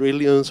of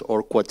trillions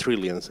or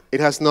quadrillions. It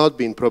has not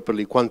been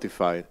properly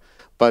quantified.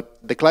 But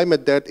the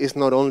climate debt is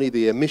not only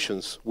the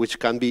emissions, which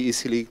can be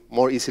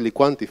more easily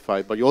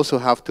quantified, but you also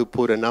have to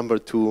put a number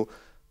to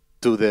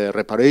the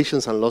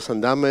reparations and loss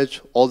and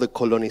damage, all the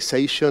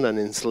colonization and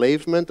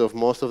enslavement of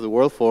most of the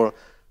world for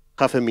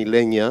half a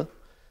millennia.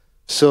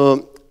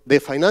 So the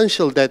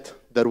financial debt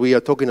that we are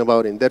talking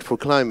about in Debt for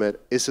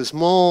Climate is a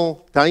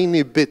small,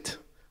 tiny bit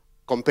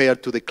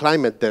compared to the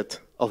climate debt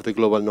of the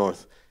global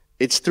north.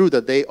 It's true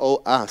that they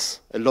owe us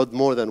a lot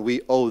more than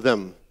we owe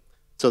them.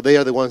 So they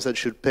are the ones that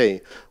should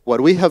pay. What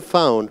we have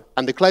found,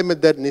 and the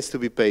climate debt needs to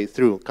be paid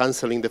through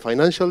canceling the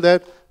financial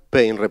debt,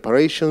 paying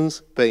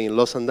reparations, paying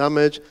loss and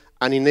damage,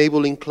 and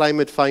enabling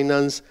climate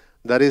finance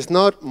that is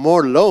not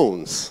more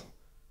loans.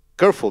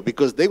 Careful,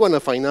 because they want to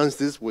finance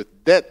this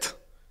with debt.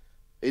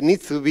 It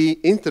needs to be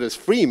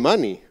interest-free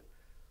money.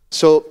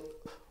 So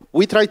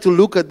we try to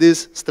look at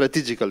this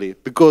strategically,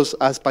 because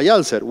as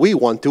Payal said, we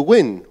want to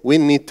win. We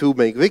need to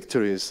make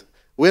victories.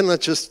 We're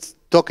not just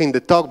talking the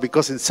talk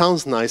because it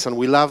sounds nice and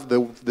we love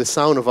the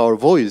sound of our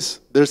voice.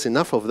 There's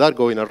enough of that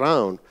going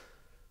around.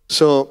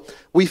 So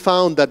we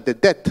found that the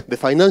debt, the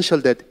financial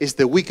debt, is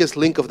the weakest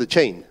link of the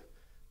chain,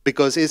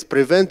 because it's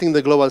preventing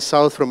the Global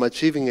South from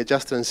achieving a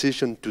just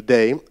transition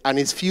today, and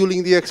it's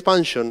fueling the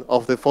expansion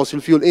of the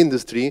fossil fuel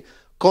industry,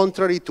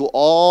 contrary to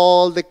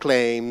all the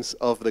claims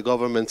of the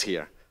governments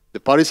here. The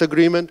Paris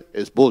Agreement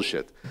is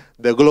bullshit.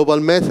 The Global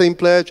Methane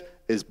Pledge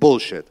is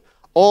bullshit.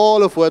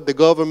 All of what the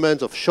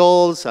governments of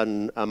Scholz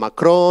and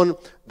Macron,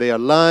 they are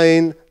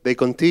lying, they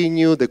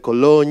continue the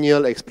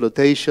colonial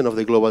exploitation of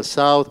the Global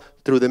South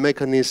through the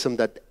mechanism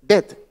that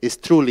debt is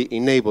truly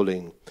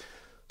enabling.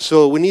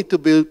 So we need to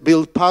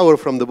build power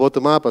from the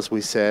bottom up, as we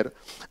said.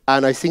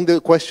 And I think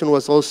the question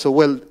was also,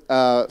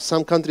 well,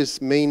 some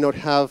countries may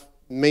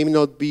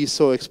not be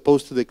so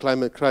exposed to the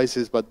climate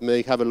crisis, but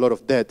may have a lot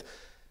of debt.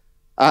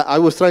 I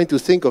was trying to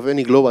think of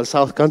any Global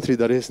South country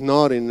that is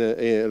not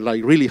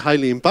like really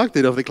highly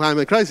impacted of the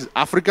climate crisis.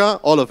 Africa,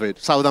 all of it.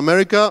 South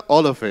America,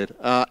 all of it.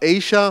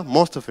 Asia,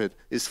 most of it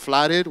is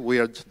flooded. We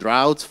are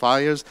droughts,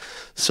 fires.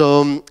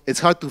 So it's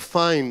hard to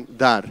find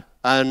that.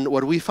 And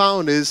what we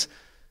found is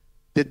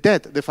the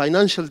debt, the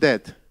financial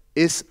debt,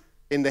 is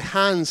in the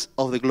hands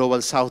of the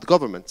Global South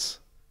governments.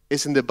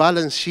 It's in the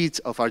balance sheets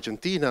of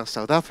Argentina,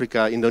 South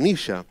Africa,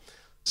 Indonesia.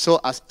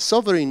 So as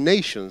sovereign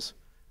nations,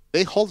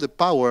 they hold the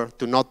power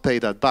to not pay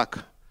that back.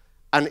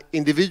 And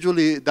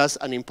individually, that's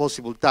an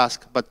impossible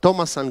task. But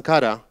Thomas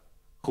Sankara,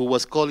 who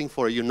was calling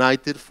for a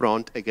united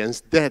front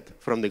against debt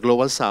from the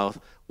Global South,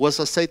 was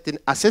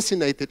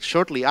assassinated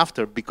shortly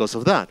after because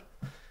of that.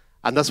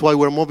 And that's why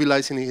we're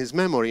mobilizing in his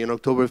memory on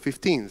October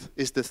 15th.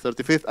 It's the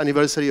 35th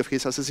anniversary of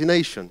his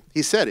assassination.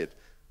 He said it,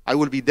 I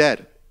will be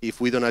dead if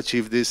we don't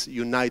achieve this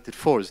united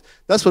force.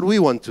 That's what we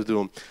want to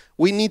do.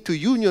 We need to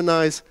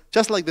unionize,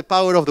 just like the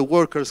power of the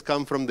workers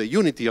comes from the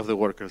unity of the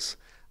workers.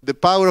 The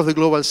power of the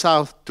Global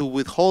South to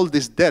withhold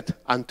this debt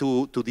and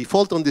to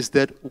default on this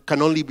debt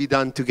can only be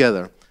done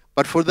together.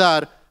 But for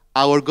that,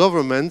 our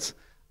governments,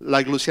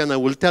 like Luciana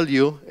will tell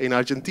you, in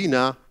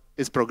Argentina,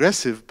 is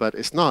progressive, but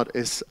it's not.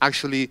 It's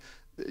actually,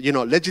 you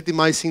know,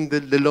 legitimizing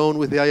the loan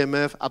with the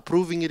IMF,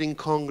 approving it in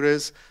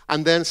Congress,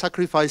 and then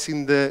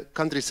sacrificing the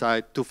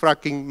countryside to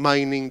fracking,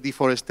 mining,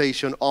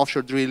 deforestation,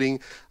 offshore drilling,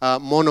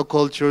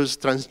 monocultures,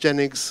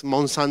 transgenics,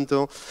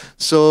 Monsanto.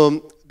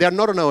 So they're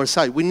not on our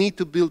side. We need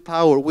to build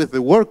power with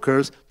the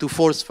workers to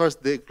force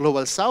first the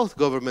Global South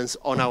governments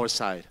on our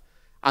side,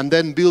 and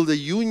then build a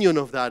union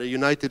of that, a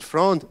united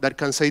front that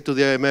can say to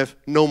the IMF,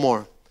 no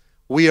more.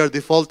 We are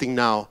defaulting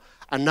now.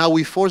 And now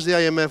we force the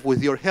IMF,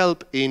 with your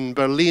help, in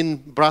Berlin,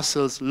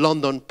 Brussels,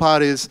 London,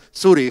 Paris,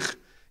 Zurich,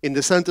 in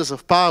the centers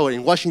of power,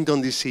 in Washington,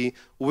 D.C.,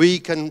 we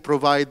can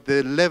provide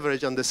the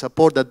leverage and the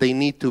support that they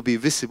need to be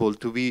visible,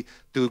 to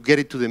get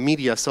it to the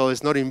media, so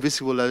it's not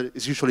invisible as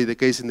is usually the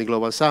case in the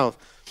Global South.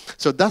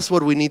 So that's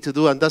what we need to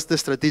do, and that's the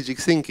strategic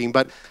thinking.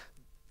 But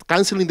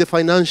canceling the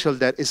financial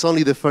debt is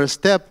only the first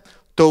step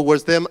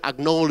towards them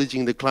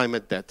acknowledging the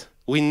climate debt.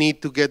 We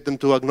need to get them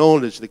to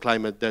acknowledge the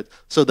climate debt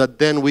so that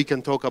then we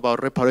can talk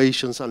about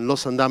reparations and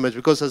loss and damage,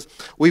 because as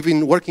we've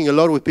been working a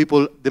lot with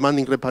people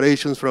demanding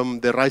reparations from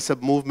the Rise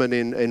Up movement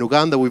in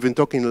Uganda. We've been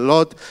talking a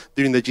lot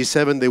during the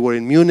G7. They were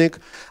in Munich.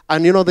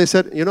 And, you know, they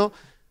said, you know,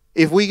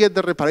 if we get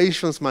the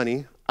reparations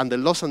money and the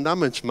loss and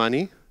damage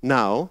money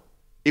now,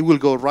 it will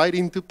go right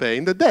into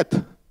paying the debt.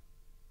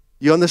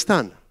 You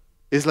understand?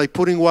 It's like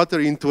putting water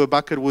into a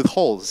bucket with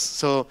holes.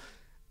 So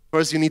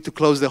first you need to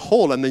close the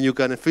hole, and then you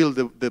can fill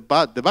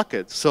the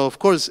bucket. So of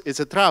course it's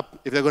a trap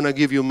if they're going to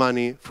give you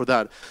money for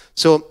that.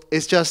 So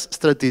it's just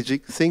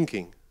strategic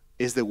thinking.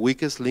 It's the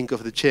weakest link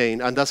of the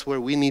chain, and that's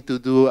where we need to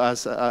do,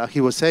 as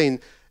he was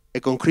saying, a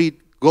concrete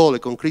goal, a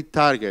concrete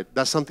target.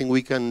 That's something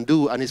we can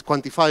do, and it's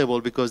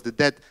quantifiable because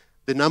the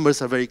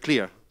numbers are very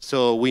clear.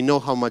 So we know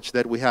how much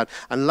debt we had.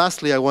 And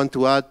lastly, I want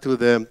to add to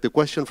the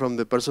question from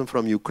the person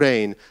from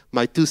Ukraine,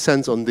 my 2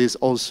 cents on this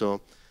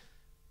also.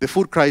 The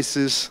food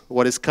crisis,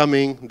 what is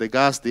coming, the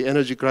gas, the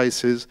energy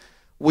crisis,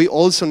 we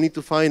also need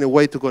to find a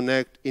way to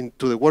connect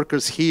to the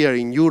workers here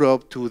in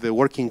Europe, to the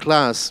working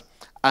class.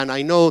 And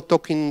I know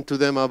talking to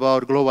them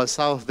about Global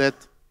South, that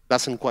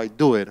doesn't quite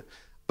do it.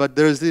 But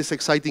there's this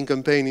exciting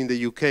campaign in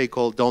the UK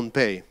called Don't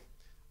Pay,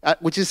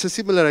 which is a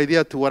similar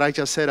idea to what I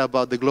just said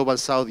about the Global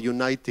South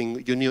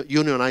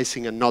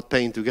unionizing and not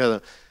paying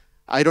together.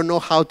 I don't know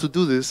how to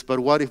do this, but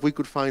what if we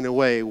could find a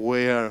way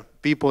where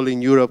people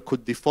in Europe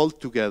could default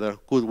together,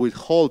 could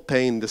withhold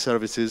paying the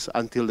services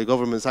until the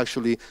governments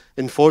actually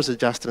enforce a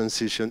just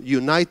transition,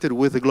 united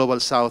with the Global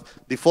South,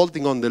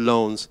 defaulting on the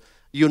loans,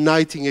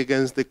 uniting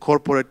against the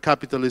corporate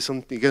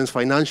capitalism, against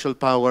financial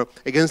power,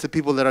 against the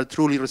people that are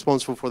truly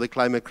responsible for the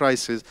climate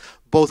crisis,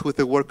 both with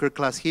the worker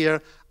class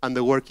here and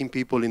the working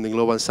people in the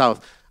Global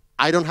South.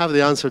 I don't have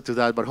the answer to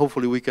that, but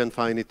hopefully we can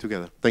find it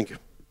together. Thank you.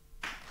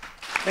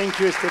 Thank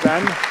you,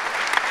 Esteban.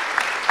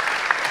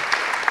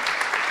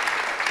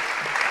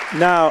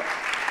 Now,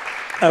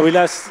 I will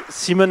ask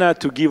Simona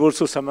to give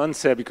also some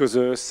answer, because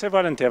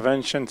several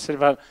interventions,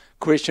 several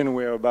questions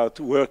were about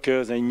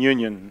workers and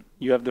union.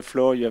 You have the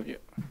floor. You have your...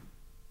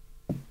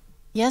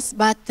 Yes,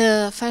 but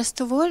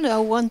first of all, I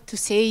want to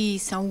say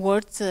some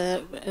words,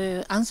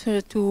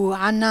 answer to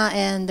Anna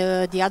and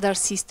the other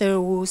sister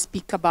who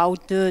speak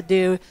about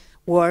the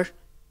war.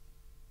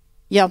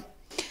 Yeah,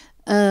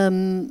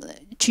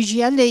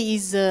 CGL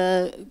is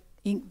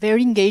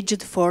very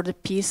engaged for the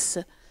peace,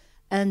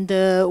 and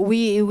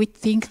we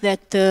think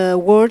that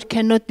war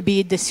cannot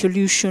be the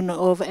solution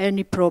of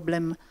any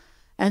problem,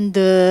 and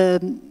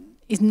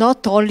it's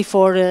not only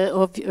for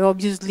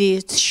obviously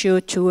it's show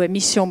to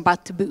emission,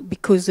 but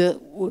because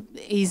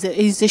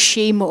is a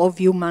shame of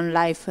human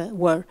life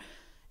war.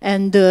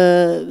 And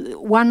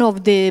one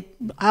of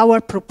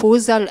our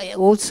proposal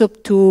also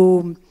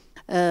to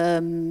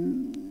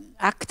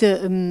act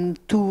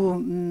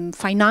to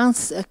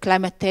finance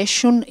climate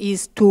action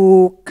is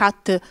to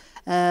cut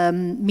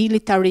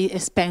military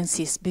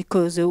expenses,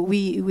 because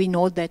we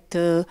know that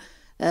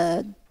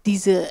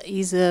this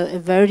is a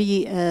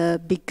very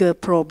big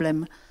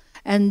problem.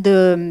 And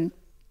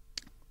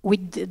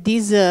with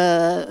this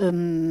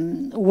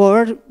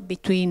war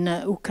between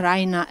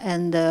Ukraine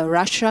and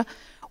Russia,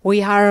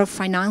 we are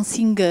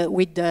financing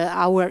with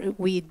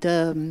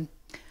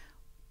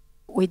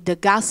the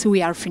gas.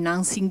 We are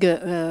financing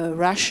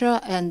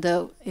Russia, and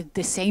at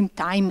the same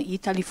time,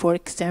 Italy, for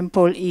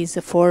example, is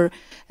for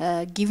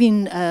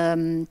giving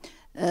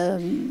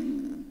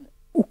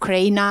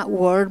Ukraine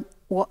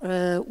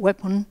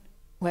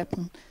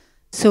weapon.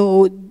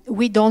 So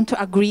we don't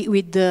agree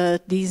with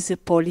these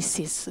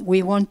policies.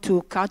 We want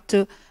to cut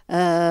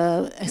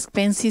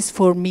expenses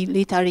for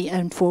military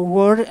and for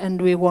war,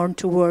 and we want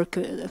to work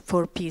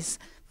for peace.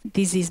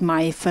 This is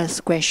my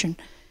first question.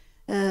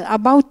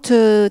 About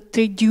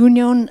trade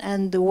union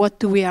and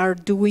what we are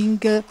doing.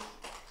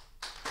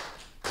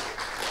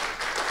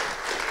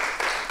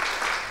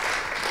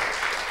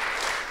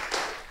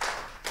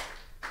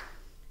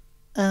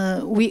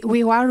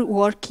 We are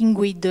working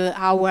with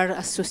our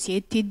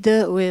associated,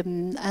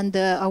 and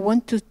I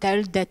want to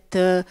tell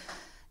that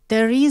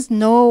there is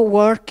no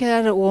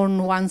worker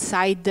on one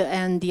side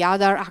and the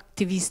other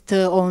activist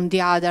on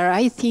the other.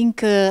 I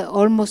think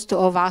almost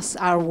of us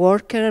are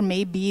worker,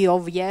 maybe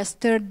of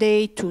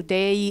yesterday,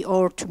 today,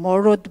 or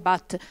tomorrow,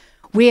 but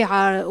we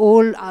are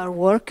all our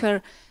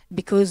worker,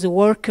 because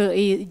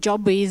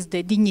job is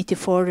the dignity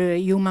for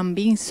human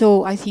beings.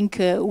 So I think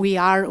we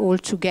are all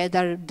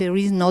together. There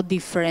is no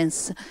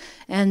difference.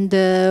 And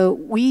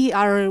we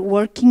are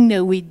working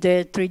with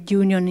the trade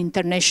union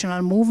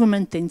international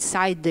movement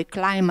inside the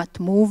climate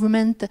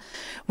movement.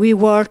 We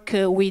work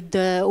with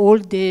all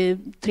the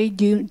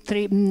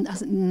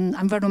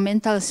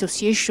environmental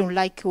association,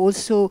 like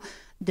also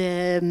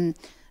the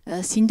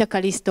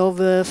syndicalist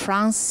of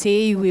France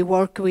say. We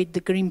work with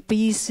the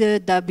Greenpeace,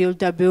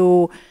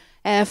 WWF,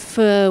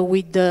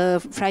 with the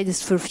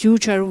Fridays for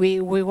Future.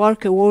 We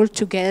work all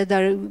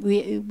together.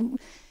 We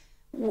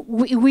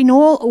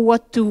know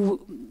what to.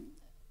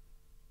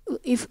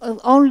 If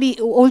only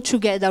all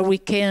together we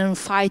can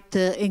fight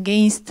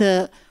against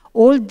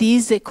all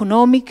these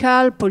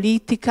economical,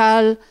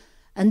 political,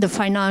 and the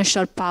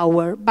financial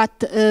power.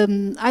 But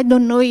I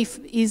don't know if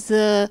it's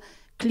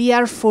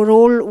clear for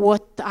all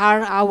what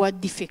are our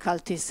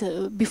difficulties.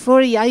 Before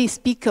I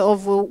speak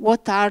of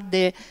what are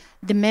the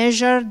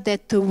measures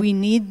that we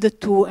need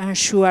to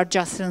ensure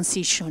just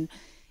transition.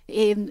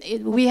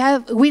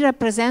 We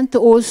represent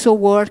also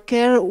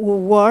workers who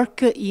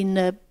work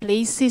in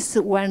places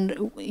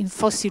in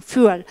fossil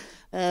fuel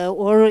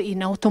or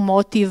in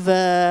automotive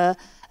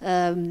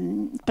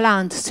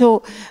plants.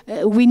 So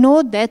we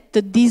know that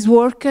these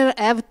workers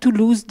have to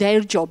lose their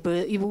job.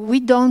 We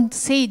don't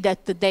say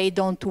that they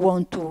don't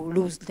want to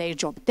lose their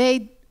job.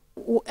 They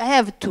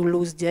have to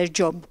lose their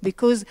job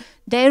because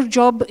their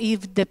job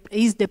is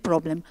the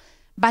problem.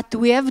 But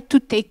we have to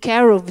take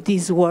care of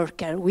these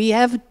workers. We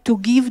have to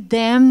give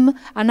them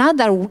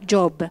another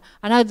job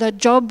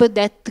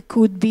that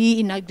could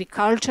be in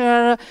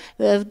agriculture,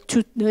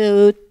 to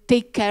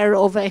take care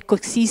of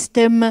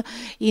ecosystem,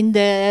 in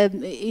the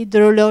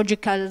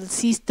hydrological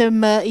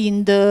system,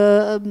 in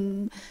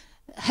the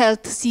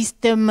health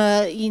system,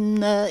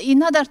 in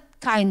other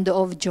kind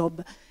of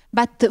job.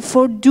 But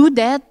for do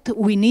that,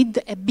 we need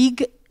a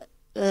big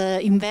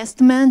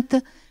investment,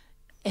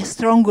 a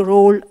strong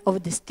role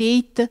of the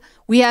state.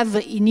 We have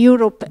in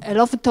Europe a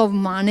lot of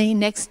money.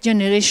 Next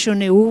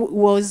Generation EU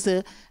was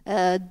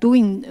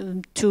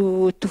doing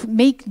to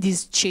make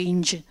this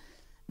change.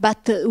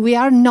 But we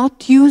are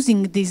not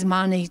using this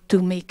money to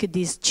make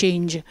this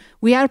change.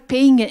 We are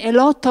paying a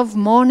lot of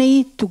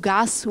money to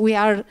gas. We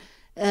are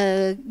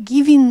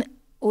giving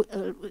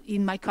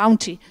in my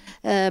country,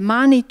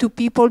 money to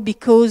people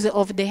because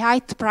of the high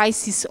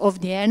prices of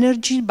the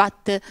energy,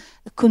 but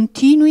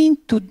continuing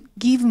to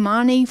give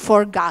money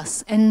for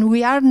gas. And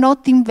we are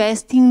not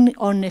investing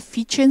on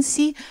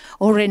efficiency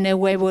or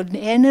renewable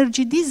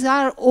energy. These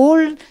are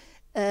all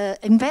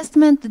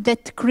investments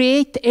that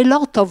create a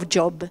lot of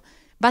jobs,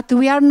 but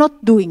we are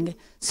not doing.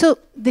 So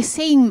the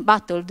same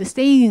battle, the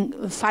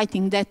same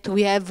fighting that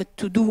we have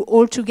to do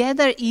all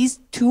together is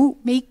to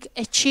make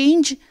a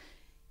change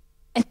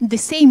at the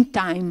same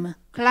time.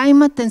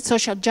 Climate and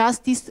social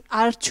justice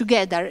are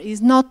together.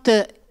 It's not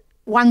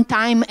one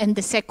time and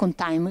the second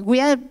time. We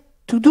have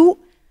to do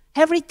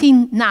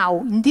everything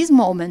now, in this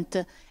moment,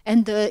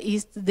 and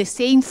it's the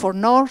same for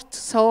North,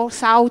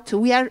 South.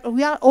 We are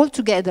all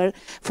together.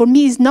 For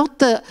me, it's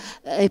not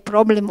a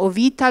problem of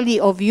Italy,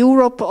 of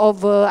Europe,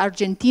 of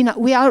Argentina.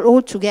 We are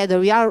all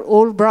together. We are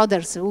all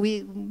brothers.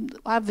 We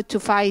have to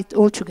fight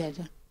all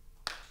together.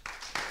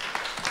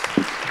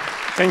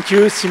 Thank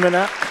you,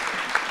 Simona.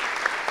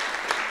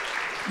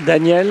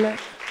 Daniel?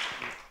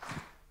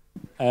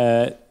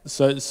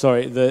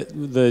 Sorry,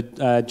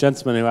 the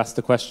gentleman who asked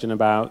the question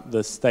about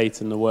the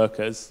state and the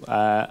workers,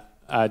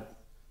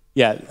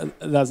 yeah,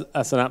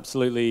 that's an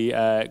absolutely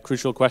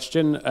crucial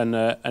question and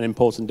an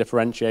important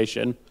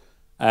differentiation.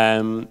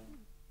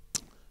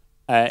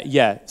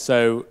 Yeah,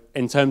 so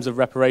in terms of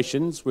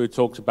reparations, we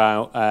talked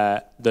about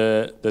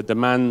the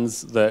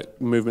demands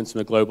that movements from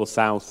the Global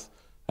South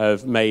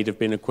have made have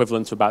been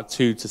equivalent to about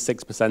 2 to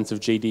 6% of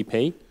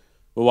GDP.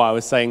 But what I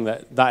was saying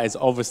that is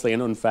obviously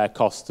an unfair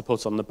cost to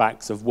put on the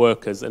backs of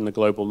workers in the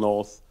Global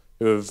North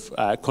who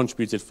have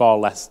contributed far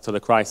less to the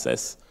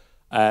crisis.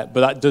 But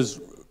that does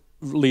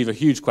leave a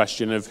huge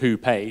question of who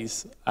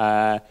pays.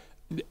 I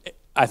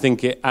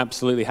think it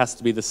absolutely has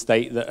to be the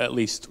state that at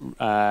least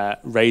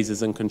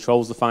raises and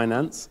controls the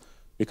finance,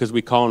 because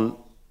we can't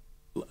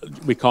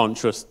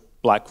trust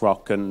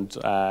BlackRock and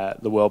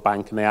the World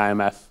Bank and the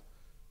IMF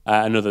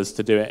and others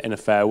to do it in a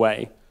fair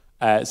way.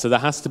 So there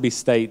has to be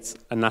state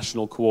and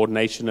national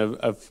coordination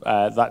of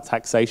that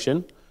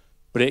taxation,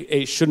 but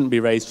it shouldn't be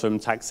raised from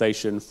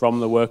taxation from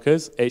the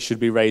workers. It should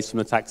be raised from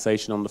the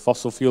taxation on the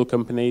fossil fuel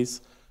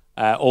companies.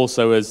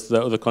 Also, as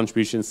the other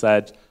contribution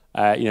said,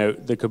 you know,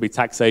 there could be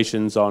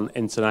taxations on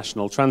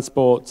international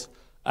transport,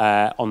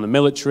 on the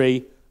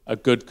military. A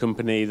good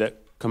company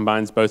that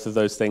combines both of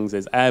those things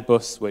is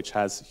Airbus, which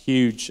has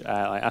huge,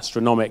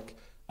 astronomical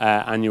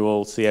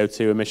annual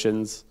CO2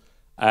 emissions.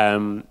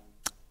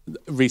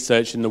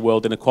 Research in the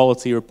World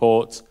Inequality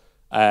Report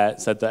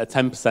said that a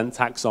 10%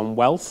 tax on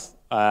wealth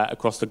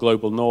across the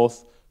Global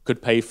North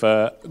could pay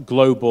for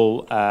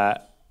global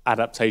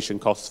adaptation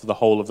costs for the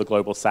whole of the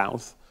Global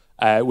South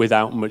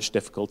without much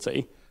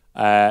difficulty.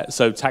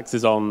 So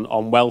taxes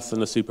on wealth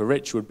and the super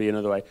rich would be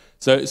another way.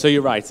 So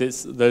you're right,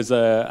 there's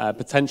a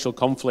potential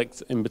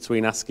conflict in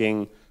between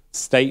asking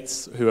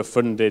states who are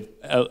funded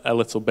a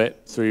little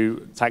bit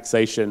through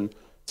taxation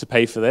to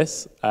pay for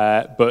this,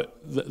 but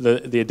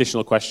the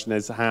additional question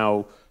is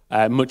how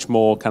much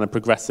more kind of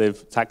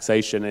progressive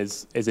taxation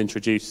is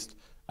introduced,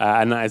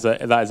 and that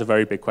is a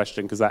very big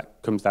question, because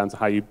that comes down to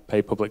how you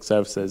pay public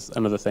services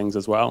and other things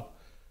as well.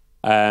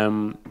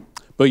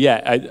 But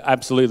yeah,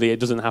 absolutely, it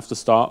doesn't have to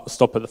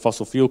stop at the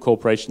fossil fuel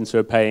corporations who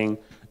are paying.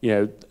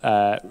 You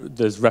know,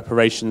 there's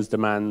reparations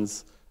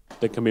demands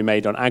that can be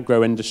made on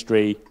agro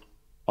industry,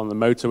 on the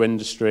motor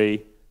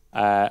industry.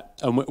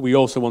 And we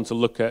also want to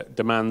look at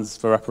demands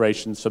for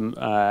reparations from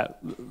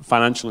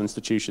financial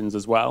institutions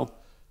as well.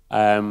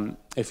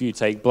 If you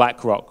take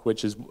BlackRock,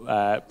 which is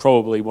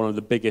probably one of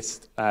the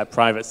biggest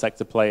private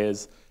sector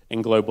players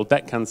in global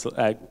debt,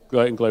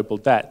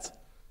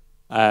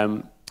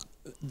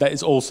 that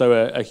is also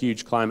a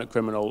huge climate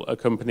criminal, a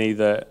company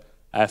that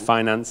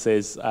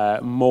finances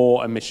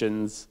more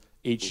emissions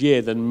each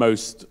year than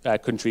most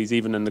countries,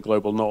 even in the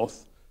Global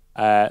North.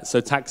 So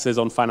taxes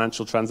on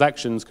financial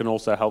transactions can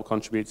also help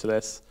contribute to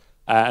this,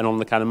 and on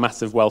the kind of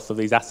massive wealth of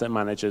these asset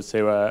managers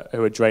who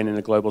are draining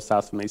the Global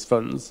South from these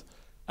funds.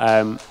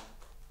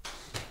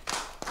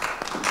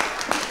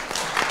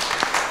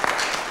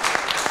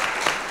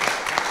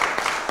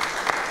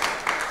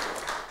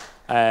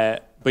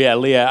 But yeah,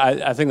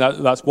 Leah, I think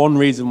that's one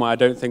reason why I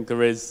don't think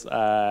there is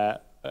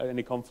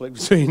any conflict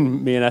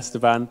between me and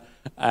Esteban.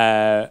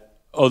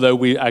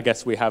 Although I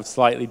guess we have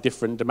slightly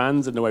different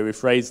demands in the way we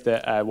phrased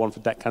it, one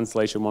for debt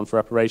cancellation, one for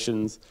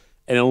reparations.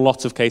 In a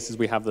lot of cases,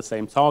 we have the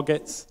same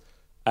targets.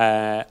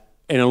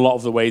 In a lot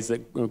of the ways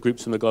that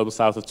groups from the Global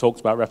South have talked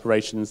about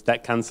reparations,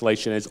 debt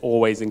cancellation is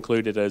always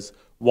included as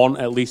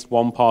at least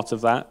one part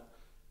of that.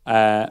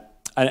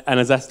 And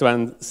as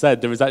Esteban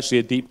said, there is actually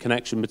a deep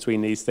connection between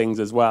these things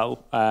as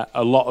well.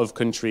 A lot of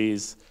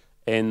countries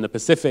in the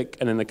Pacific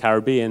and in the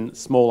Caribbean,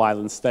 small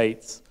island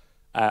states,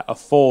 are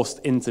forced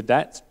into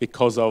debt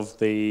because of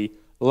the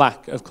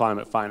lack of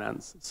climate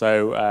finance.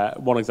 So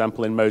one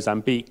example in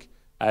Mozambique,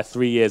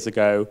 3 years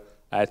ago,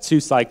 2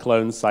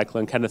 cyclones,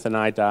 Cyclone Kenneth and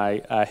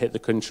Idai, hit the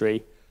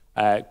country,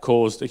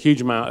 caused a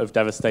huge amount of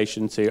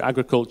devastation to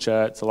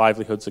agriculture, to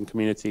livelihoods and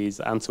communities,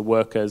 and to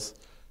workers.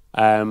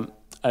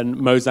 and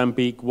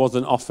Mozambique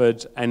wasn't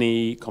offered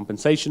any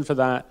compensation for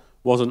that,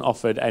 wasn't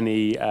offered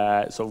any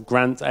sort of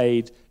grant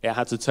aid. It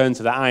had to turn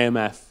to the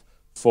IMF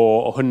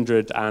for a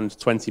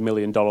 $120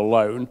 million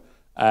loan,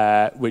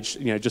 which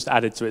just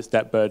added to its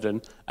debt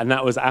burden. And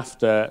that was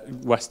after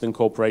Western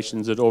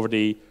corporations had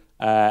already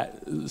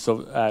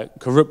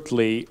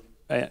corruptly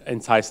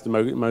enticed the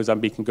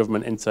Mozambican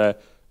government into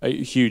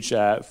a huge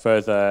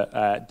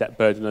further debt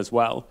burden as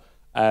well.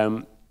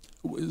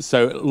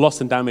 So loss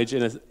and damage,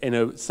 in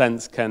a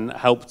sense, can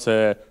help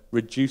to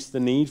reduce the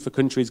need for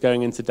countries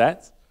going into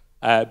debt.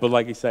 But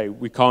like you say,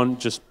 we can't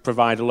just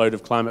provide a load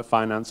of climate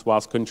finance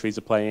whilst countries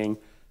are paying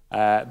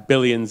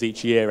billions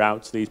each year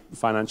out to these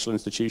financial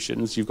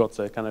institutions. You've got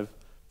to kind of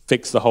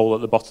fix the hole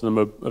at the bottom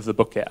of the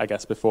bucket, I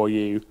guess, before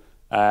you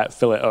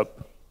fill it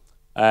up.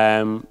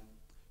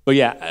 But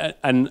yeah,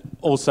 and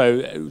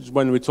also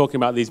when we're talking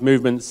about these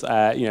movements,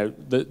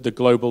 the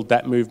global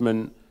debt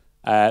movement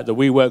that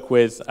we work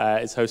with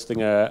is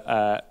hosting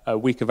a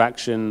week of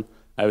action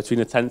between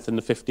the 10th and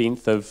the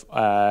 15th of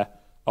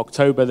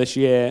October this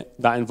year.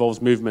 That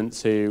involves movement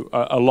to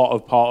a lot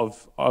of part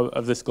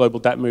of this global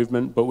debt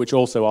movement, but which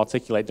also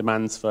articulate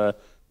demands for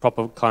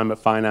proper climate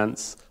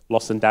finance,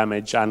 loss and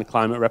damage, and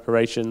climate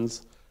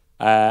reparations.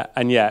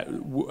 And yeah,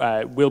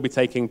 we'll be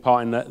taking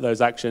part in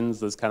those actions.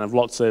 There's kind of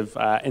lots of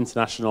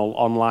international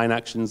online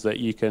actions that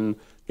you can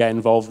get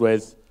involved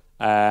with.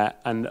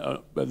 And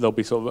there'll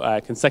be sort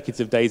of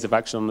consecutive days of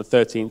action on the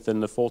 13th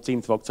and the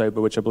 14th of October,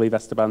 which I believe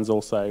Esteban's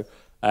also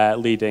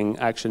leading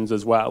actions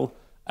as well.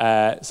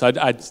 So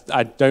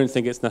I don't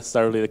think it's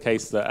necessarily the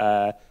case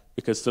that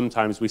because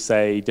sometimes we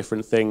say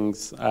different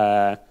things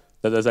that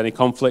there's any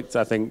conflict.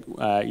 I think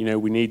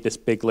we need this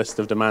big list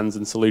of demands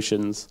and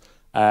solutions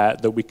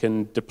that we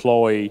can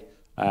deploy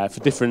for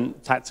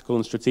different tactical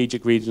and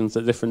strategic regions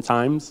at different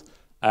times.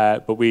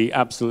 But we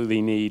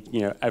absolutely need,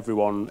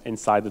 everyone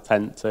inside the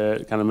tent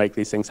to kind of make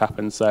these things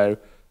happen. So,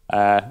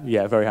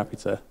 yeah, very happy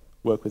to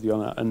work with you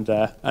on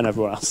that and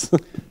everyone else.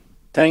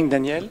 Thank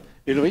Daniel.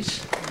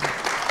 Ulrich?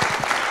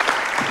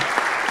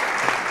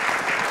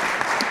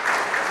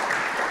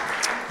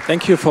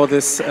 Thank you for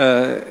these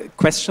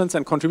questions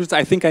and contributions.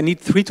 I think I need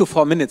 3 to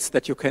 4 minutes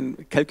that you can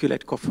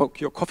calculate for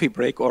your coffee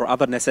break or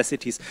other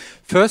necessities.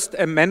 First,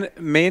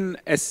 men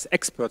as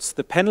experts.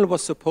 The panel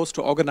was supposed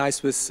to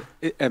organize with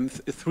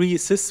 3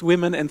 cis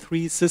women and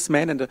 3 cis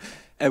men and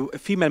a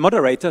female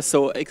moderator.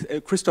 So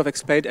Christophe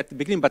explained at the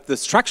beginning, but the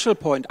structural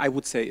point I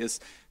would say is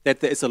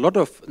that there is a lot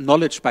of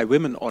knowledge by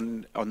women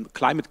on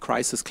climate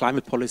crisis,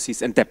 climate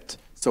policies and debt.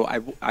 So I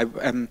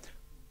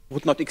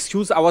would not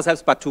excuse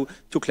ourselves, but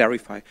to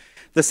clarify.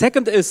 The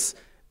second is,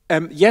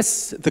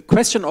 yes, the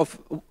question of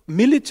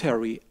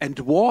military and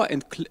war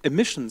and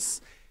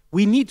emissions.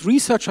 We need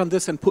research on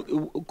this and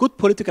good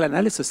political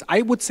analysis.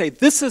 I would say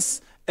this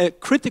is a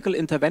critical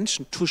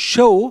intervention to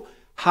show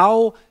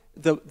how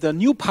the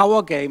new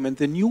power game and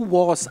the new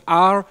wars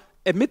are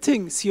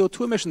emitting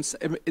CO2 emissions.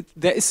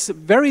 There is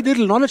very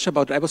little knowledge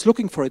about it. I was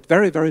looking for it,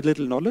 very, very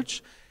little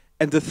knowledge.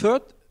 And the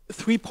third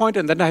 3-point,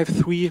 and then I have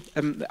 3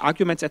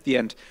 arguments at the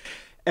end.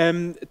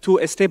 To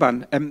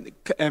Esteban,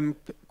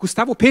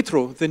 Gustavo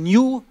Petro, the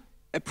new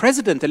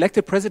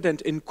elected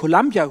president in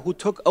Colombia, who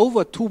took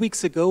over 2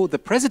 weeks ago the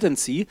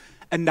presidency,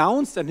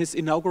 announced in his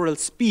inaugural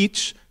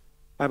speech,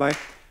 bye-bye,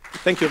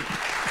 thank you.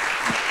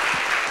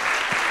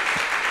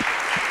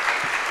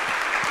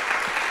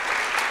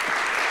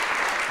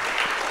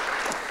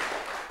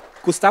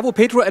 Gustavo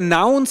Petro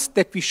announced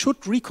that we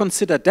should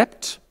reconsider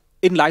debt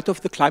in light of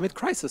the climate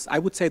crisis. I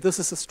would say this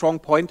is a strong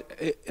point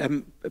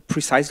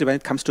precisely when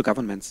it comes to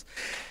governments.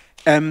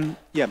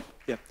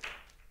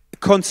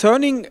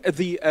 Concerning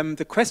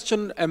the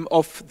question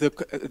of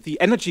the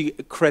energy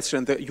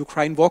question, the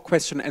Ukraine war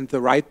question and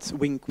the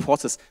right-wing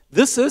forces,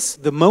 this is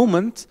the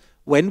moment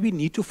when we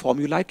need to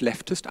formulate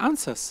leftist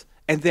answers.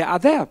 And they are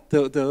there.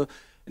 The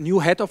new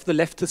head of the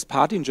leftist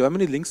party in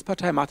Germany,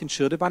 Linkspartei, Martin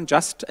Schirdewan,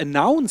 just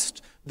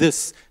announced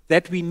this,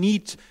 that we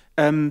need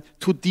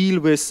to deal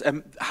with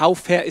how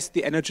fair is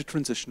the energy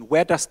transition,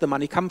 where does the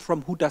money come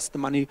from, who does the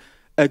money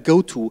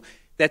go to,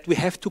 that we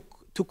have to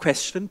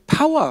question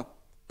power,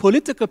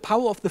 political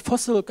power of the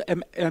fossil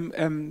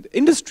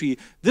industry.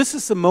 This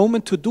is the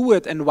moment to do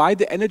it, and why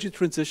the energy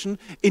transition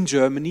in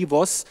Germany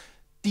was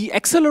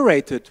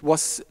de-accelerated,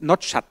 was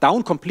not shut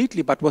down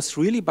completely, but was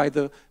really by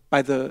the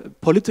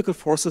political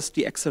forces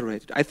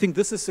de-accelerated. I think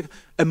this is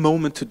a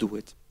moment to do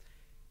it.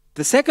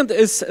 The second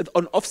is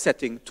on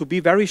offsetting, to be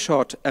very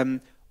short.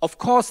 Of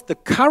course, the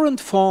current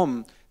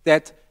form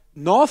that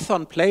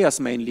northern players,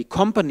 mainly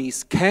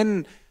companies,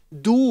 can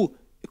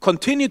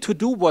continue to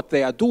do what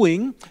they are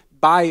doing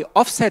by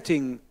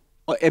offsetting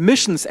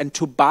emissions and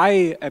to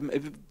buy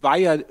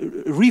via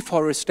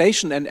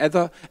reforestation and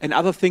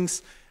other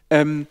things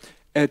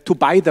to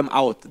buy them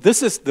out.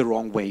 This is the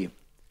wrong way.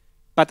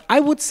 But I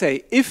would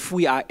say if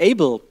we are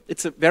able,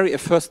 it's a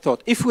first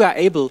thought, if we are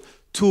able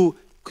to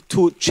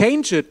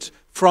change it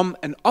from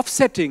an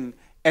offsetting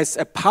as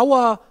a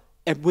power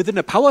within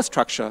a power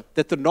structure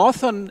that the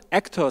northern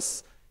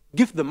actors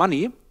give the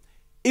money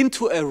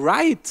into a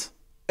right,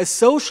 a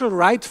social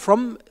right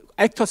from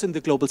actors in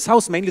the global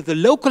south, mainly the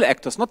local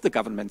actors, not the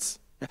governments,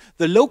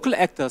 the local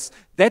actors,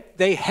 that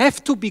they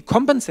have to be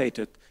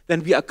compensated,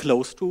 then we are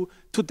close to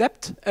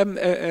debt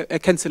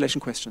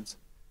cancellation questions.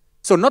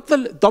 So not the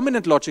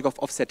dominant logic of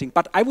offsetting,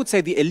 but I would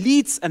say the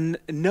elites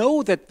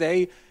know that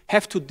they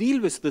have to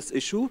deal with this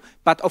issue,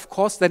 but of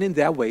course then in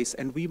their ways,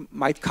 and we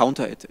might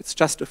counter it. It's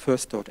just a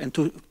first thought. And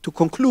to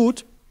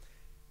conclude,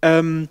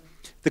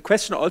 the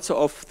question also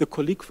of the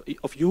colleague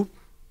of you,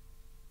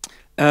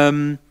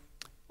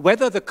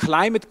 whether the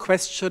climate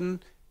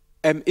question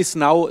is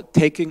now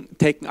taken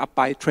up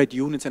by trade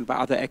unions and by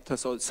other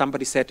actors, or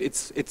somebody said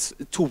it's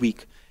too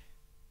weak.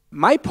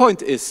 My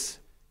point is,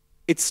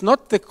 it's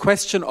not the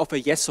question of a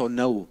yes or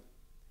no.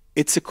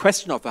 It's a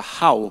question of a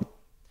how.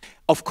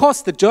 Of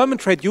course, the German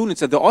trade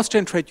unions and the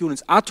Austrian trade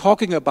unions are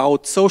talking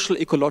about social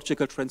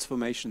ecological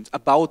transformations,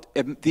 about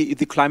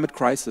the climate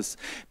crisis.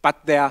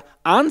 But their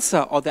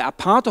answer, or they are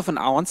part of an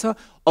answer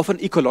of an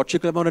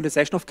ecological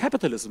modernization of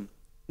capitalism.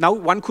 Now,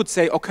 one could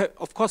say, okay,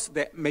 of course,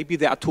 maybe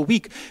they are too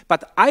weak.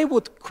 But I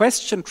would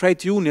question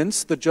trade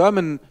unions, the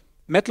German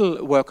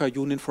metal worker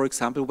union, for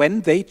example,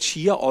 when they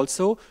cheer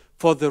also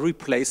for the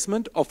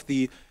replacement of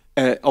the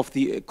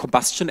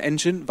combustion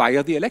engine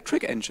via the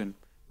electric engine.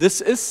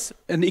 This is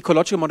an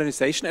ecological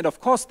modernization, and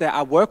of course there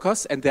are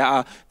workers and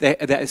there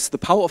is the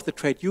power of the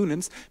trade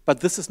unions,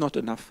 but this is not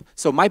enough.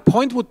 So my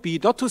point would be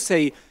not to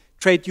say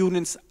trade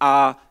unions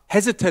are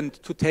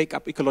hesitant to take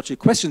up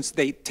ecological questions.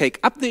 They take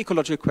up the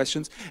ecological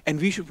questions,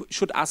 and we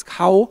should ask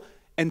how,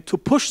 and to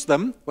push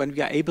them when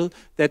we are able,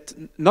 that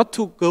not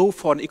to go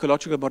for an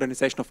ecological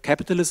modernization of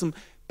capitalism,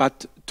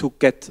 but to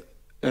get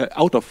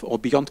out of or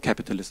beyond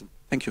capitalism.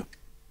 Thank you.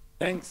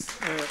 Thanks,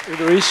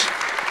 Ulrich.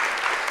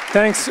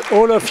 Thanks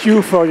all of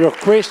you for your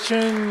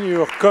questions,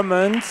 your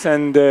comments,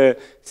 and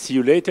see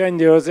you later in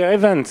the other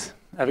event.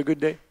 Have a good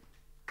day.